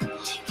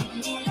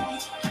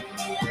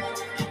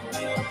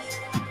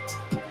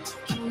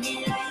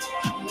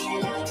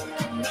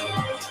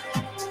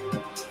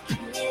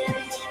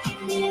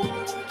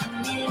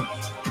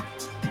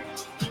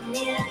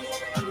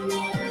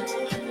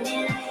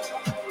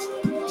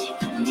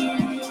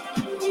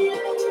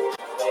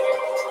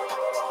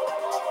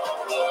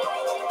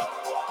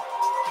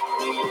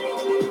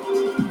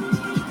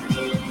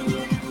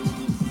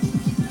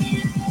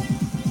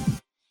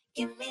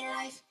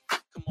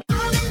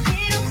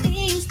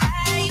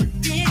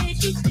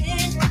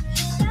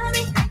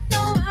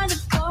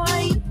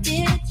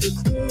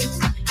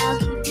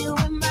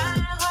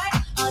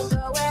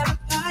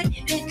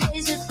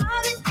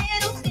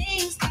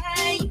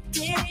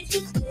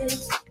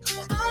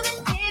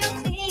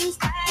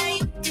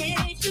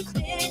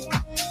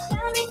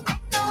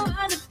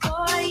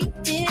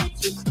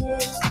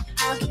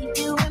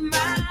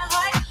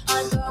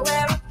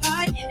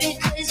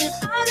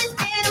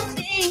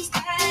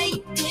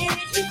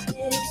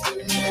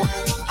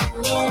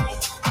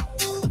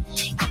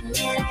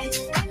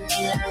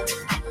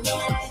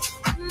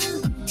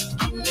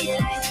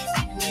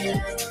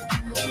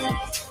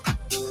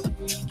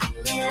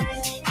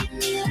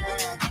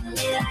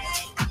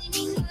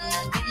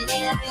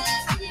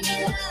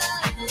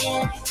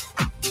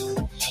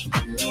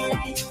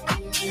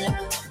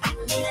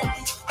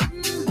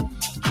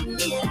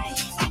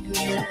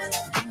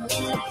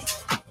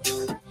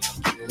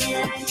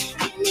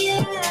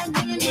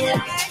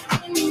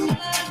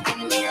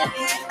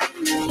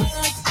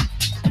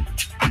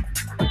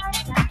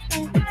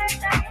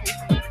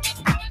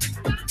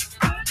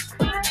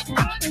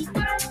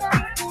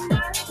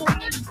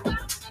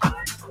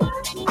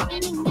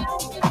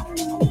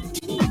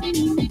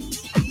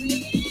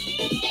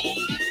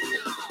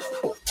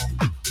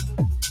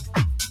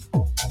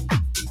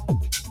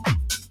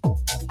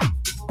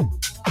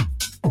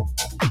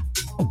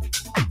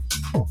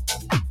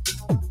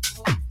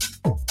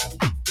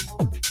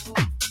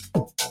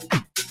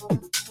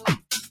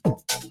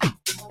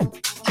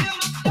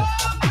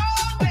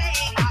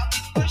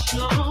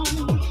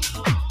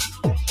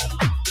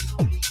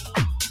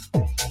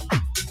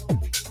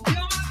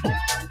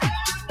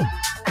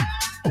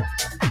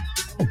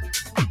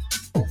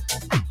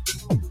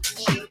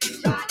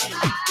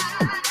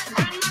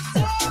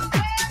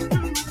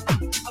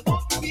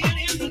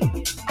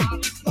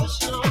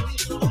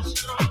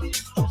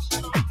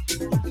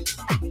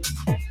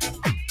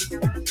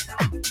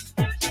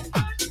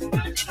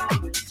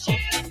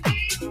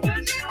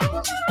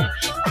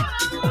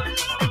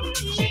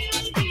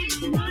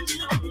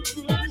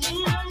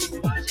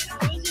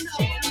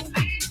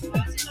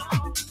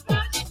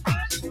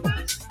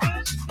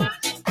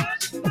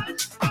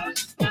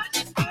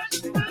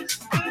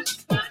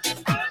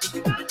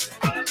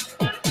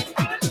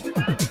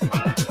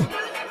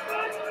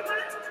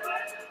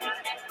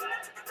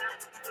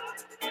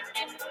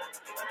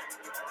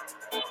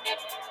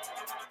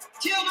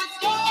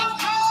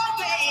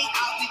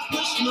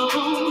 pushing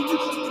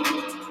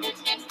on.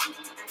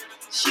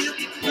 She'll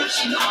be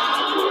pushing on. Now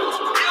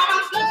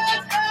I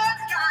love her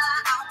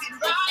guy, I'll be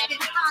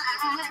riding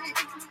high.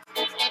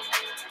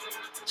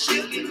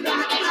 She'll be riding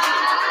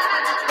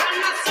high.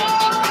 When my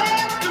soul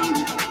is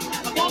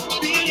through, I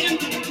won't be in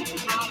blue.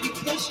 I'll be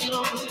pushing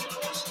on.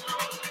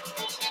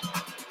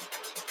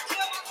 Till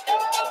my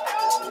soul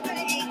goes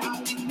away,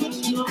 I'll be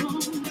pushing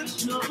on,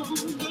 pushing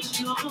on,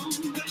 pushing on,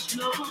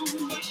 pushing on,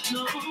 pushing on, pushing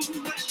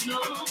on, pushing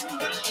on,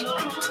 pushing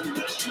on,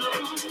 pushing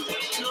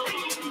on.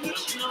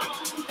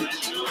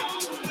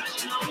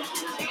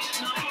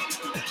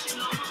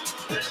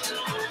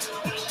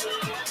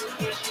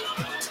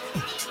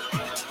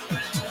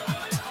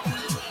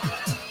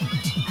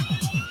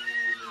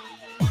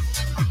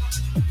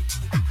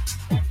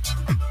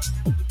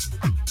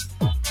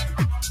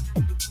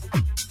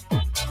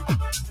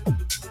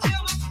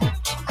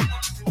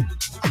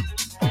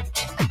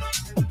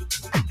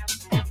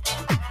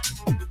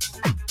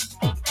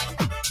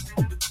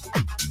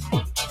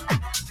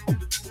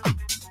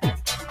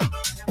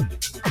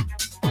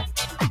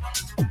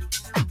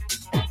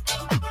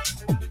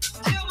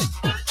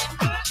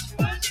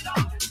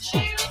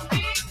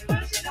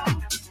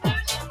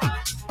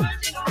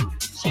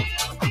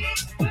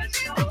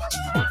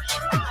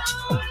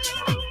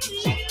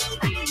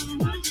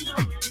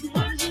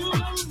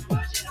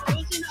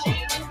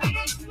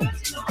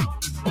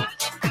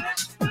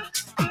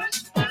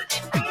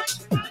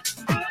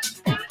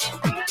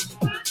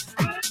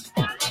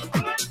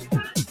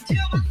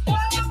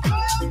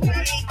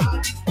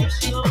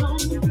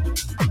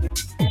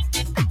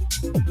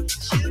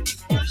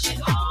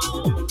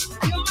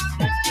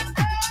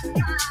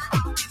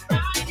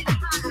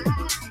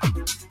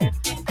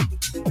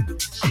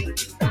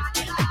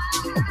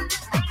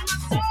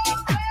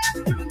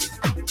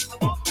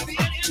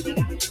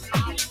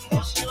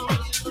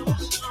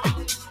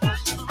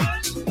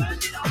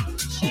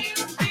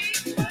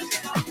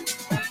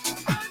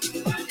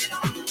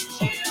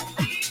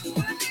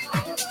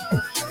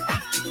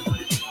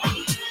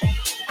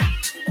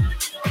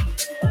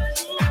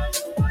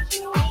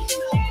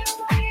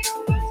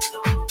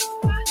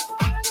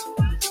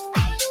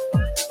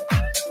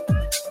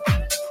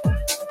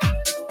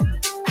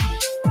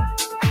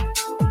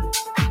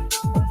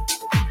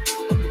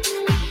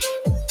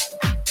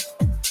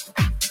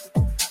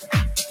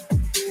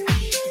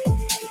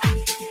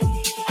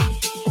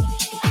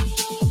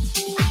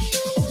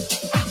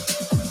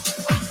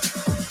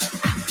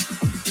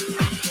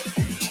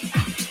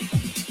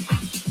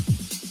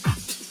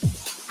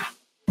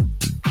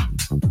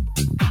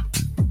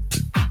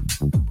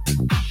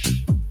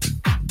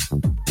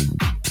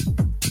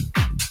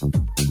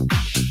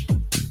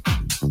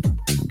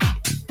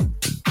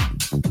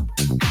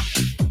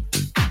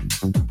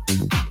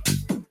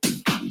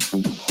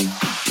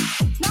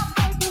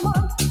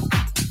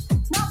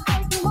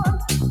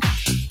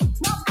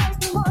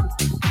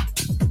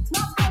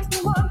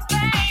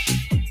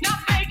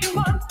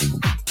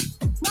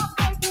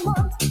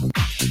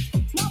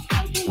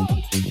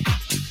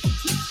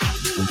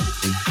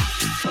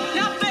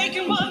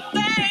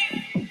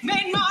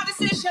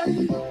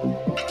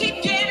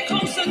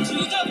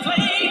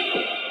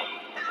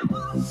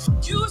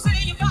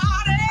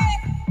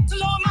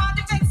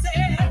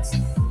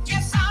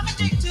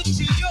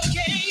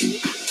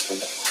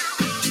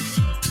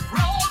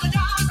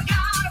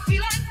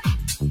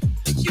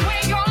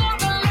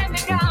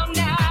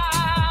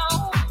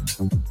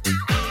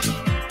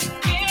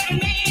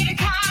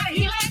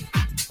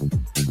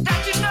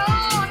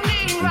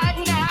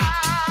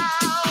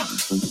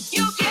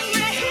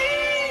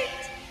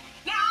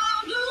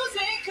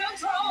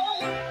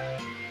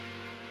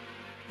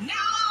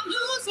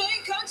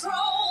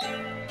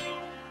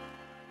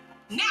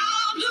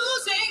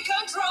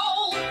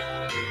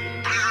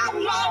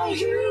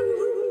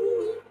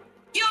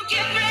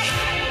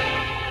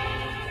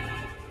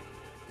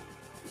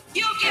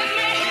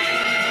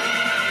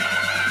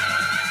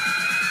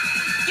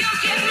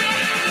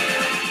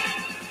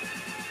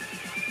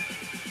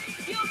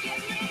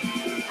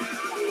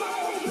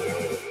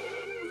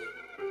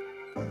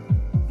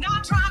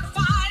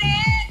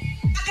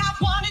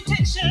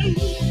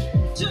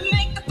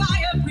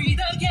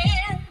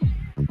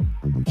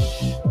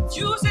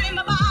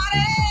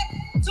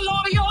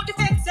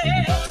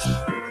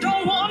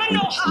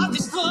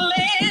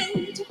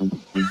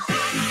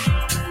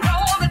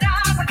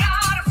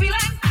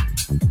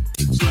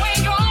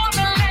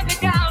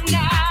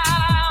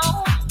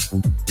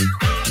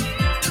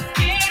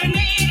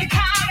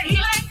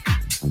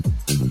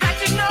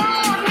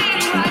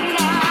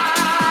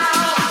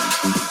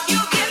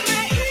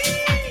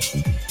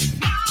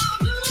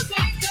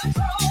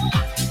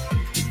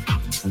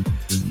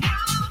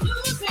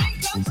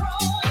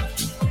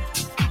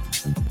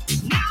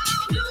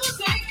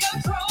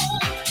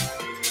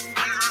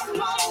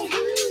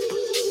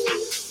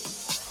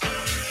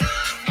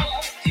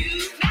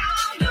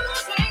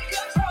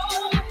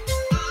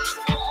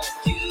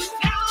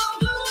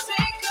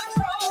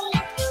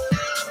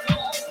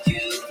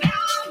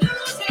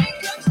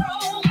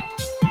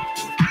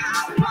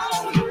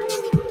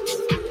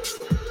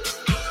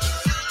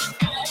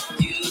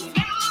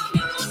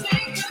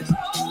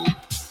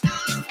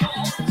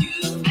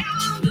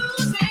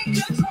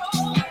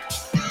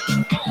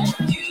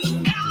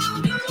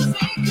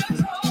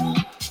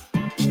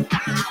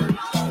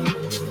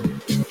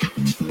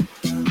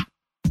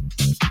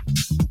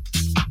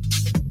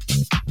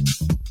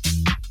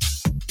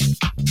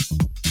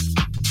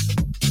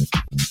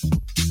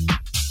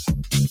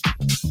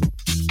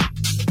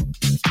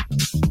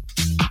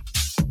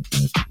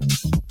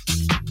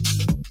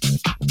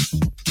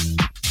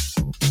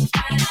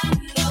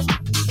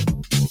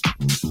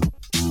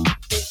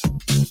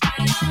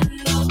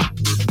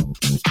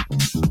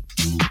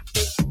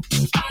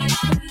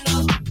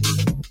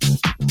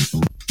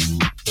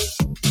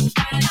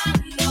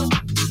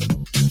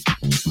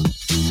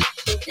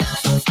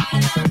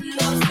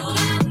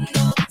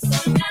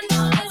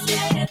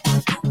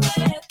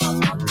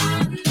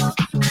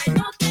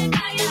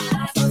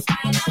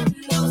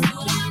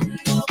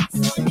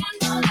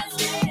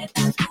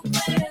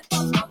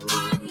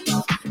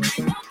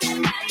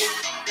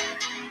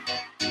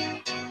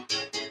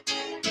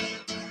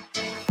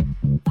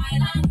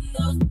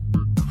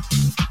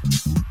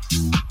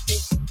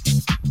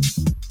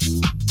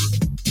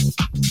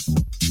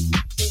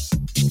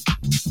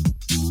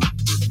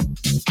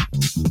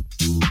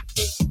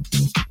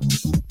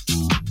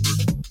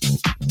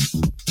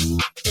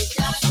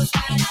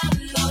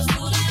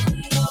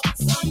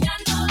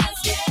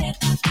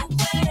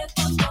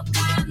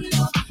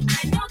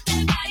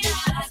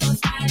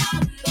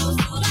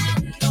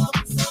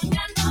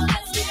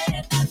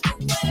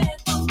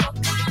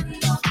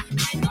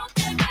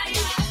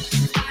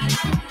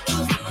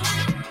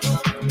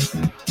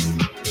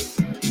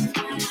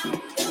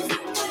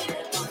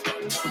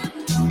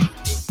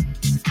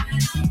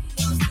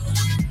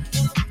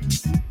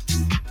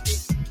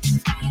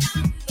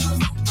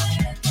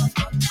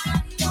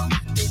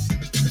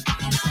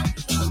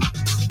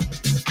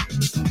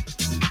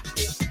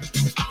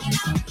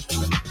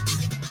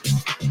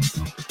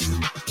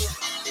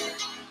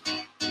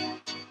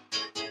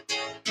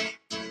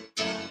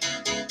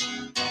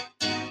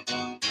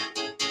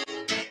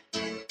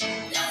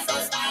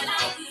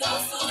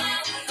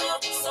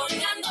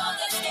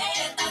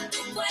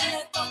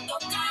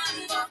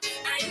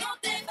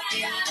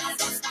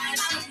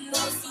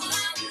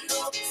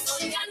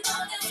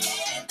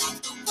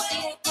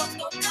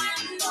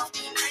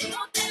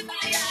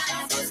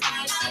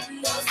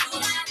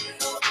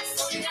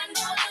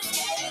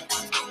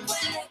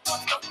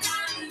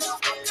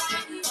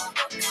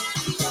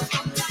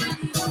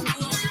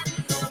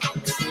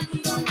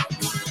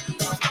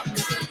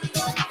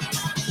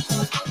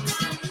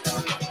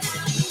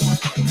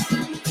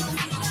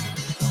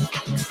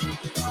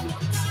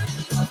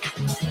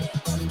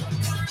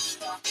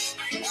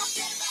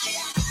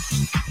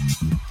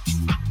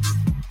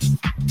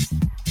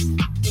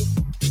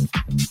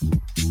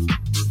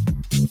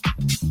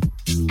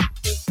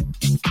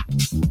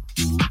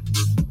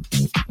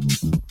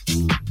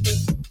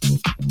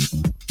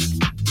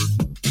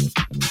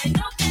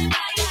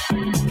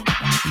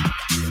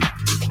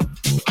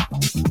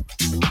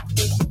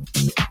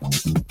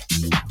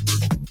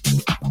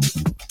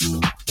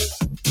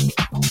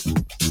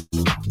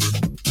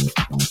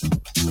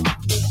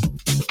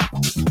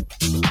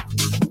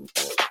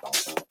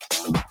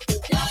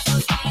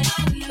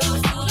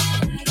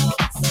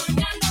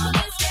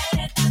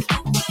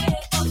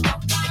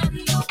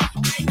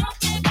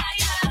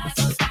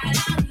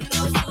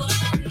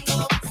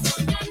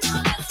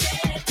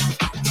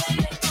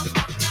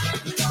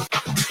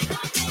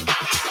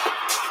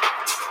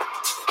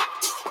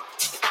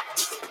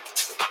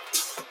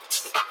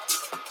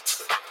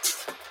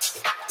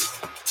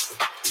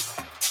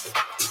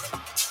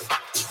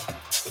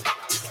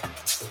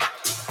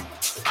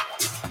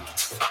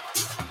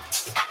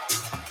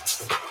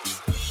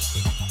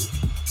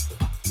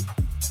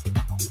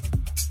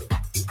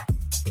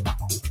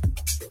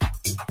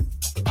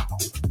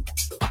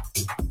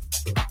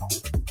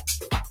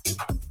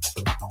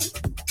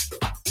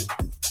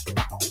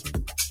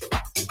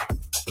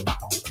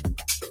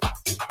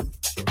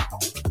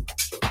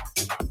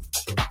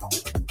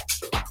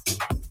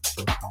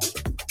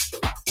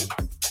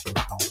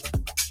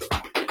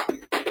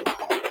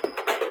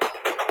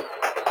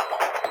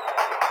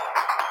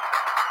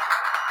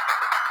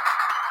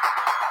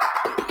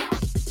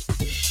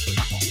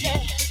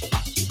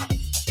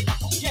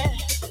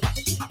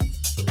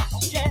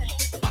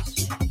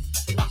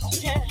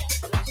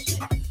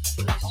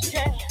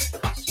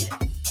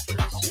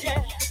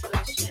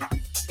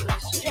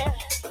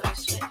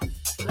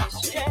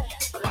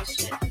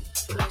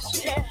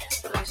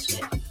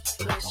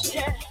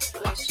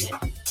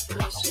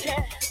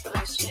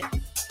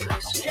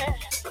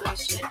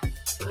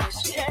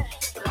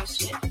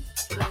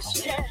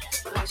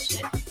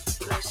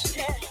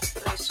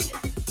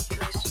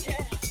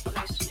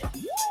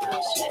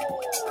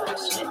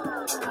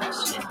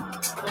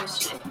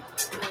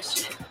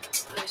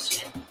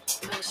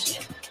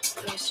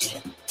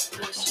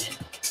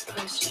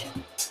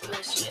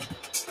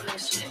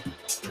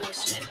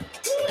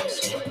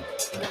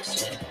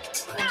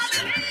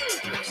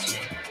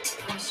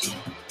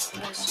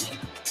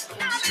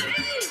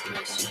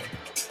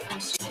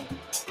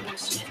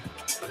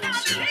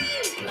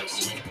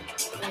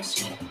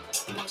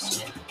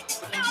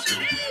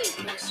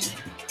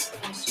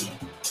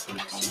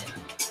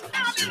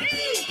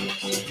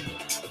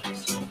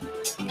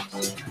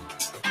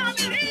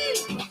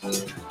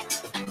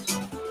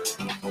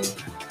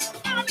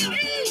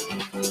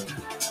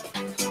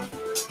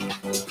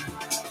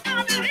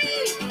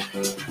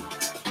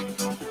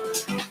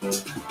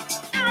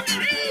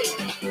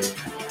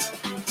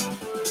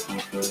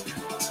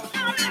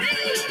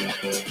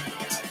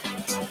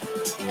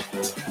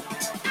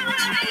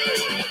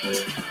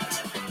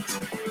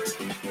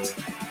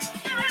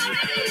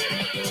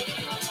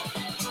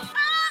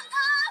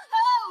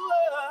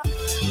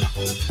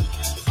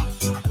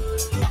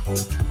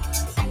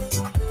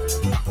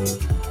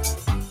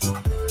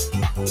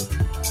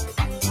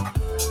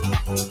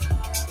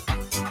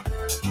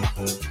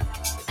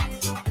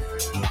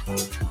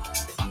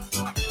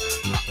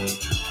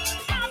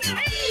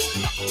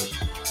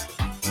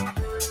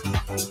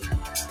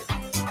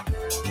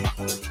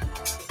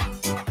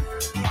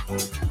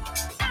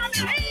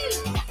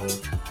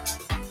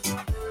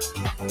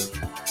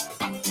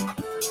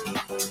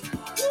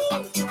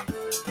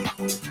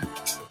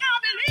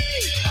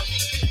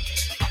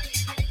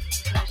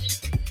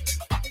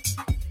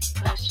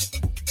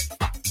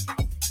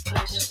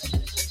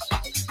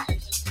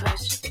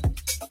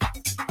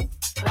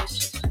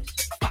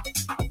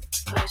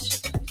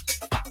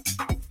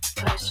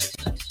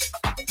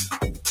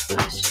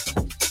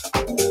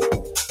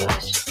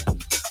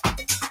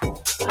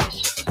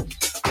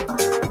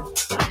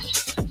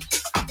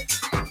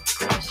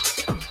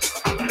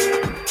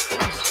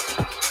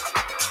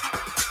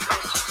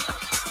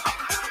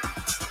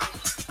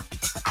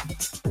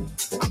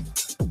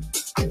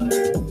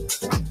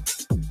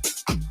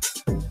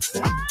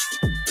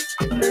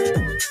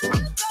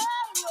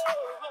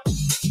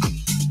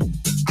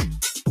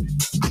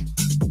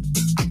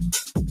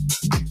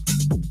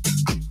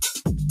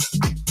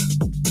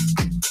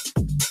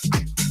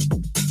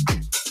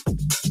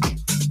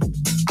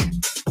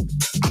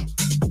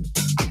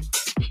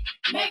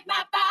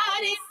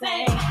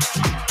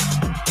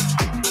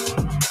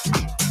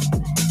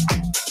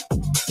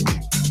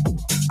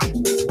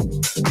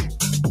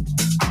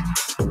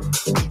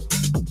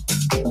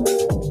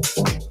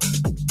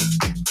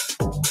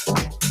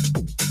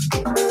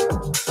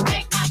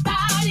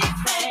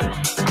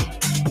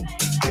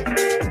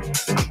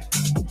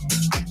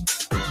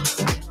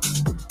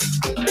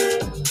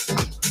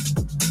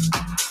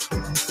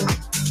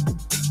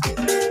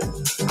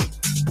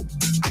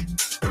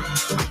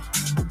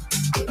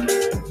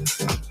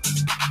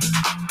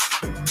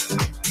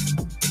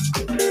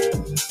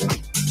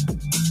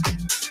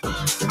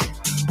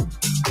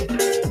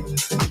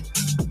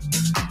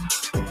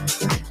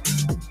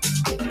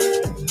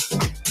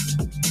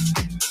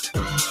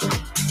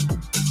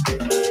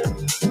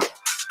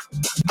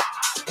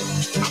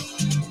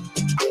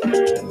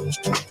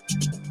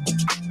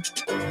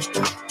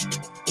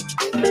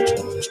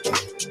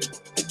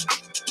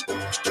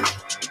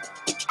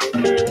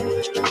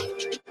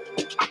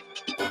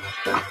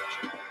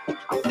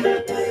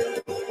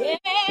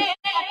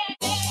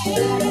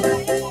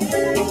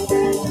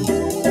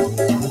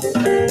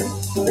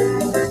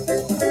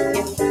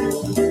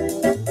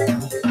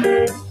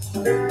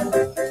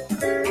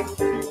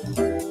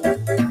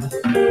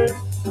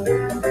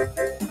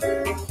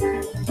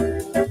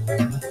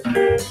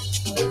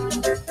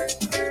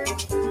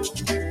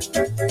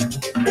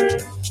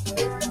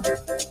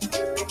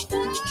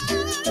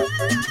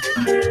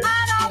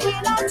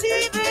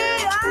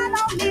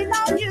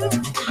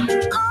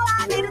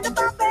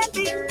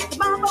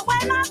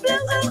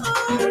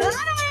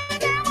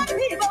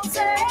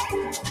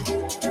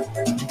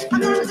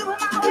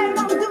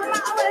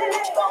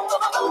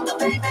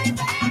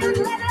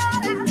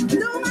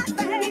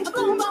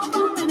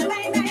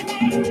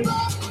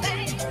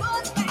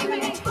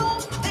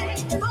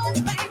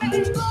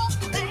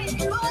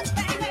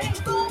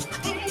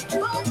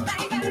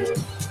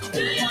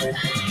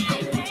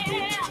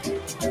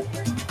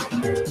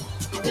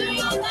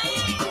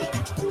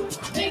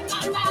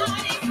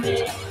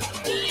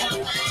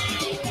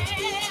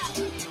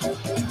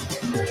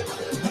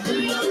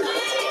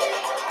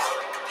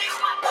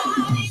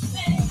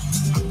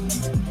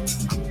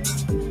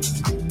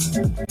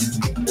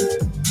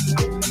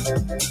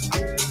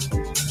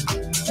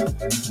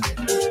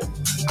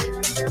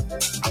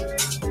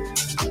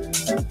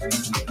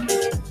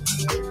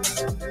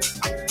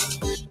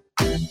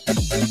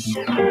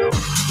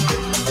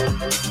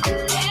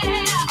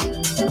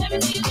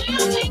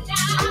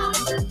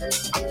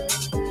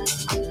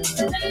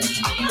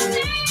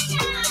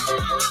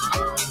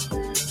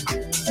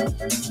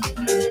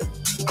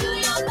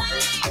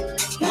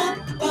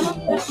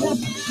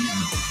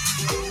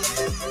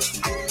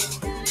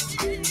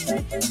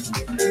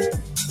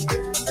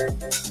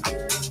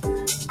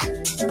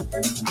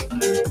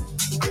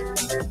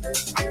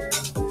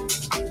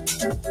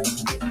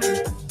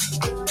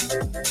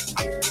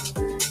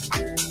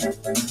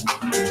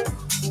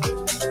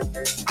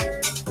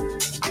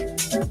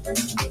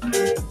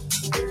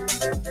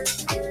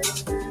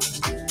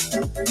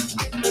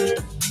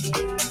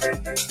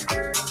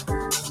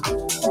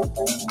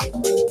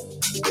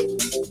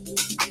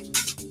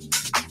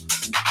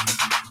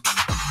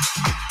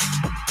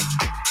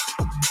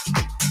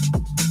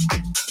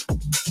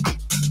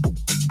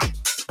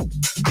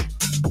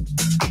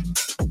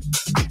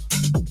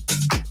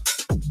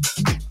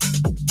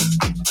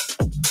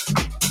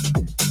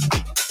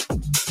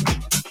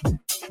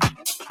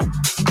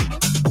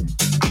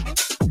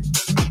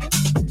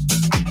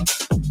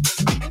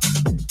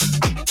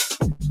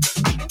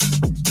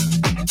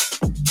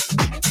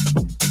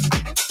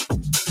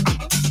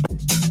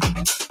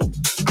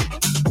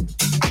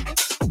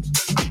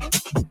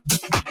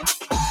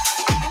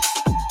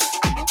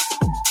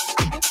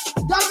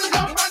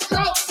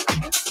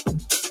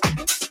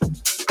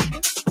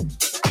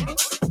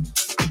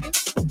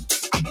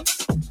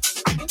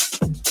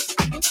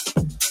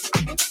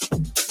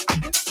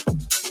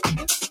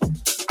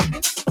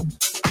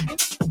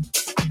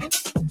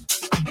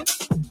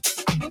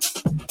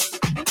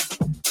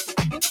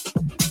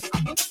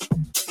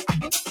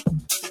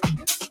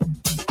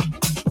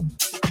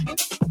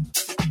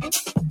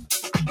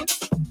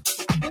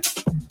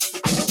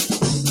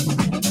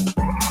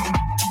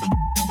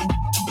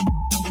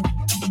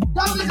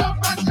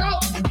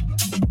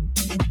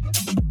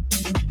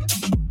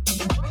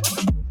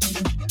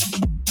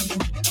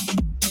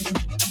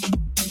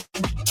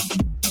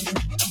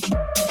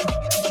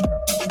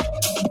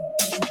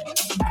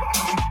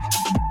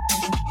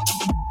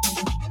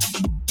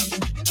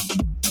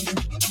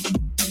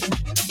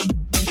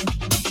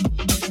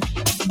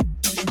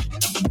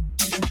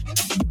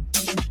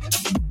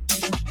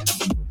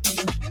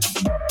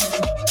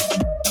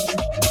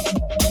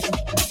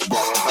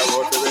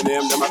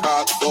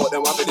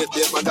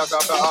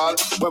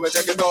 When we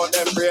check it out,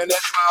 them brain it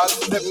all.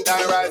 7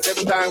 times right,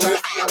 7 times we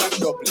feel like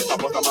double it.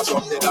 I'm a mash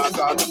up the dance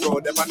hall. Throw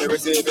them on the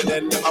receiving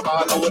end. Them a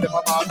ball, hold them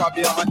a ball.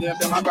 Copy and name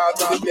them a call.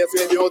 To the place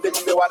where music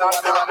the one and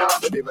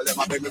the people them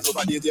a beg me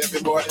super DJ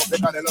before.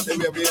 Because they love the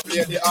way we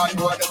play the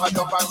hardcore. Them a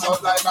jump and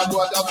shout like a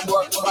gold up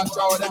score. Watch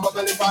out, them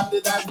bubbling on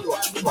the dance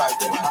floor. Why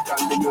them a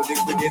can the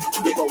music begin?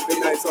 We come be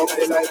nice up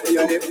the light for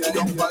your lips.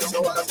 Jump and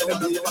shout and say them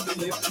believe and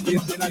believe.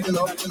 Give the night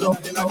love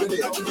in our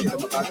life.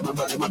 Them a talk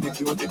about them a big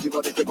music.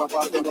 People they keep a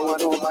fall. Don't know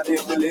nobody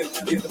to live.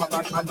 Give them a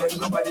back and then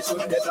nobody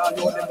should get on.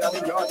 Know them that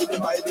the yard with the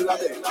Bible a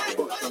day.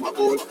 But them a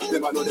fool.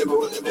 Them a know them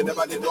old. They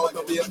never did out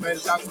of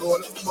basement tax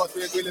roll. But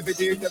we will if it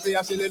is to be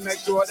a shilling. Make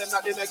sure them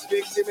not the next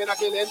victim in a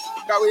killing.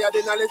 Cause we are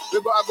the knowledge. We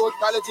got a good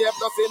college here.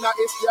 Plus in a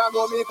history and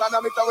know me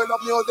economics and we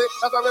love music.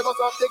 That's why we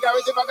bust up the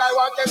garage if a guy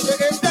wants them to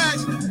get dead.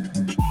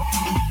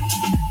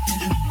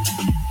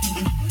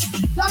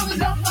 Jump and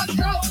jump and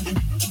jump.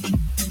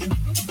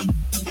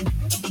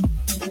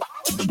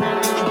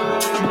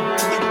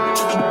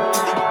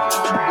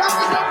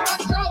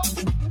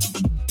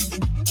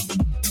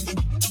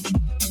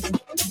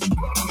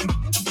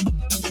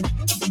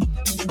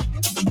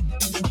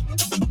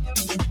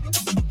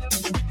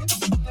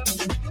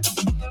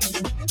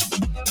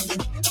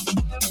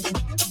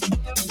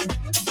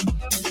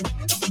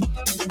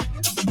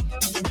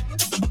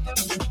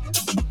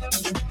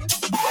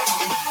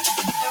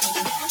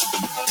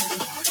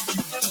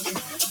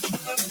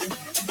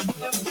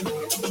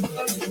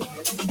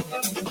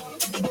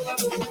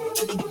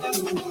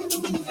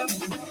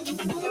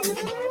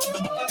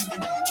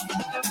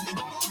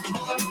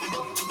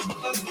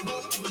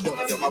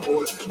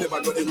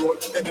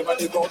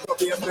 Everybody go to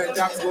basement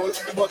tax roll.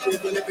 But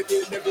if you live it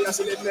is, then we are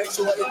still make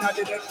sure it's not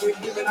the next week.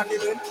 Living and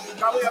giving.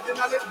 Can we have the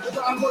knowledge? We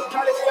got a good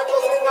quality of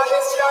music. And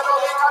this year, no,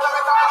 we can't have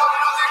it all.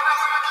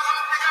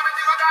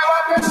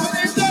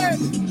 Music, that's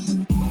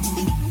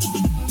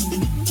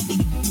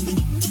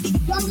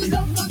what we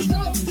got to do.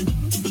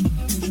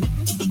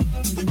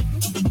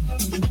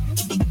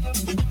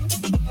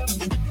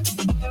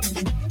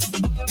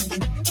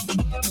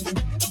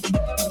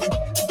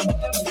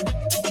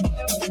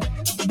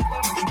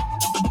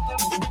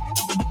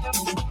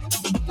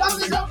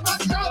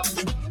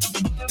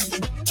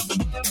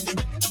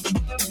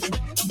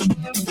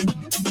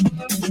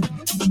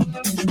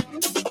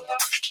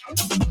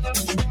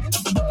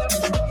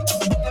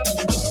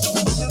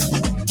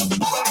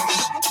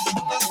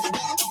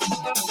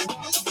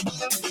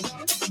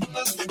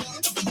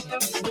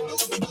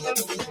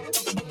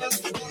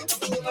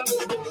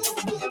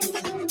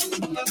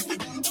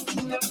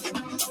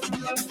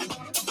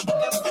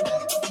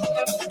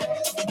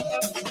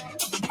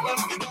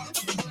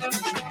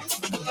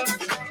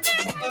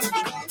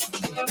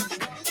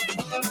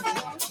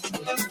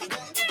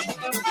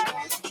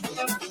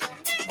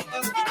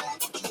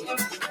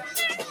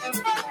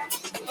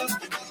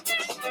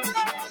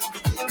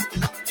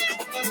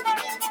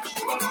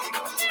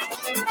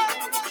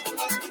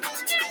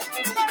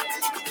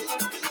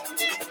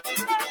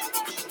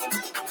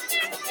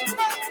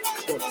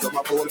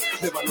 fool.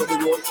 Never know the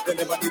road, they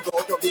never did go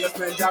to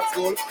basement jack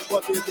school.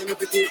 But they think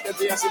if you keep them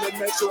face and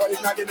make sure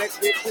it's not the next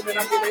victim in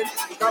a killing.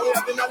 Because we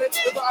have the knowledge,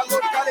 we got a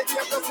good quality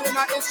of the scene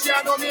and history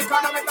and no me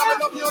economic and we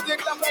love music.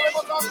 That's why we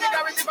must have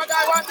security, but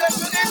I want them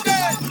to live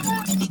there.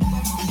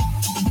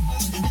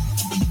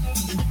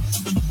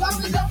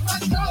 Thumbs up,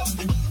 let's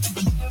go.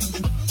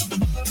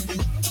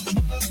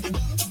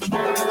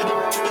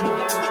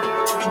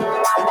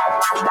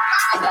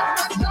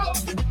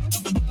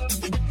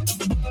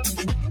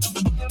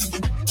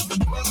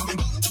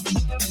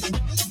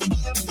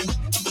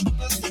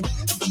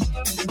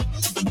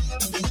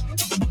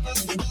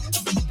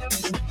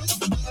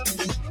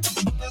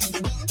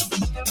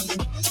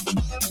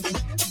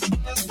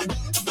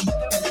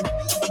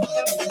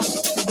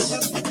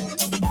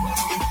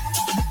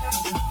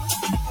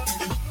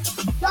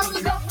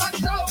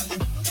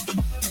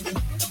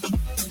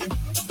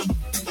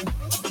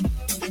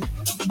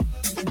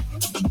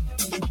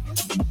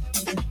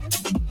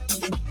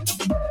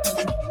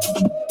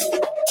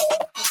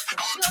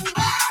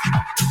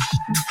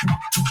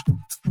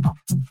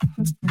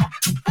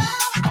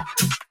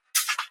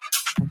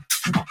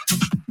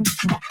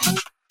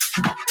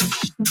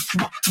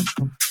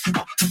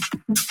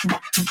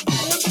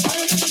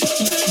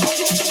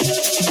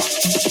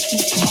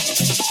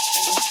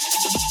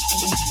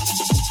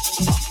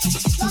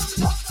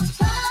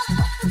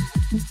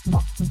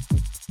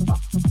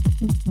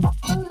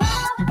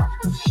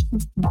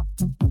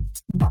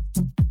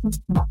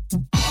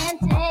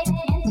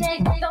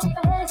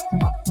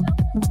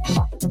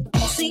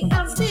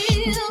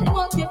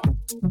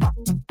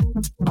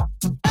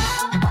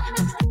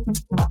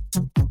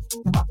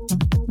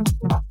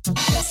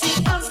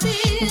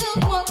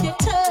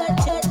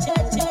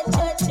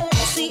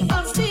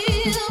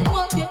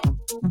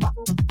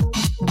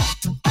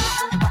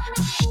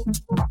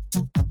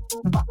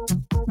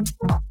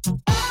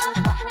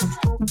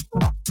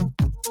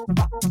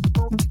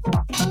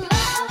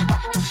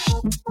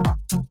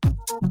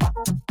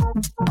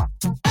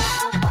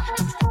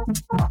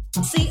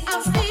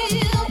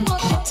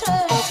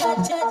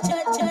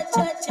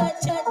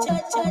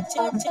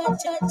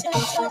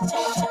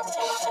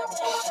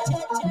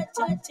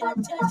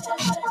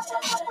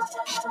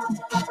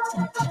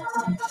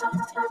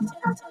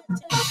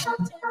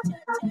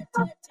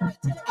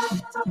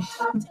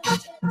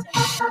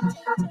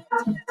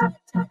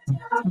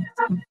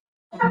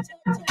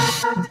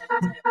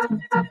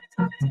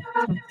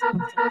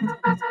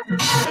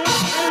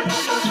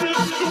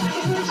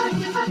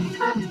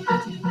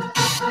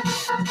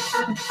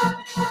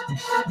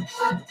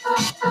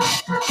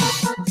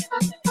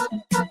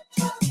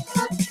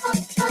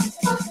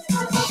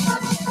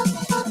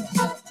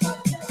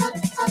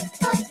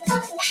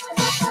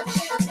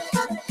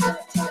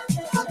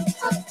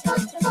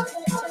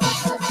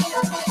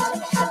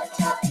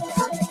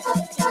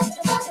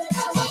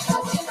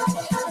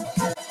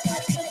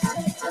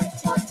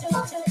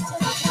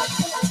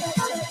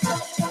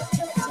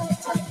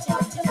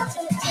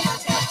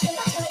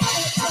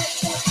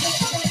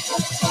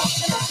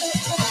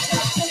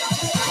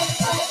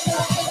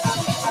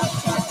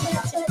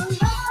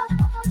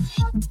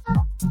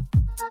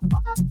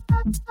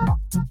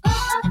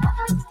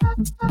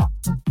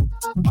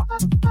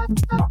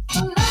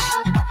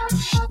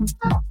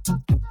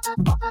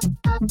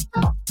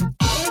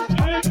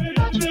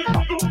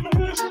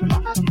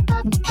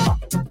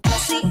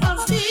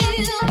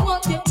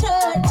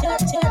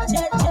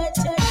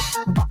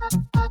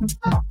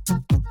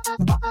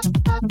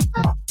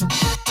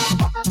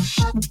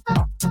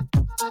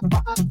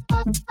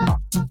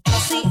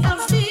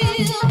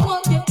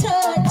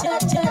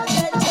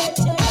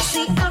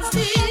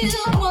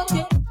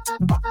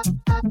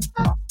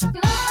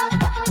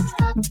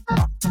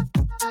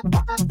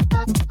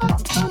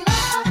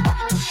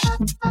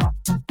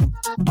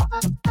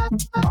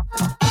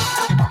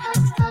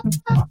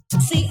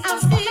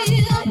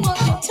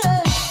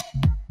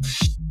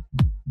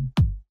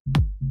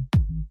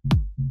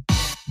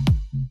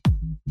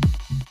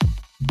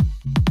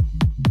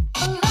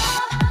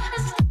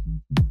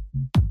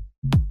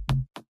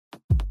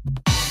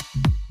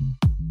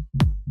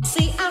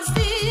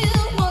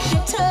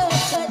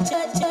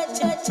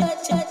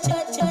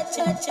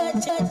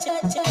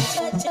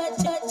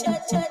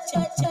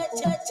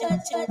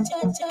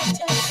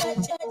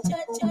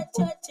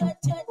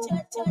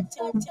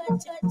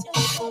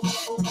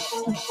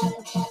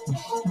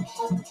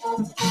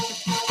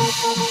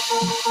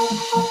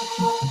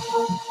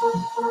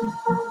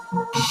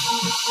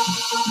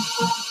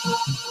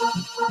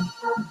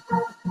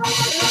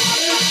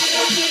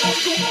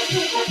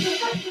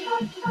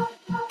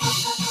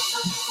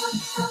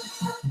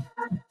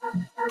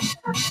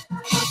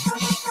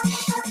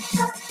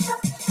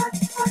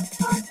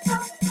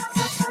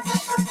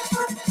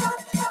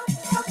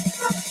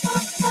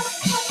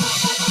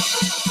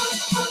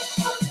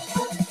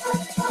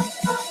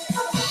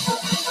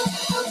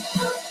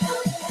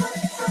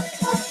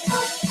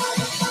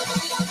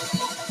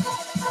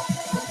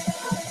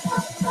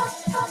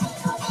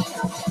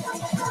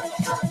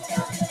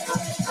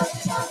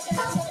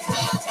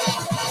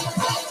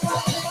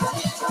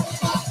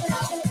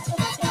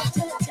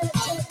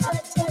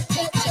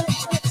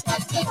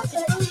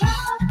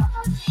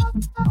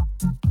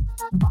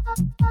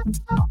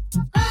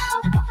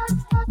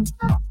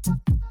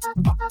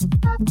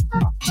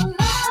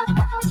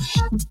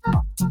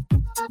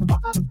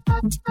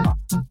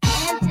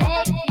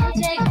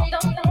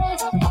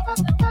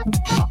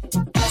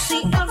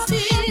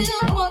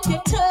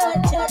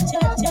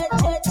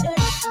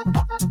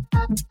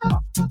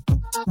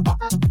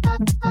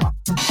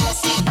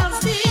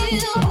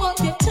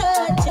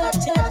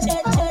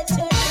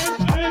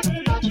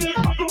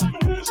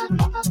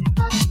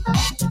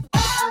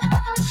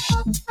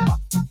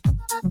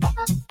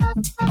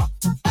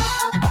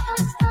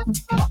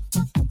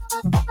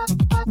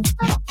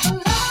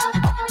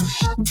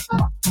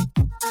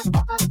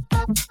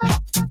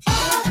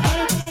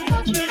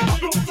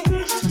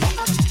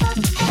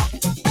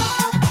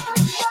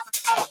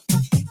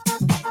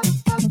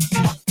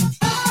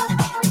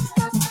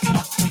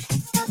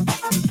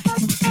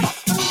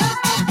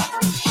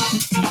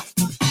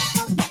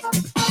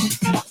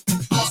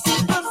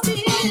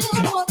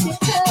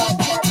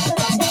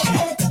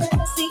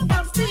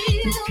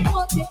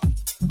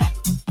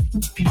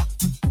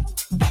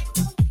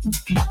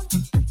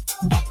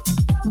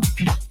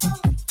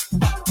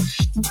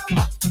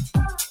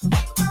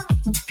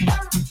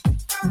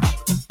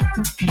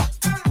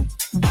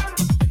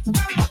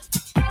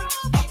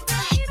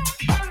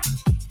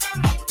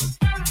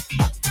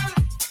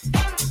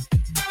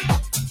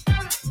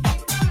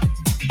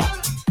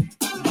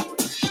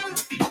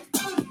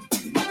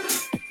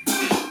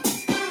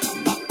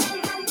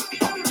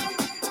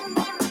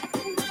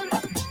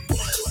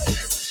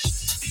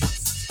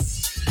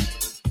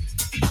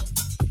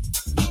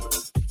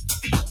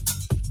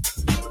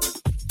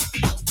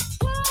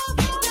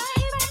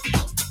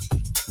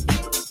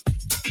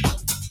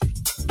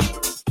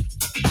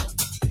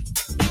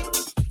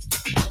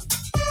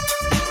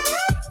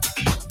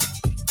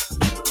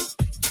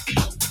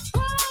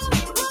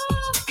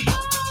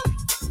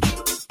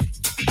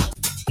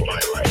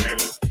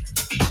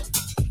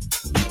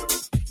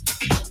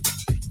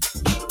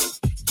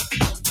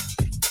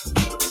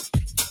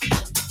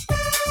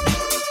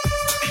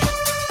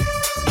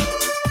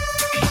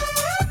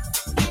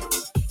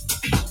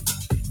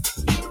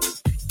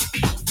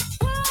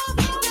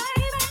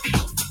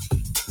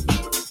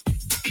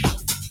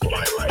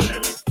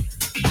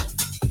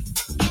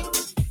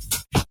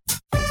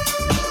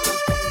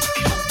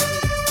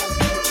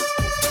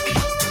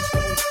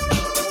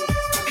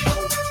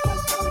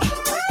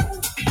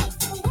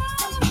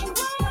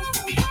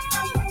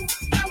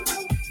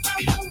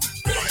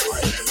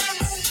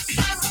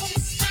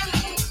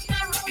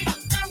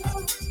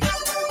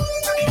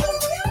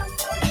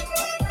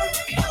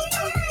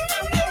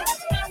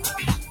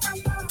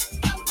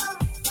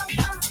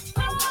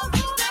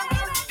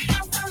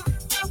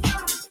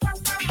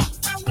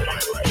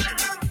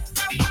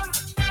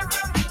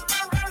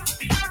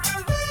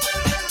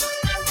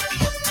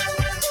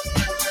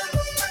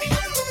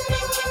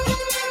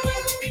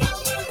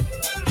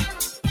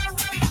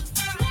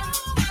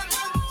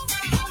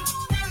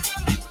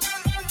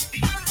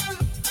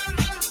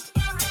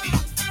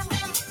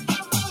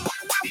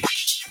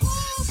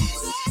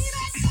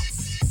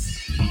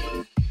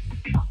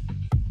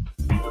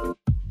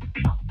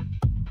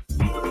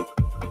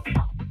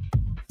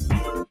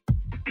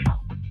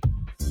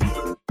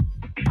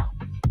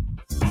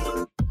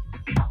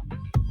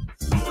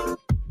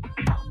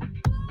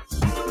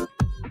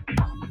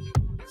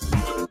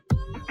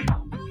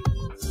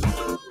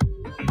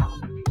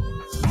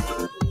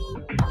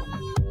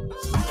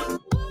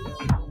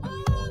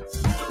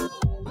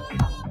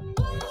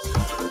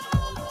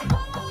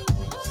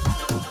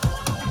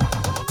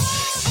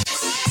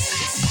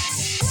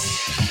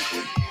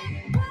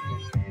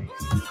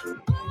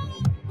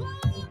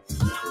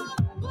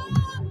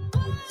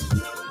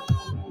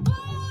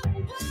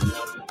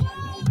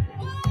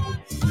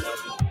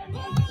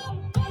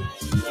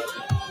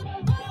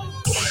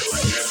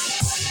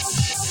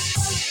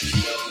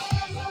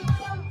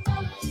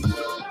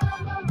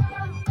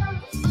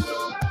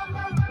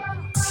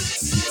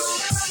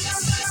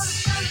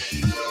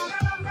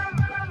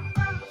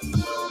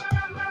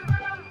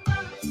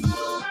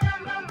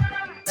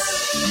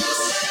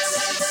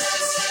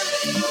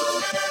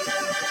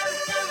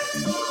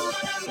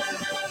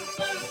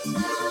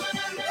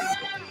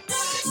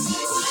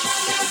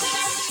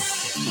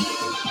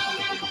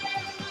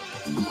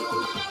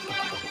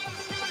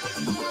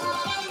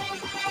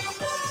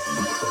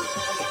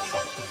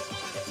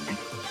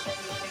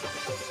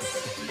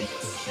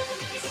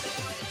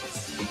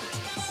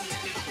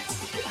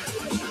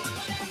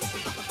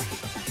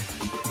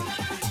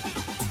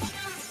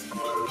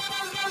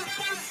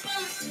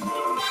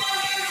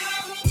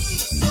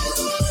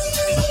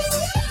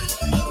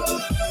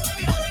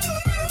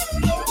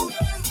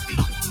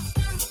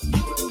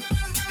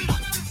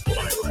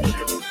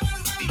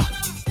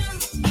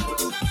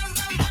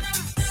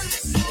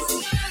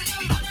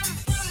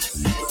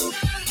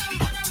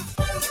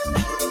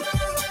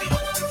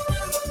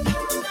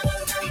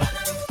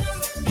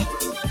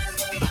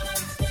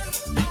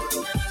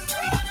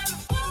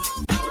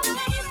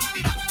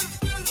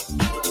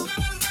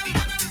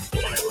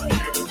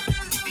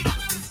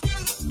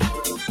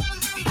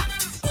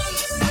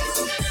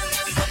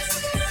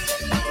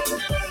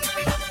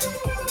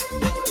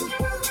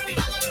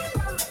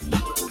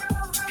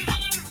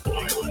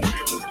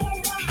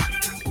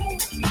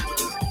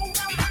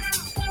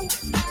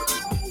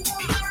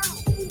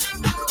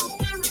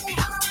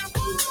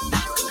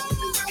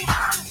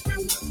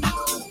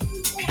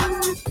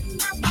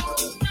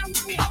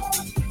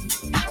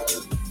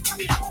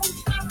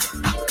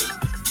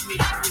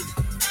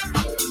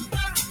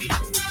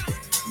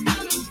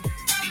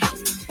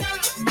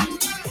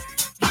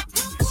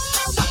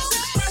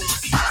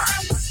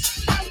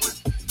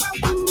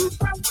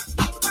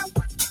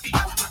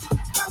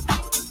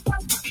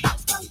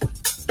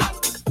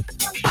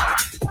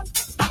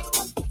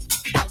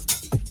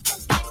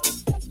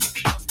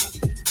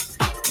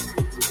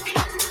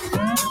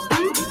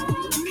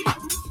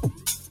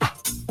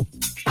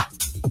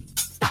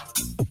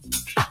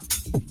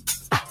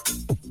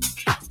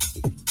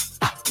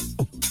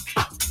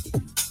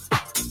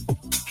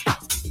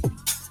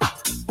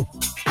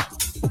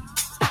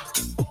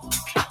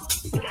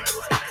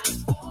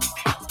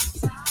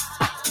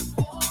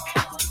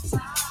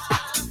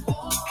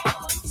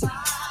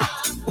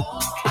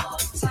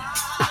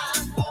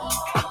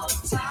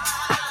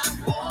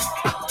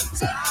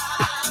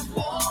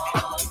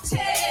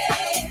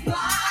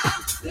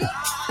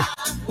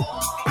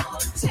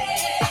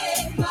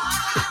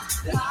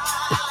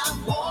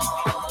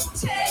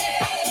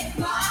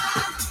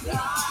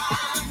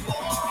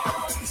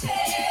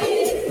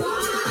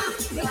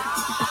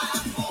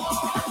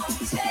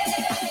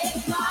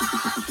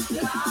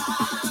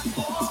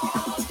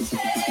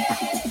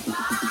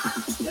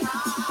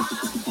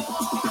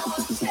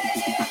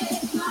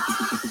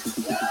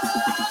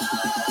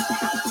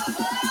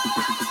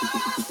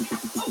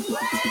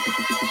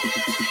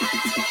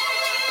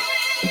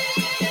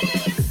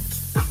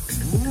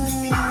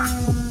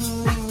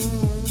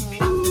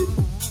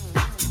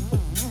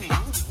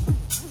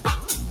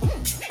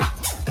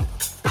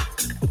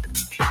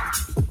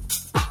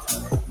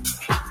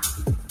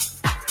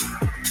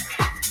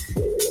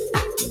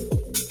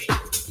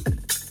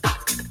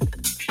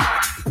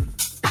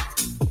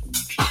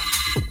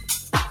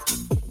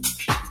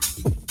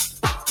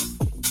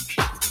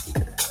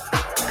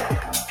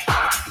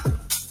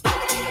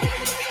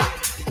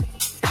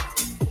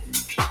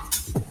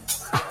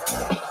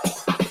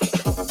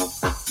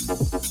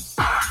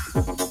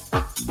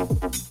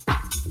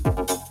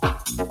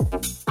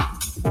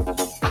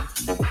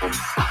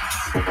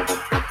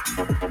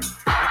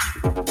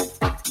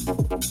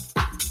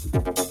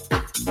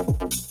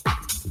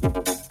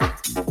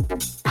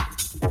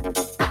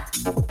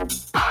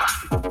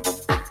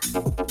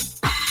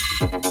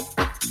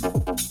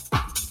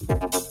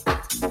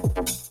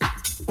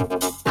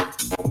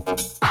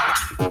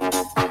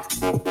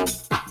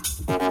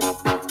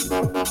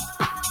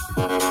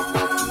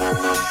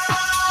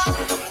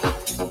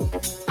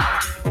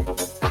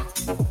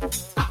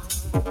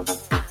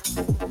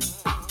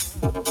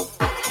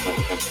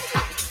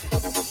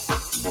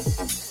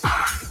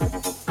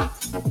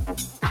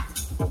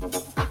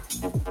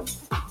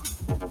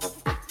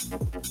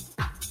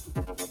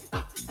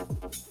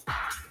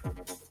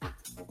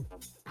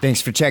 Thanks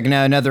for checking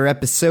out another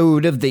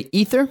episode of The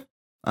Ether.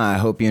 I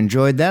hope you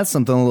enjoyed that.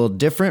 Something a little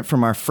different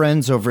from our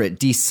friends over at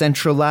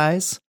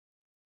DCentralize.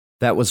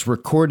 That was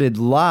recorded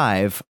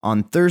live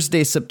on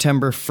Thursday,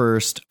 September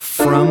 1st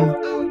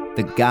from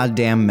the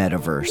goddamn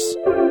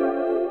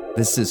Metaverse.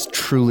 This is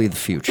truly the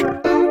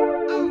future.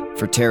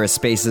 For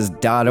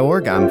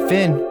TerraSpaces.org, I'm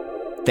Finn.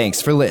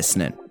 Thanks for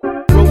listening.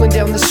 Rolling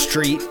down the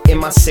street in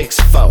my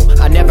 6'4".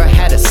 I never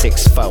had a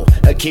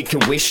 6'4". A kid can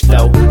wish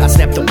though. I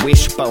snapped the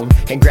wishbone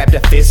and grabbed a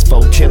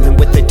fistful. Chilling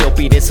with the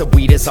dopey, this a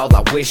weed is all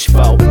I wish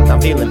for.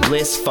 I'm feeling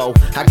blissful.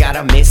 I got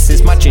a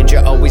missus. My ginger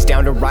always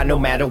down to ride no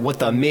matter what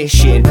the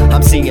mission.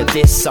 I'm singing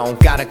this song.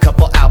 Got a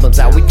couple albums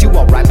out. We do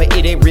alright, but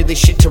it ain't really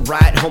shit to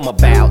write home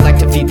about. Like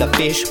to feed the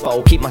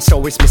fishbowl. Keep my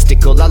stories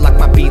mystical. I like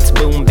my beats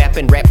boom bap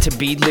and rap to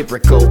be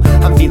lyrical.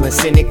 I'm feeling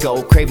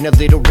cynical. Craving a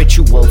little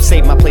ritual.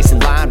 Save my place in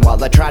line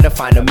while I try to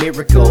find a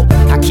miracle.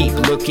 I keep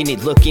looking,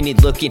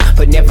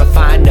 but never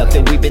find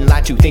nothing. We've been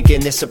lied to,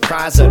 thinking this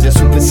surprise under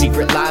super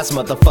secret lies.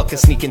 Motherfuckers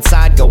sneak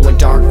inside, going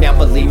dark. Now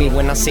believe me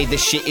when I say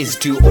this shit is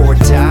do or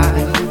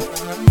die.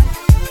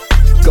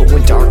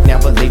 Going dark, now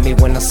believe me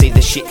when I say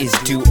this shit is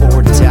do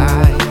or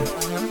die.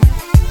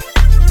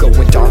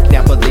 Going dark,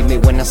 now believe me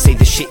when I say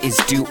this shit is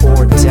do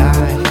or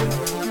die.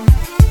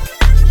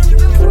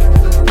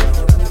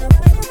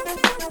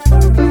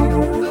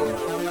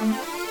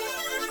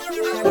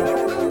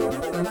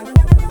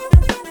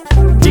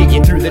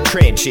 Through the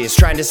trenches,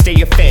 trying to stay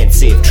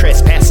offensive.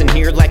 Trespassing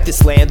here like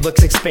this land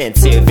looks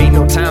expensive. Ain't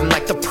no time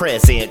like the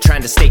present.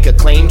 Trying to stake a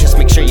claim, just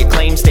make sure your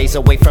claim stays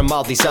away from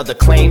all these other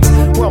claims.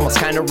 We're almost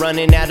kinda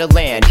running out of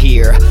land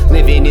here.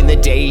 Living in the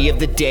day of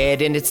the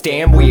dead and it's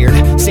damn weird.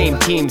 Same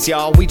teams,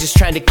 y'all, we just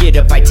trying to get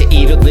a bite to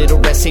eat. A little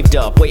rest saved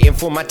up, waiting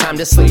for my time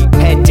to sleep.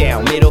 Head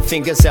down, middle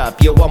fingers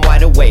up, yo, I'm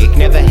wide awake.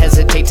 Never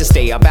hesitate to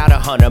stay about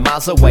 100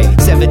 miles away.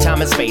 7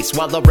 time and space,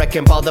 while the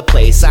wrecking ball the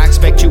place. I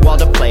expect you all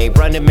to play,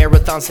 running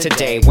marathons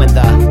today. When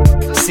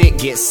the sick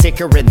get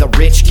sicker and the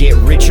rich get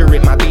richer,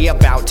 it might be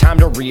about time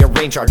to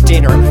rearrange our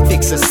dinner.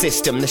 Fix the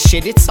system, the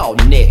shit, it's all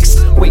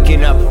nixed.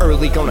 Waking up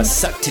early, gonna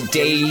suck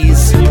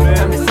today's.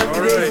 Time to suck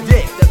today's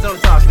dick, that's what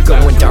I'm talking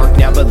about. Going dark,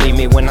 now believe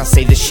me when I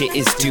say this shit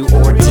is do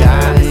or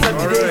die.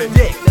 Suck today's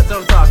dick, that's what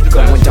I'm talking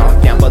about. Going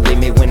dark, now believe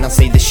me when I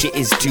say this shit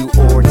is do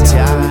or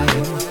die.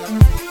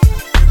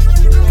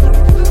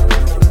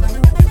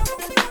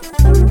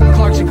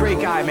 Clark's a great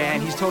guy, man.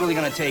 He's totally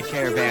gonna take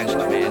care of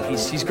Angela, man.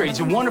 He's great.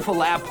 He's a wonderful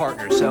lab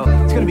partner, so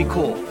it's gonna be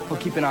cool. We'll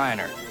keep an eye on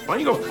her. Why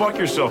don't you go fuck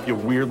yourself, you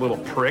weird little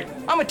prick?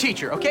 I'm a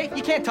teacher, okay?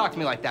 You can't talk to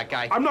me like that,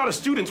 guy. I'm not a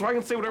student, so I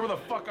can say whatever the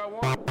fuck I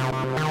want.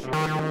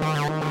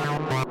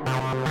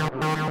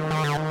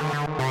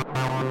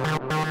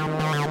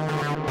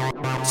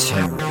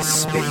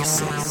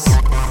 TerraSpaces.